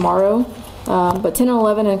little bit tomorrow. But 10 and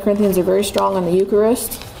 11 in Corinthians are very strong on the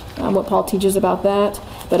Eucharist, what Paul teaches about that.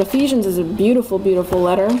 But Ephesians is a beautiful, beautiful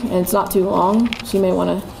letter, and it's not too long, so you may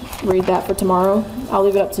want to read that for tomorrow. I'll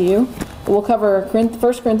leave it up to you. But we'll cover 1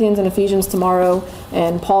 Corinthians and Ephesians tomorrow,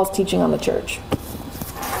 and Paul's teaching on the church.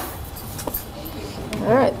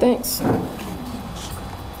 All right, thanks.